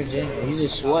West Virginia. He's a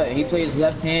sweat. He plays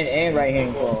left hand and right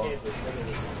hand ball. You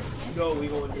know what we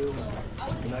gonna do?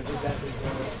 When I get that thing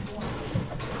going,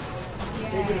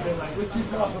 they could have been like, what you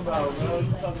talking about, bro?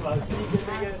 You talking about cheating,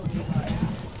 nigga?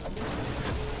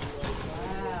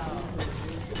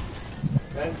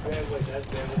 That's bad, but that's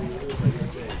bad when he was like, yo,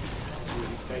 man,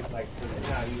 he faked like,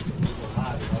 now he was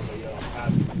alive, and I was like, yo, I'm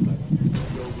proud of you. He's like,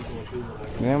 yo, we gonna do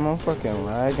it. Damn, I'm fucking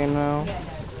lagging now.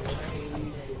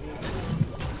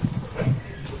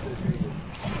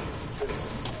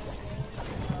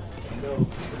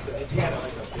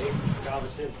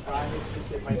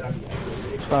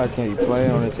 Probably can't be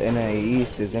playing on this NA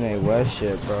East, this NA West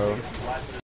shit, bro.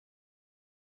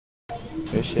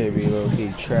 This shit be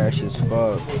low-key trash as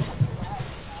fuck.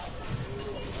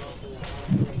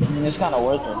 I mean, it's kind of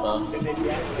worth it, bro.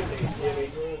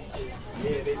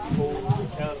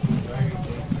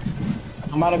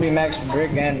 I'm about to be max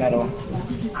brick and metal.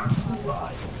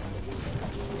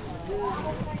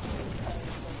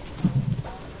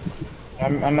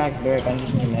 I'm max brick, I'm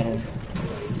just need metal.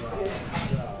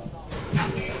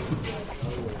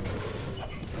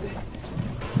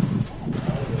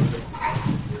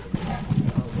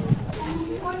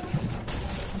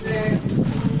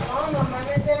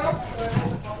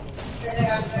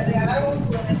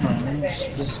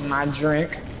 This is my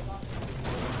drink.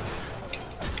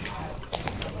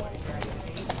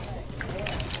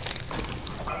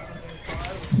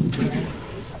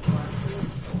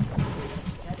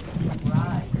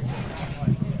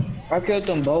 I killed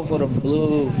them both with a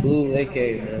blue AK,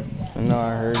 man. I know,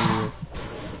 I heard you.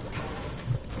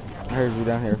 I heard you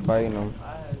down here fighting them.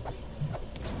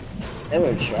 They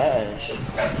were trash.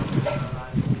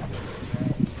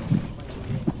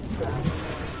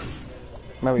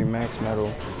 Might be max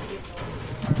metal.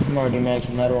 I'm already max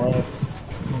metal, right?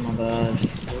 Oh my gosh.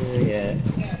 Yeah.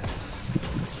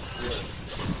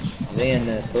 They in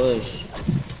the bush.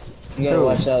 You gotta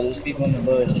watch out, there's people in the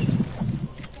bush.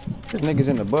 There's niggas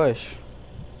in the bush.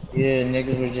 Yeah,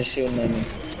 niggas were just shooting at me.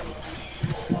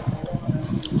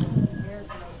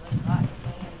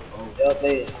 Yup,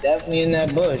 they definitely in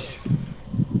that bush.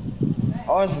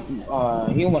 Oh,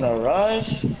 he wanna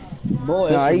rush?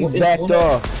 Boy, nah, he's backed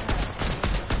off.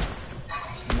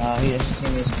 Nah, he just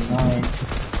came in behind.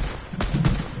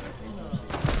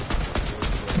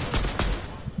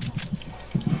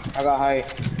 I got height.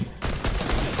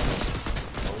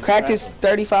 Crack is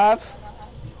 35.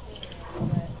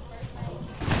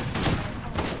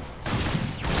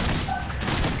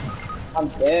 I'm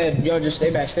dead. Yo, just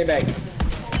stay back, stay back.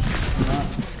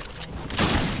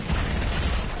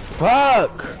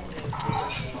 Fuck!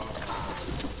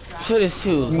 Shit is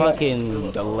too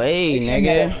fucking delayed,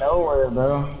 nigga. Nowhere,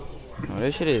 bro. No,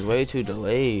 this shit is way too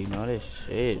delayed. No, this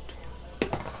shit.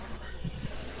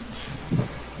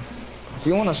 If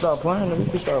you wanna start playing, then we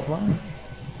can start playing.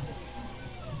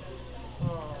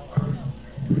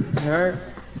 Alright.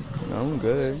 No, I'm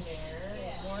good.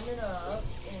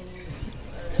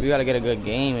 We gotta get a good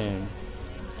game in.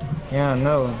 Yeah, I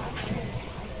know.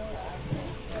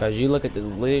 Cause you look at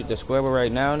the square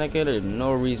right now, nigga, there's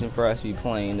no reason for us to be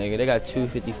playing, nigga. They got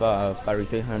 255 out of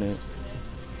 300.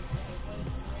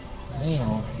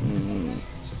 Damn.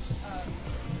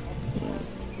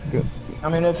 Good. I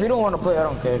mean, if you don't want to play, I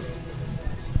don't care.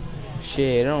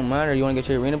 Shit, it don't matter. You want to get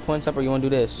your arena points up or you want to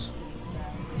do this?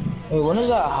 Hey, when is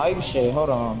that hype shit? Hold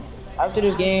on. After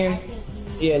this game,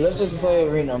 yeah, let's just play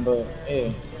arena, but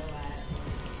yeah.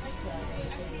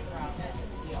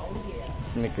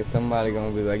 Nigga, somebody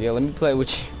gonna be like, yo, let me play with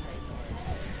you.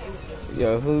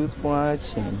 Yo, who's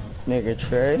watching? Nigga,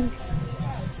 Trey?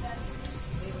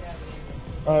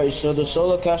 Alright, so the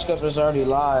solo cash cup is already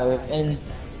live, and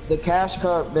the cash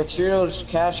cup, the Trios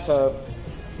cash cup,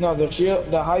 no,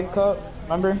 the hype cup,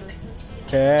 remember?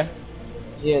 Yeah.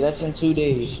 Yeah, that's in 2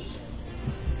 days.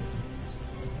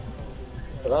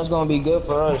 So that's gonna be good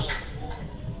for us.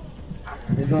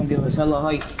 It's gonna give us hella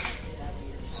hype.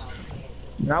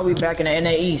 Now we back in the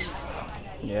NA East.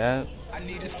 Yeah.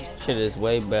 Shit is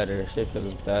way better. Shit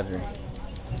feels better.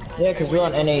 Yeah, cause we're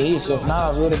on NA East. So if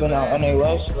not, we would've been on NA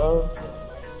West, bro.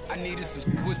 I needed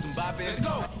some with some bop. Let's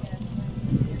go.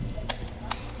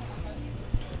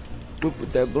 Whip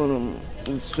with that bottom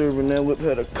and serving that whip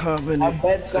had a combination. I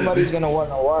bet somebody's gonna want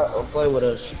to play with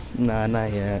us. Nah,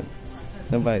 not yet.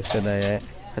 Nobody said that yet.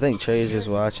 I think Trey's just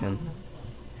watching.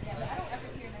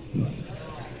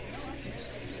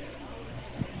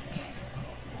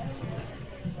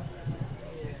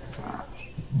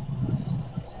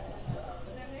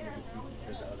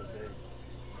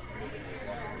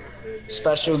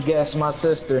 Special guest, my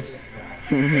sister.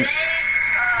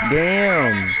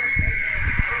 Damn.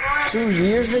 2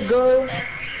 years ago?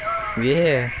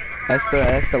 Yeah. That's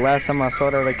the last time I saw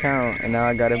that account, and now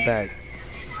I got it back.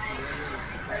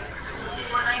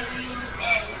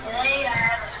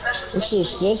 It's your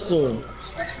sister.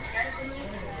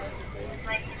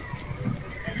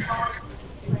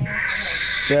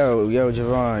 Yo,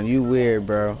 Javon, you weird,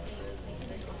 bro.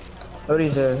 What he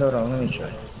said? Hold on, let me try.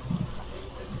 Yo,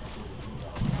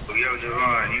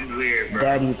 Javon, you weird, bro.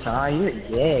 Daddy Ty, you're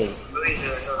gay.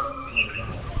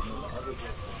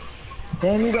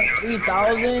 Damn, you got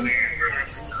 3,000?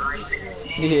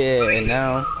 Yeah,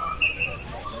 now.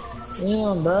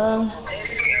 Damn, bro.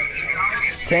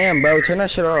 Damn, bro, turn that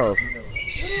shit off.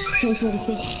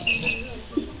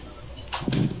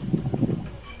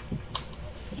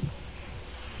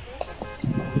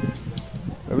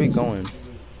 Where we going?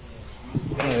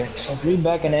 If we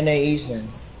back in NA East, then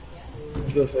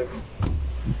let's go second.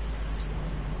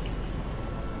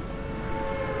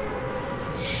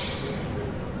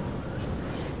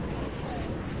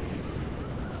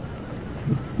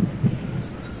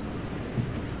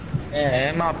 Yeah,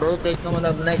 and my birthday coming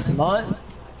up next month.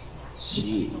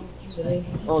 Shit. Today?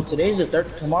 Oh, today's the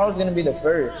 3rd. Tomorrow's gonna be the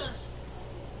 1st.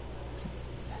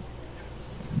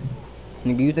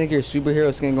 Nigga, you think your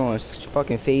superhero skin gonna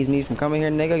fucking phase me from coming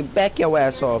here, nigga? Back your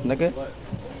ass off, nigga.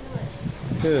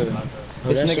 Dude.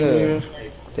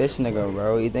 This nigga,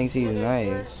 bro, he thinks he's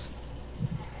nice.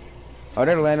 Oh,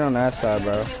 they're landing on that side,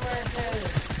 bro.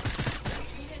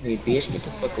 Hey, bitch, get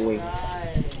the fuck away. You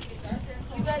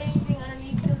got anything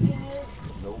underneath your fingers?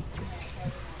 Nope.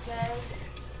 Okay.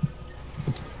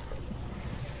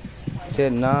 He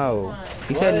said no.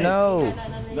 He said no.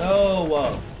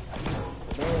 No.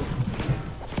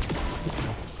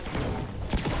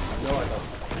 No, I don't.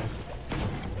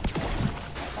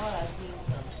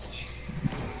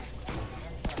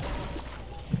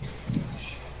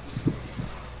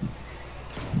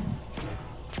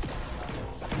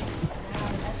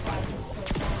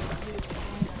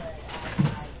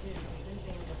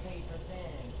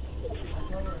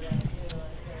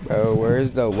 Bro,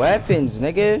 where's the weapons,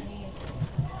 nigga?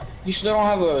 You still don't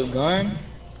have a gun?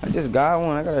 I just got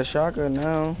one. I got a shotgun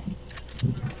now.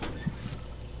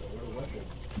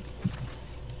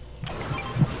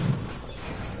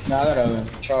 No, I got a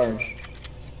charge.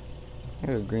 I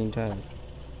got a green tag.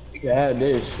 You can add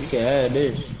this. You can add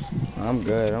this. I'm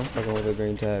good. I'm fucking with a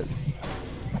green tag.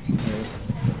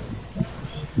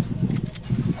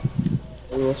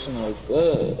 It looks no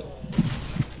good.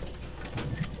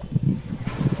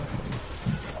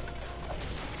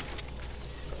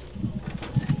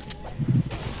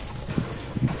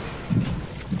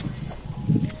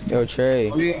 Yo, Trey.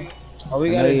 All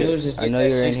we gotta do is just get I know that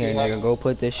you're in here, 60 nigga. Go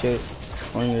put this shit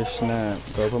on your snap.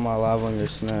 Go put my live on your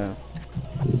snap.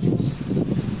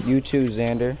 You too,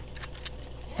 Xander.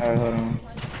 Alright, hold on.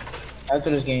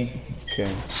 After this game.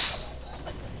 Okay.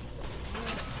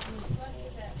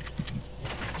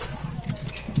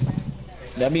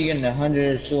 I be getting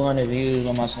 100, 200 views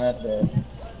on my Snapchat.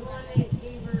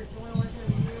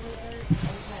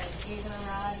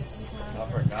 I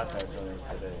forgot that joint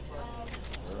today.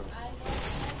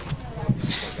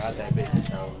 Forgot that baby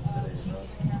shower today, bro.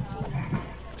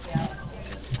 Yeah,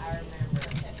 I remember.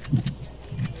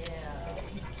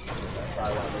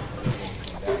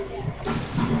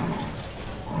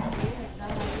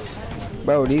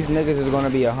 Bro, these niggas is gonna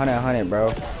be 100, bro.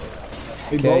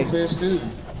 We Okay? both is too.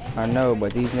 I know,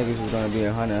 but these niggas is gonna be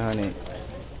 100.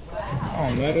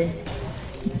 Don't matter.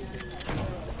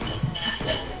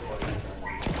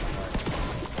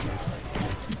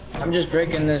 I'm just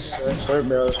breaking this sword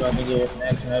barrel so I can get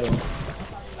max metal.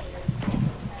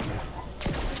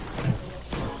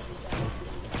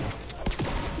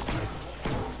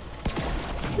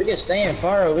 We can stay in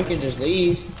fire or we can just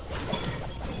leave.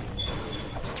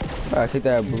 Bro, take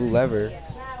that blue lever.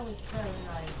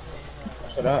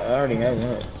 But I already have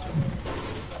that.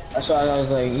 That's why I was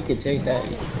like, you could take that,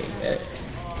 you could take that.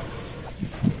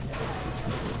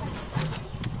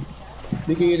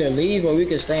 We can either leave or we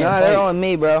can stay and Nah, fight. they're on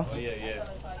me, bro. Oh, yeah.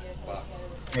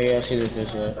 Yeah, I see this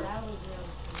fish.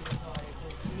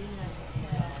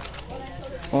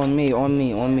 On me.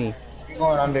 I'm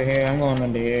going under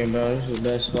here, bro. This is the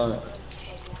best spot.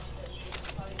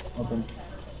 Open.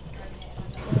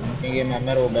 I can get my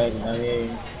metal back out here.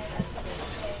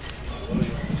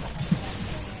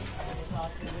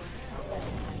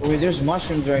 Wait, there's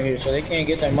mushrooms right here, so they can't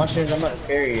get their mushrooms. I'm gonna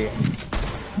carry it.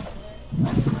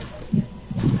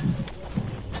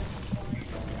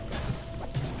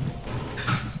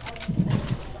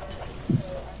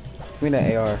 Give me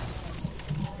that AR.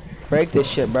 Break this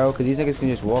shit, bro, cause these niggas can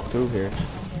just walk through here.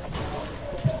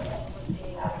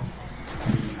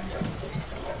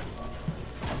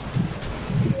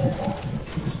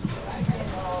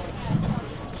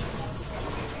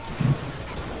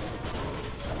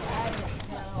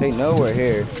 They know we're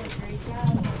here.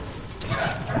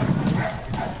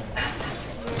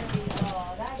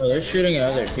 Oh, they're shooting at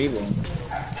other people.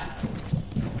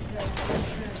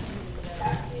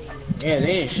 Yeah,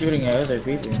 they ain't shooting at other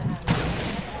people.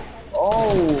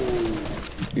 Oh!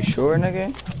 You sure,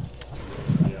 nigga?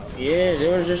 Yeah, they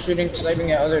were just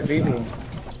sniping at other people.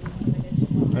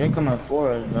 They didn't come at for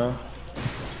us, bro.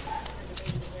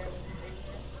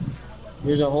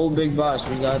 There's a whole big box,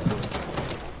 we got them.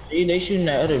 See, they shooting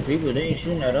at other people, they ain't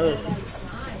shooting at us.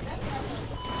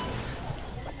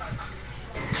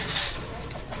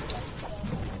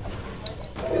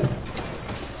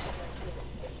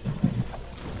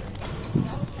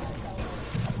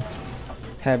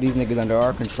 Have these niggas under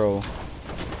our control.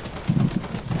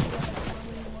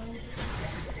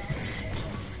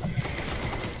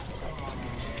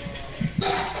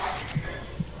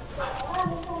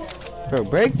 Bro,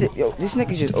 break the yo. This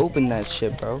nigga just opened that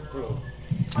shit, bro.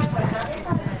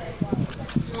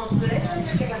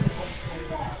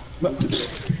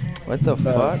 What the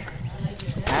fuck?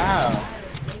 Ow.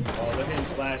 Oh, look at him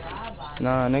splash.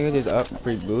 Nah, nigga just up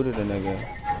rebooted a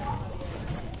nigga.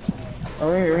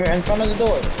 Oh, right here, in front of the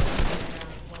door.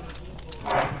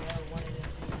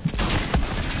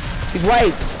 He's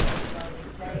white.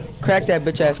 Crack that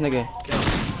bitch ass nigga.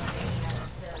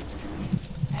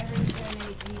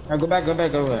 Alright, go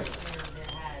back.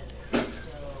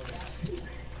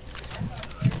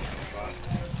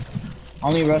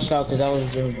 Only rushed out because that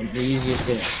was the easiest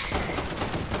hit.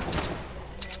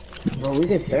 Bro, we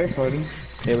did third party.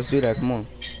 Yeah, let's do that. Come on.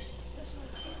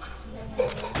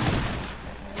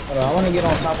 Hold on, I want to get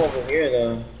on top over here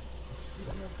though.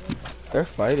 They're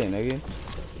fighting, nigga.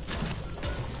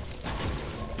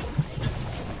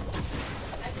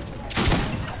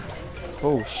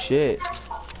 Oh shit.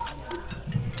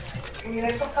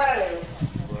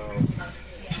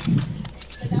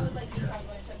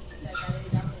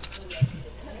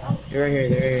 They're right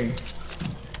here.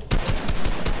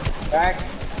 Back.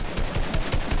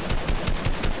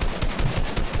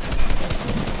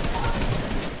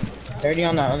 Dirty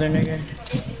on that other nigga.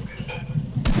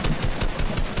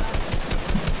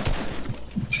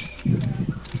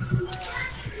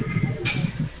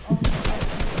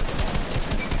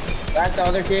 Back the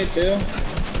other kid too.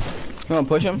 You wanna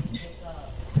push him?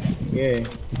 Yeah.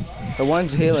 The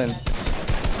one's healing.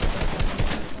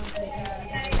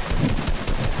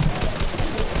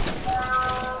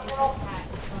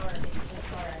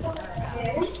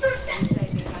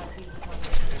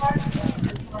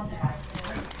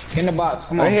 In the box,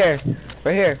 come on. Right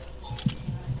here.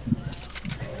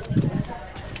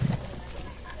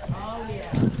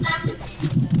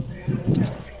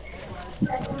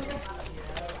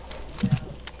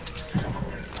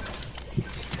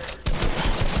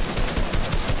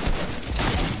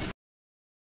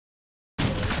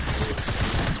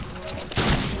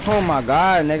 Oh my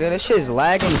god, nigga, this shit's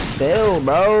lagging still,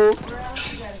 bro.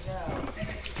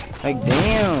 Like,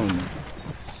 damn.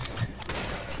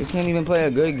 We can't even play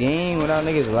a good game without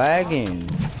niggas lagging.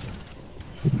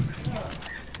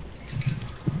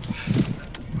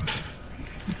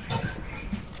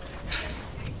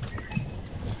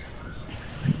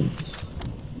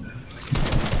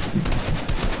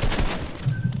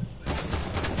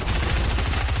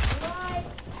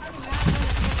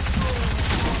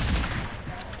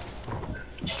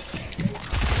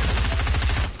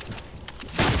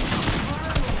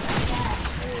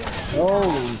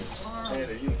 Oh.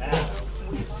 Taylor, you ass.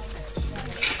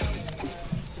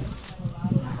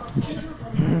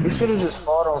 You should have just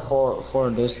fought on for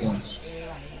a distance.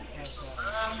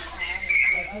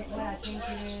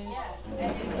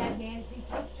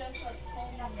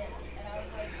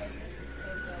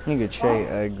 Nigga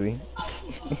Trey ugly.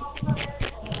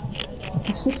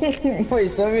 Wait,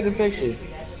 send me the picture.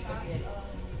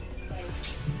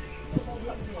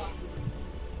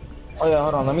 Oh yeah,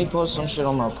 hold on. Let me post some shit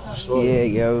on my story. Yeah,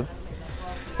 yo.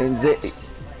 And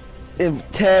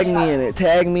tag me in it.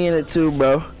 Tag me in it too,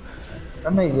 bro.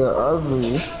 That nigga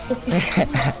ugly.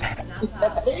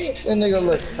 That nigga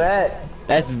look fat.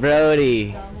 That's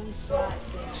Brody.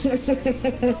 He's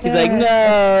like, no,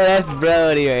 that's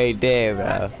Brody right there,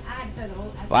 bro.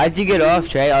 Why'd you get off,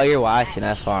 Trey? Oh, you're watching.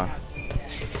 That's fine.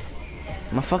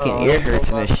 My fucking ear hurts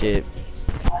in this shit.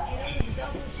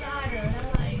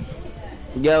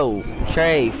 Yo,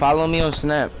 Trey, follow me on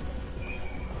Snap.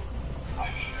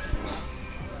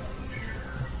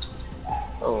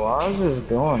 Oh, I was just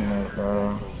doing that,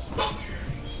 bro.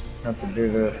 Have to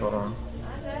do this, hold on.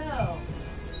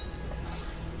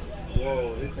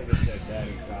 Whoa, this nigga said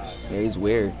daddy God. Yeah, he's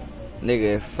weird.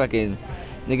 Nigga, fucking,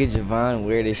 nigga Javon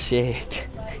weird as shit.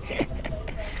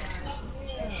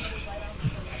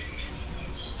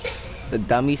 The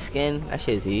dummy skin, that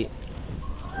shit's heat.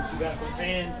 You got some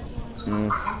fans.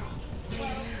 With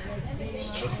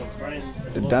some friends.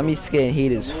 The dummy skin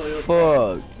heat is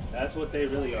fuck. That's what they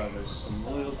really are. There's some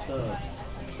loyal subs.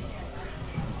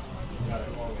 Got it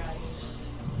all.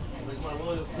 Where's my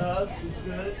loyal subs? Who's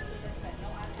good?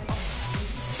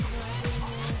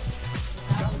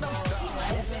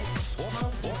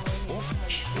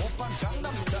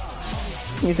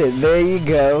 He said, there you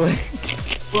go.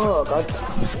 Fuck, I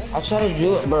tried to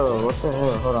do it, bro. What the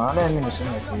hell? Hold on, I didn't mean to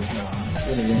send it to you.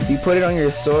 You put it on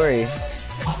your story.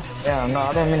 Yeah, no,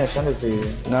 I didn't mean to send it to you.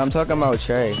 No, I'm talking about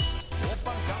Trey.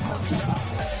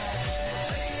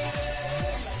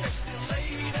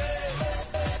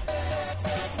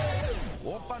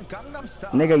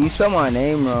 Nigga, you spelled my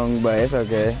name wrong, but it's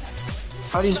okay.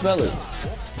 How do you spell it?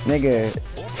 Nigga,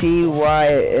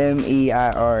 Tymeir,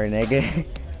 nigga.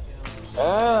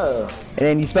 Oh. And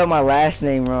then you spelled my last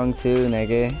name wrong too,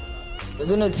 nigga.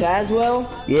 Isn't it Tazwell?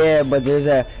 Yeah, but there's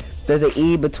a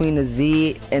E between the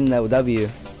Z and the W.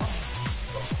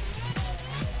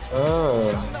 Oh.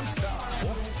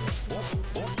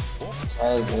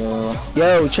 Tazwell.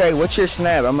 Yo, Trey, what's your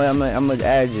Snap? I'm gonna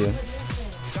add you.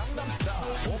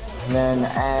 And then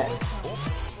at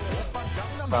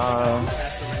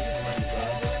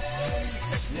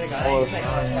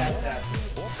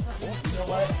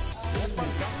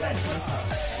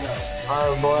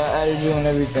alright, boy, I added you and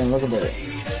everything. Look at that.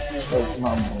 Come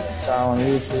on, boy. It's on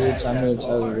YouTube. Tell me to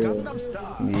tell you.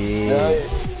 Yeah.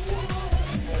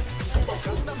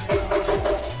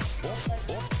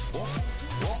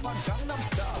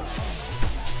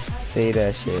 Say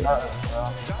that shit.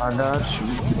 I got you.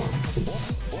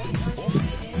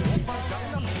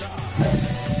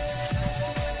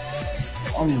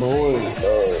 I'm bored,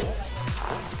 bro.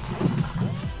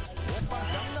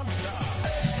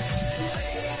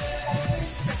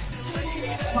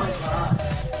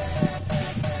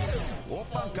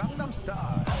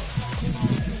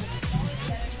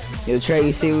 Yo, Trey,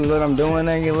 you see what I'm doing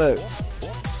there? You look.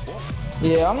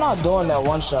 Yeah, I'm not doing that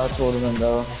one-shot tournament,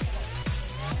 though.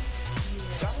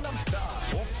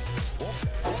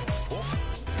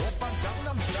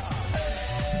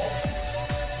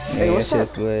 Hey, what's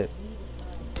up? Lit.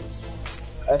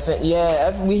 We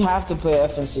have to play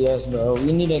FNCS, bro.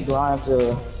 We need a grind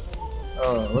to.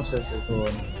 Oh, what's this shit for?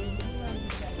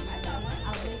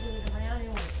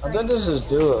 I think this is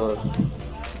duo.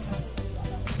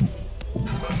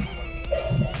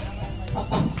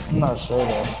 I'm not sure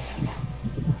though.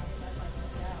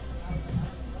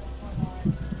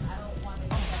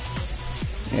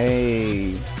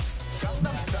 Hey.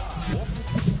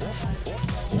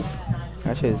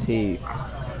 That shit's heat.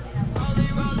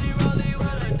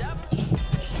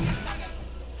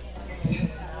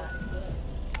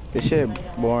 This shit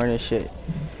boring as shit.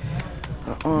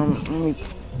 Let me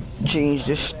change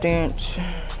the stance.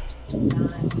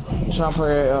 Trying to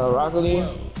play Rocket League?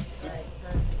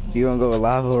 You gonna go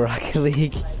Lava Rocket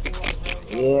League?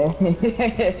 Yeah.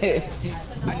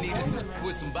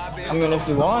 I mean, if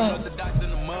you want.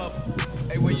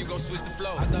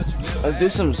 Let's do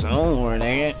some zone war,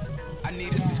 nigga.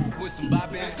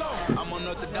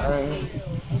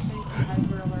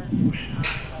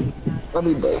 I'll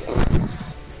be back.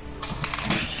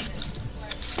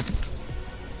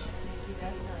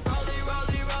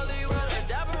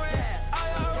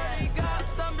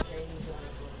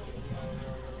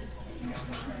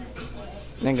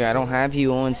 Nigga, I don't have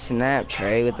you on Snap,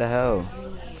 Trey. What the hell?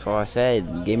 That's all I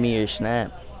said. Give me your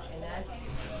Snap.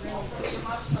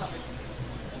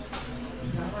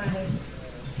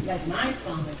 That's my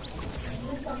stomach.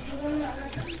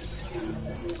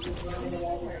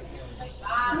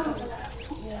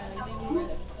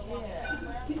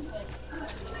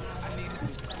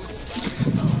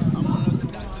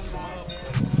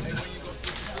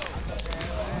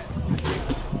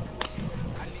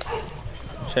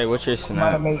 Trey, what's your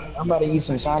Snap? I'm about to eat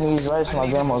some Chinese rice my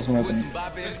grandma's making.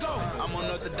 I'm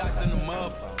unorthodox than the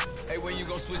mother. Hey, when you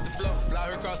gon' switch the flow? Fly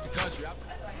her across the country.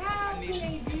 How can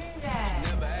they do that?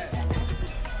 Never asked.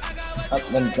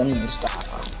 Let me stop.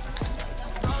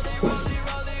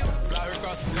 Fly her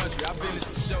across the country. I finished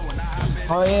the show and I hop in.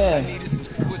 Oh yeah. I needed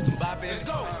some with some bop in.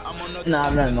 I'm on Nah,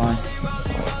 never mind.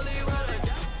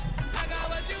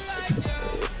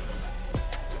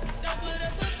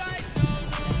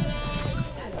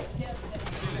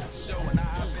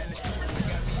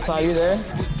 So are you there?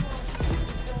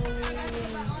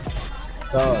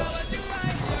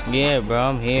 Yeah, bro,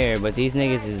 I'm here, but these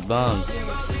niggas is bums.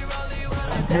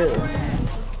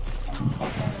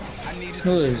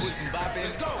 Who is?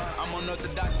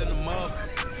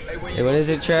 Hey, what is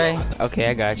it, Trey? Okay,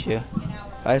 I got you.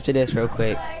 After this, real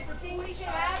quick.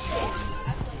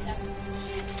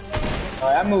 Oh,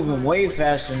 I'm moving way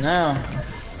faster now.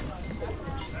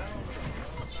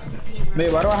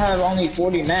 Wait, why do I have only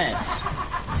 40 mats?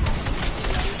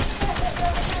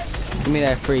 Give me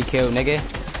that free kill, nigga.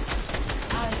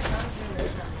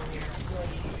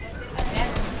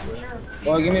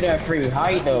 Oh, give me that free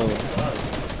height though.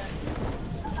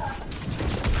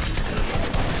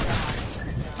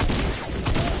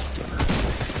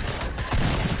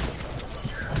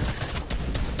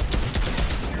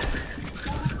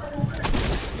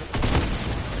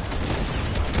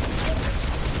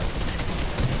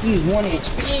 He's 1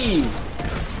 HP.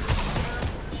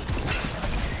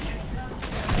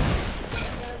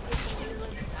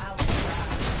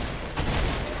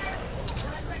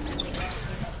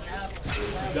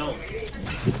 Don't.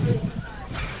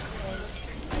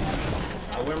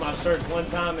 I wear my shirts one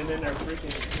time and then they're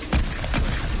freaking.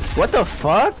 What the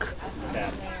fuck?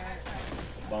 Tap.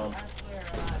 Bump.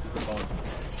 Bump.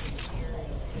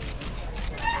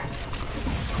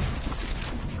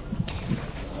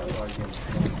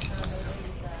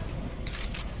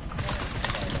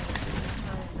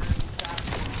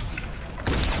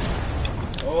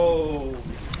 Oh.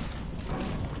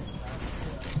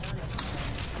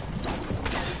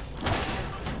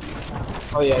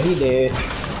 Oh yeah, he did.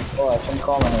 Oh, I'm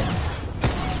calling him.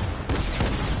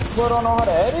 You don't know how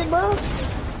to edit, bro?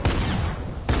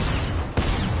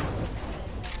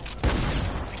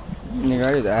 Nigga,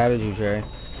 I just added you, Trey.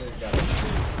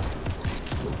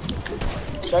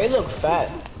 Trey look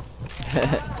fat.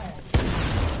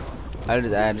 I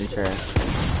just added Trey.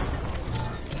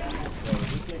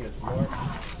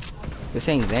 This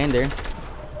ain't Xander.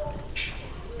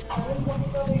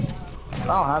 I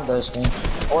don't have those skins.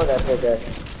 Or that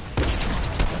pickaxe.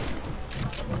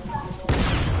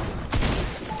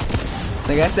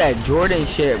 Like, that's that Jordan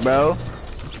shit, bro.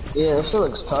 Yeah, this shit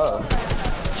looks tough.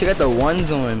 She got the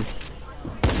ones on.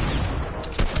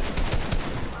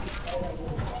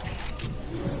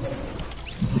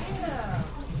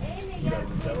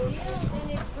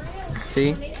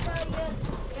 See?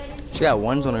 She got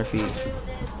ones on her feet.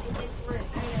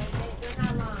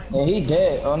 Yeah, he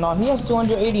did. Oh no, he has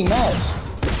 280 mats.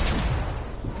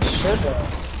 Sure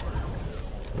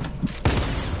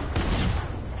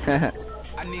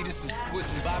I needed some with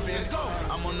some bop in.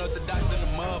 I'm unorthodox than the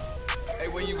mother. Hey,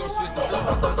 when you gon' switch the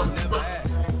flow? Never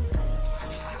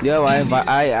asked. Yo, I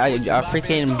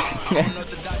freaking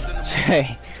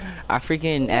Trey, I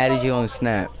freaking added you on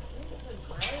Snap.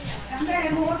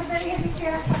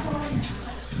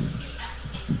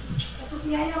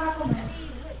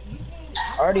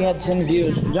 I already had 10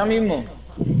 views. Ya mismo.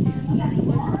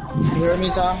 You heard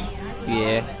me, Tom?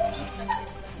 Yeah.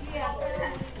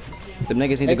 The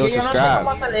niggas need to go subscribe.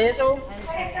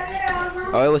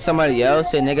 Oh, it was somebody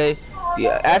else, and nigga.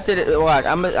 Yeah, after the watch,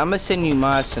 I'ma send you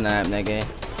my Snap, nigga.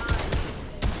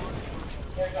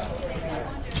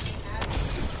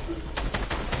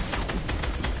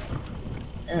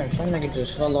 Yeah, some nigga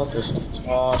just fell off this.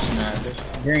 Oh snap! This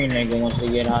green nigga wants to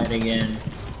get height again.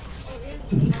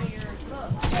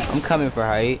 I'm coming for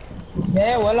height.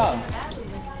 Yeah, voila.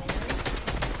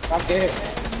 Stop there.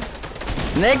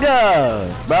 Nigga,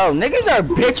 bro, niggas are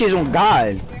bitches on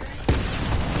God.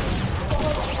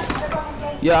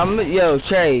 Yo,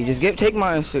 Trey, just take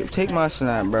my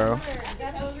Snap, bro.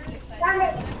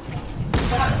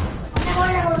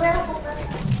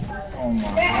 Oh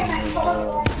my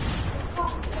God.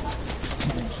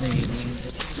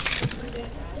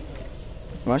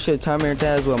 My shit Timer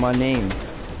Taz with my name.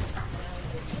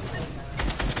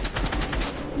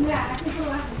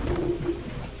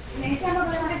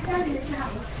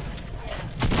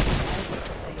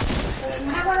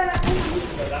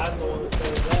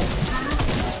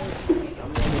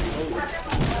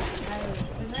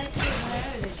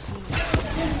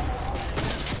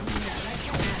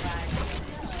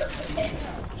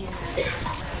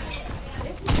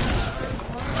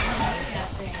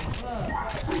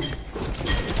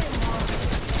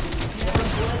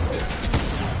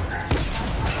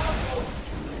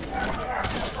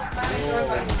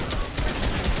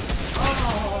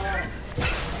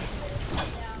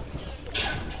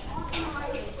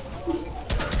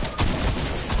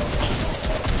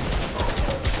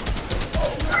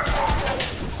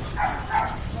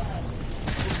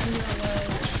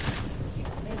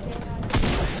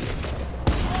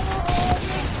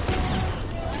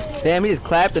 Damn, he just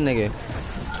clapped the nigga.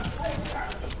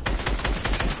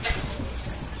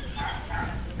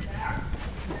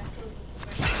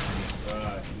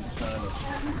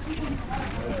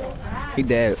 He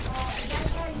dead.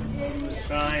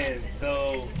 Trying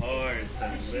so hard to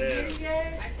live.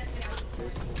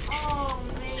 Oh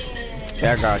man.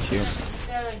 Yeah, I got you. So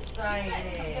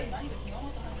excited.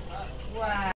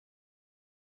 Wow.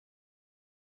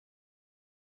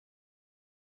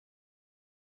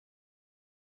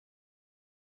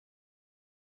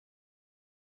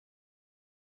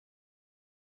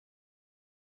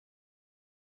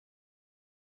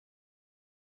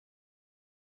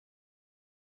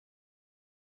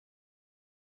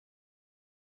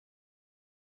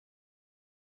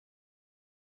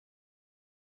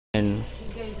 And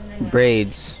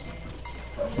braids.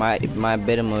 My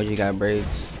bed emoji got braids.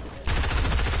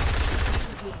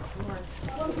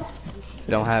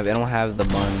 It don't have the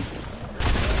bun.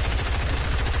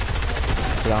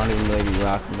 I don't even really be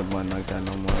rocking the bun like that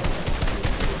no more.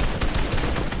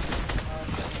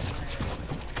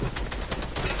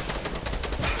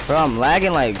 Bro, I'm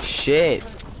lagging like shit.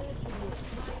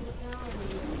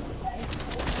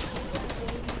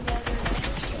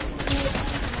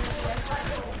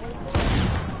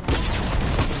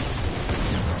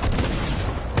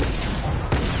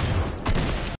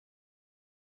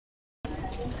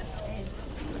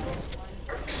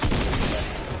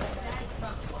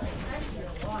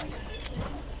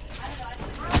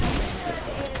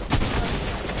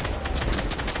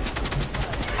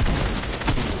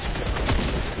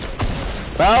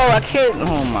 Bro, I can't.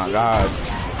 Oh my god.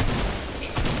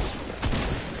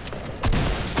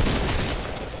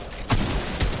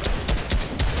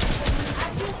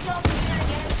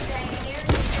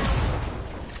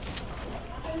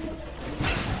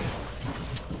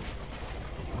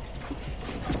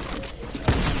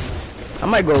 I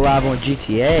might go live on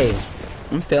GTA.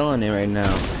 I'm feeling it right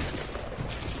now.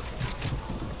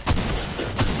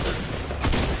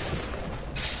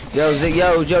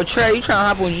 Yo, Trey, you trying to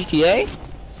hop on GTA?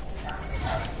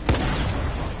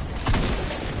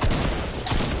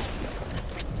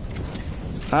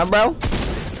 Huh, bro?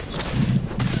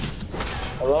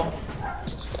 Hello?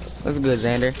 What's good,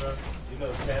 Xander?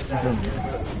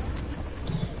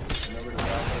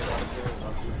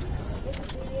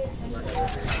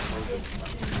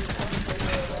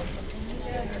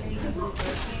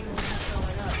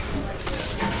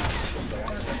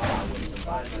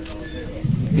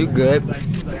 You good?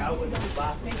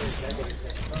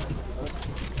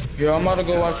 Yo, I'm about to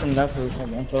go watch some Netflix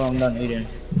until I'm done eating.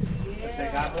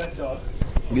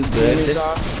 You good?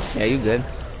 Yeah, you good.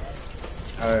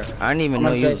 Alright. I didn't even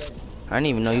know you. I didn't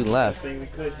even know you left.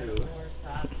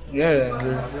 Yeah,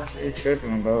 it's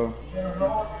tripping, bro.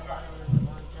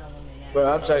 But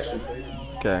I'll text you.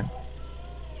 Okay.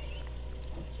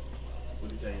 What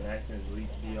do you say? An accident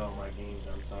delete all my games.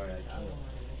 I'm sorry, I can't.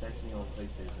 Text me on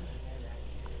PlayStation.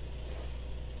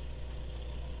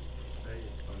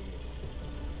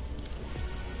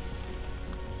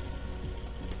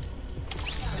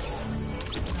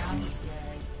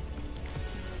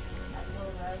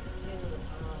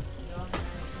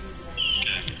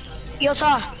 Yo,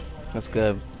 Ty. That's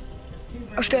good.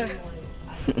 What's good?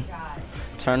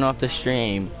 Turn off the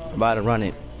stream. I'm about to run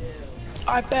it.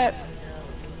 I bet.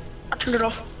 I turned it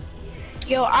off.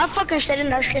 Yo, I fucking stayed in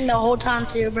that stream the whole time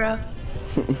too, bro.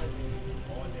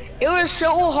 It was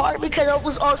so hard because I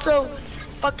was also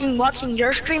fucking watching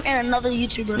your stream and another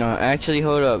YouTuber. No, actually,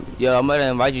 hold up. Yo, I'm about to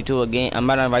invite you to a game. I'm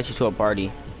about to invite you to a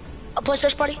party. A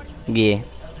PlayStation party? Yeah.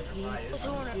 With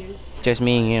who on it? Just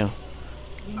me and you.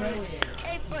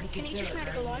 Hey, but can you just make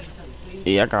it live?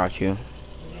 Yeah, I got you.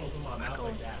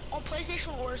 Cool. On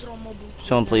PlayStation or is it on mobile?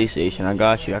 It's on PlayStation. I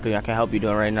got you. I can help you do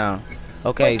it right now.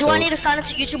 Okay, Wait, do so I need to sign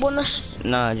into YouTube on this?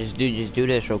 nah, just do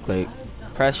this real quick.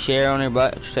 Press share on your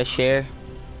butt. Press share.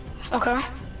 Okay.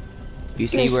 You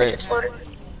see where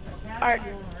Alright.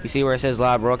 you see where it says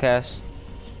live broadcast?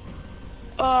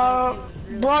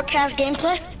 Broadcast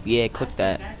gameplay? Yeah, click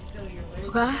that.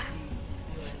 Okay.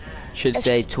 Should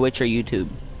say Twitch or YouTube.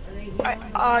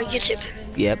 Alright, YouTube.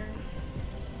 Yep.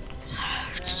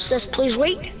 It says please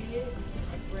wait.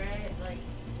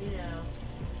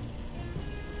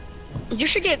 You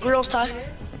should get grills, Ty.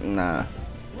 Nah.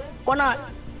 Why not?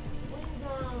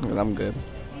 I'm good.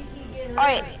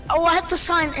 Alright. Oh, I have to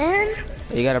sign in?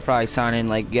 You gotta probably sign in,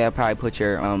 like, you gotta probably put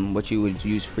your, what you would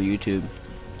use for YouTube.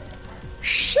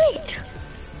 Shit.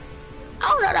 I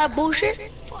don't know that bullshit.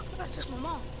 Fuck, that's just my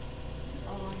mom.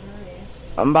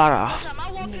 I'm about to... My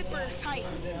wallpaper is tight.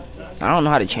 I don't know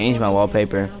how to change my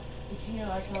wallpaper.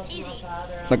 It's easy.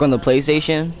 Like on the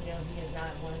PlayStation?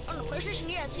 On the PlayStation,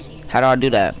 yeah, it's easy. How do I do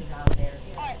that?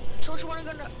 Alright, so what you wanna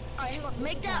go to... Alright, hang on.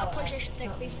 Make that a PlayStation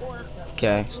thing before...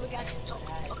 Okay. So we can actually talk.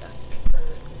 Okay.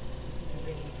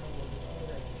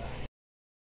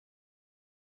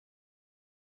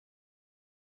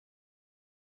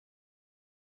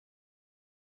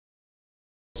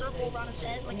 Circle around his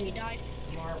head like he died,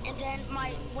 and then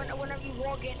whenever you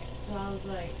walk in. So I was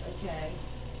like, okay.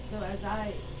 So as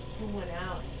I went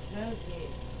out and smoked it,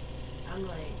 I'm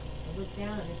like, I look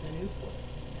down and it's a Newport,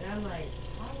 and I'm like,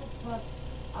 how the fuck?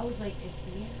 I was like, is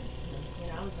Sierra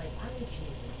smoking? I was like, I'm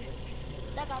itching.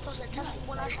 That guy told us that Tesla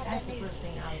when I shot that nigga.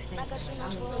 That guy seen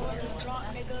us little drunk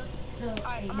nigga.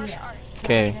 Alright, I'm gonna start.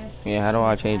 Okay. Yeah, how do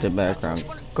I change the background?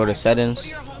 Go to settings. Go to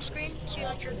your home screen, see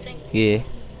like your thing. Yeah.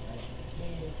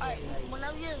 Alright,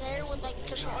 whenever you're there with like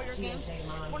to show all your games,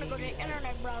 you wanna go to your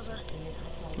internet browser.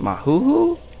 My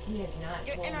hoo-hoo? Your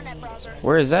internet browser.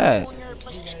 Where is that? On your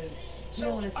PlayStation.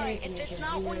 So, alright, if it's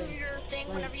not on your thing,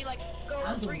 whenever you like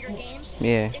go through your games,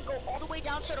 Yeah. then go all the way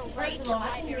down to the right to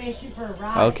library.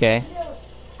 Okay.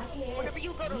 Whenever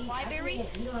you go to library,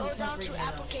 go down to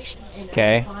applications.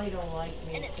 Okay.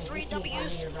 And it's 3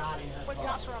 W's with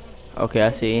dots around them. Okay,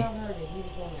 I see.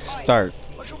 Start.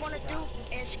 What you want to do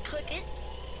is click it.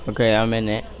 Okay, I'm in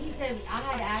it. He said I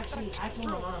had actually, I told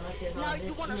my mom, I said, Now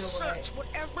you want to search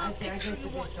whatever picture you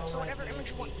want, so whatever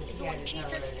image you want. If you want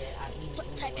Jesus,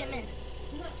 type him in.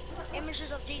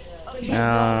 Images of Jesus.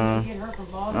 I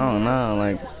don't know,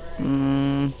 like,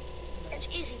 It's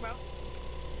easy, bro.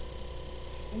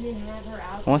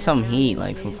 I want some heat,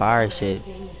 like some fire shit.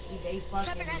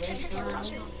 Type in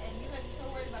XXX.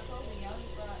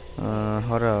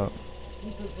 Hold up.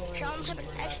 Show him type in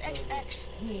XXX.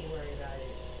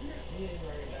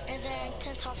 And then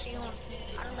Tentacion.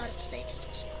 I don't know how to say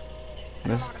Tentacion. I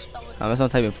don't know how to spell it. I'm just gonna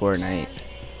type in Fortnite.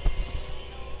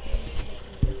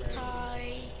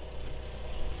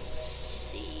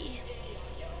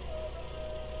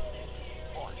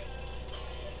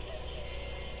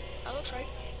 That looks right.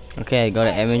 Okay, go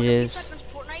to images. So type in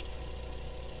Fortnite,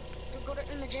 so go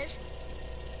to images,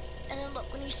 and then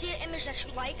look, when you see an image that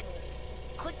you like,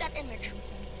 click that image.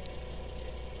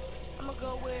 I'm gonna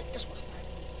go with this one.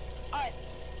 Alright,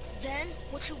 then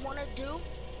what you wanna do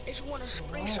is you wanna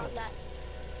screenshot that.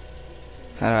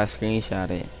 How do I screenshot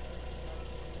it?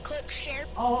 Click share.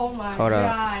 Oh my Hold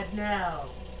up. God, no.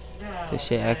 No. This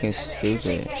shit acting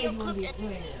stupid.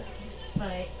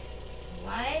 But,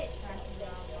 what?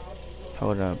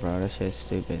 Hold up, bro. This shit's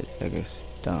stupid. Like, it's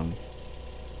dumb.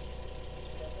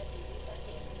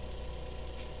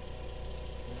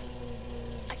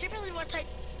 I can't believe I typed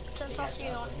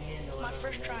Tentacion my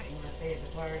first try.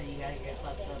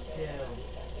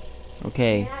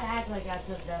 Okay.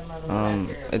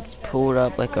 It's pulled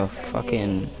up like a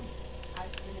fucking...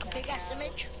 A big ass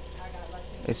image?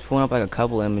 It's pulling up like a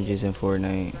couple images in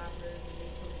Fortnite.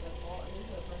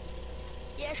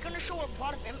 Yeah, it's gonna show a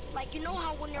lot of like, you know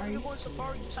how whenever you go to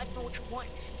Safari, you type in what you want,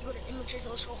 you go to images,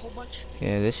 it'll show a whole bunch.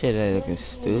 Yeah, this shit is looking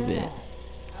stupid.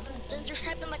 Then just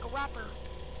type in like a rapper.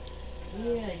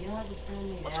 Yeah, you have to send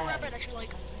me What's a rapper that you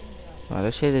like? Wow,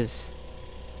 this shit is...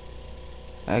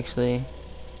 Actually...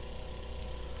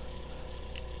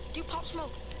 Do you Pop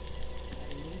Smoke?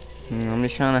 I'm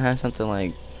just trying to have something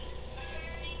like...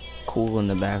 cool in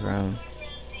the background.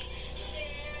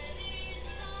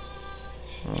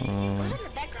 What's in the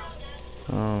background?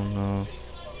 I don't know.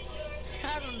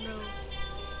 I don't know.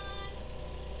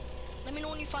 Let me know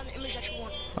when you find the image that you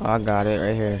want. Oh, I got it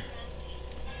right here.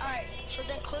 Alright, so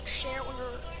then click share on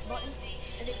your button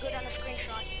and then go down to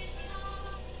screenshot.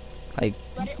 Like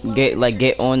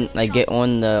get on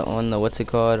the what's it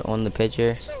called, on the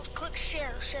picture. So click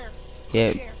share. Yeah,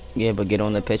 share. yeah, but get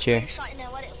on the picture. Screenshot and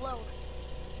then let it load.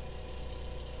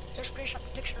 Just screenshot the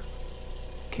picture.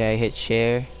 Okay, hit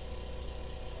share.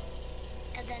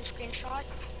 And then screenshot.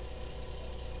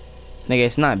 Nigga,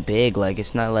 it's not big. Like,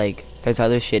 it's not like there's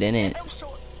other shit in it. It will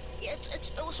still, yeah,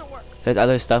 it will still work. There's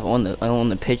other stuff on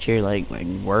the picture, like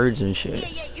words and shit.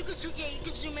 Yeah, you can zoom. Yeah, you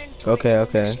can zoom in. Okay, it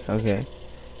and then okay, just see the okay. picture.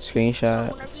 Screenshot.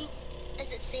 So whenever you,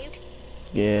 is it saved?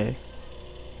 Yeah.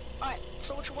 Alright,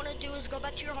 so what you want to do is go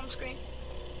back to your home screen.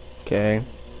 Okay.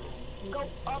 Go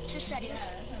up to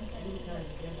settings.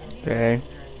 Okay.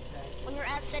 When you're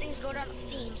at settings, go down to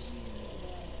themes.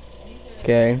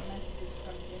 Okay.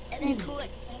 And then click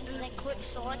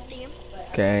select theme.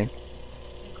 Okay.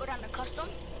 Go down to custom.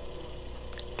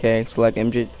 Okay. Select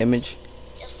image.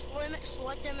 Yes,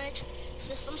 select image,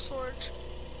 system storage,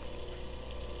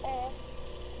 all,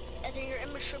 and then your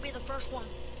image should be the first one.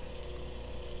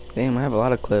 Damn, I have a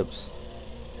lot of clips.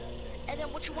 And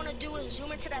then what you want to do is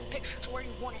zoom into that picture to where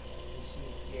you want it.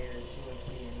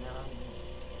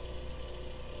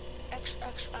 X,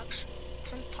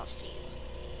 Tentacy.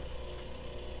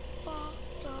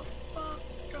 Fucked up,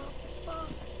 fucked up,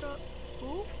 fucked up.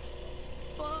 Who?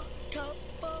 Fucked up,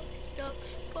 fucked up,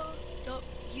 fucked up.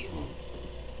 You.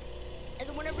 And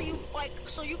then whenever you, like,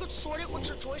 so you could sort it with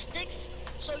your joysticks.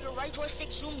 So your right joystick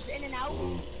zooms in and out,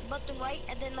 left and right,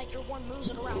 and then like your one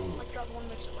moves it around, like your other one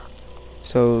moves it around.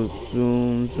 So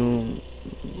zoom.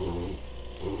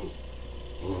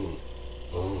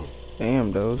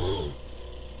 Damn, those.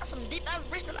 That's some deep ass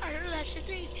breathing. I heard that shit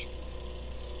too.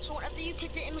 So whenever you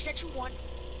pick the image that you want,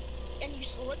 and you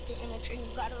select the image and you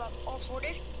got it all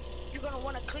sorted, you're gonna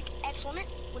want to click X on it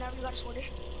whenever you got it sorted.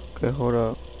 Okay, hold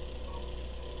up.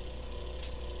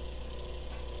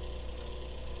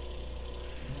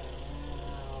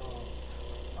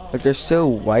 Like there's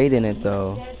still white in it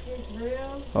though.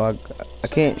 Oh, I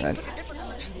can't.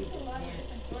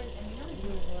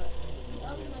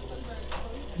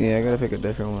 Yeah, I gotta pick a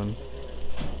different one.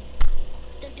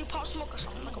 Then do Pop Smoke or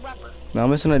something like a rapper. No,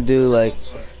 I'm just gonna do like.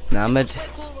 Nah, I'm gonna.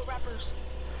 Cool with rappers.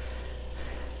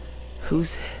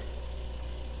 Who's?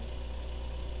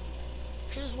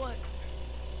 Who's what?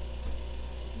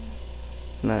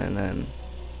 None.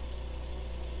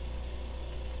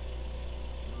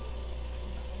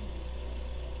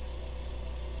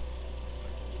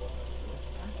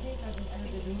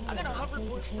 I got a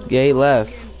hoverboard for. Yeah, he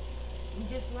left. You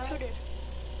just left? Who did?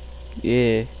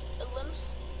 Yeah. The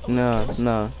limbs?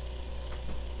 No.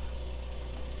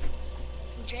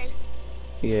 Jay?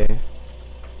 Yeah.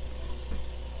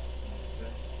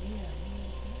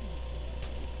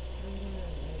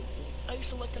 Are you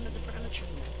selecting a different image?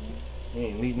 You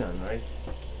ain't need nothing, right?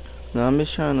 No, I'm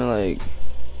just trying to like.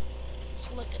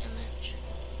 Select the image.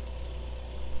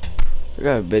 I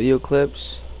got video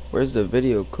clips. Where's the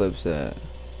video clips at?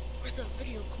 Where's the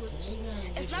video clips?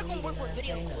 It's not gonna work with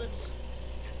video clips.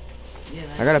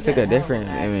 I gotta pick a different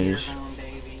image. You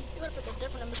gotta pick a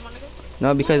different image, my nigga.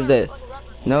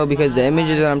 No, because the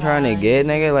images that I'm trying to get,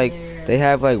 nigga, like they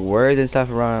have like words and stuff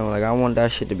around. Like I want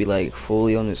that shit to be like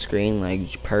fully on the screen,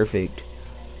 like perfect.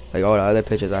 Like all the other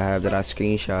pictures I have that I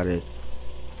screenshotted.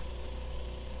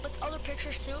 But other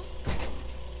pictures too.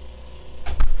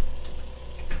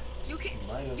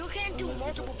 You can't do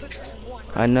multiple pictures in one.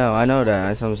 I know that.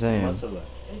 That's what I'm saying. So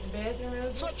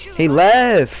He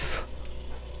left.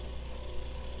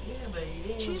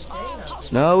 Choose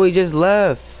No, he just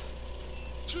left.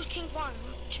 Choose King Von.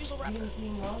 Choose a rapper.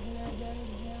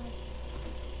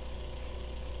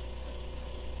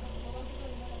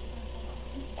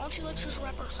 Why don't you like choose a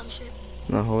rapper or some shit?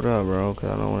 No, hold up, bro, cause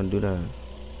I don't want to do that.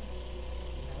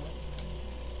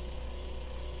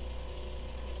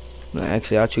 No,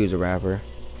 actually, I'll choose a rapper.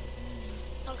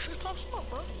 No, choose Pop Smoke,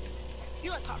 bro. You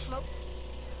like Pop Smoke?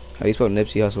 How you spell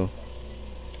Nipsey Hussle?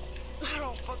 I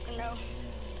don't fucking know.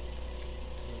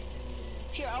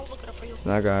 Here, I'll look it up for you.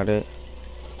 I got it.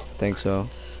 I think so.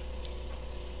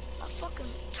 My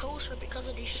fucking toes hurt because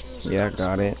of these shoes. Yeah, I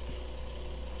got it.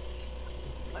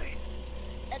 Alright.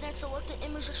 And then select the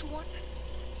image that you want.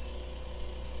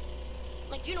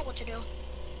 Like, you know what to do.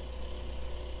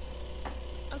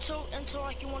 Until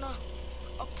like you wanna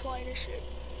apply this shit.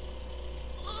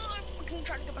 I'm fucking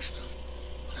trying to get my stuff.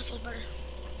 That feels better.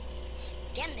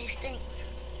 Damn, they stink.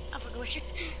 I forgot what shit.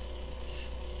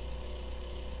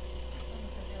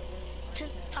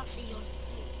 Tentacion.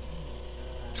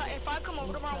 If I come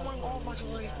over tomorrow morning, all bunch of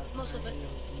like, most of it.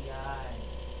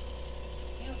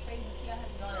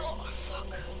 Oh,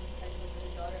 fuck.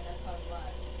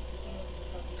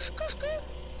 Skirt.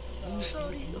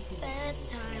 Shorty, a bad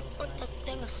time, but that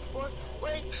thing a sport.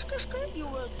 Wait, skirt, you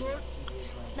were a dork.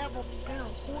 Never been a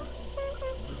whore.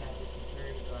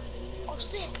 Oh,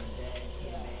 sick.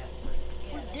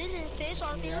 We did didn't face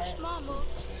our fierce mama.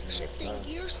 Shifting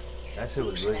gears. That shit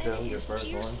was lit though. Your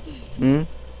first one. Hmm?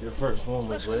 Your first one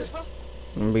was lit.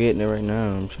 I'm getting it right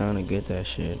now. I'm trying to get that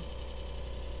shit.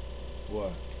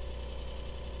 What?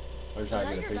 Are you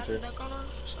trying to get a picture?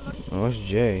 Oh, it's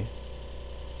Jay.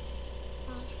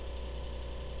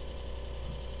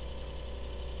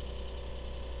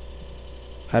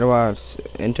 How do I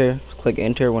enter? Click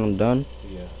enter when I'm done?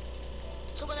 Yeah.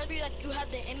 So whenever you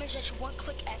have the image that you want,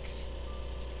 click X.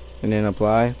 And then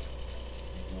apply?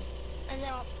 And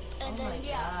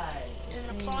then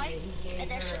apply.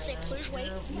 And that should say please wait.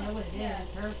 And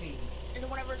then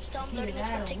whenever it's done loading, it's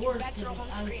gonna take you back to the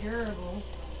home screen.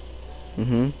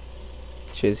 Mm-hmm.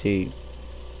 Shit's heat.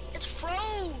 It's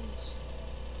froze.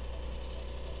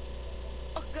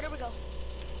 Oh, good, here we go.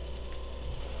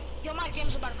 Yo, my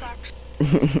game's about to crash.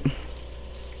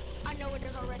 I know it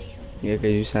is already. Yeah, 'cause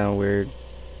you sound weird.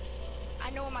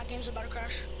 I know when my game's about to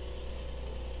crash.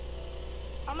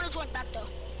 I'm gonna join back though.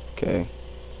 Okay.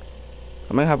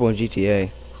 I might hop on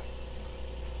GTA.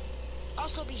 I'll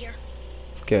still be here.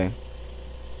 Okay.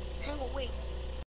 Hang on, wait.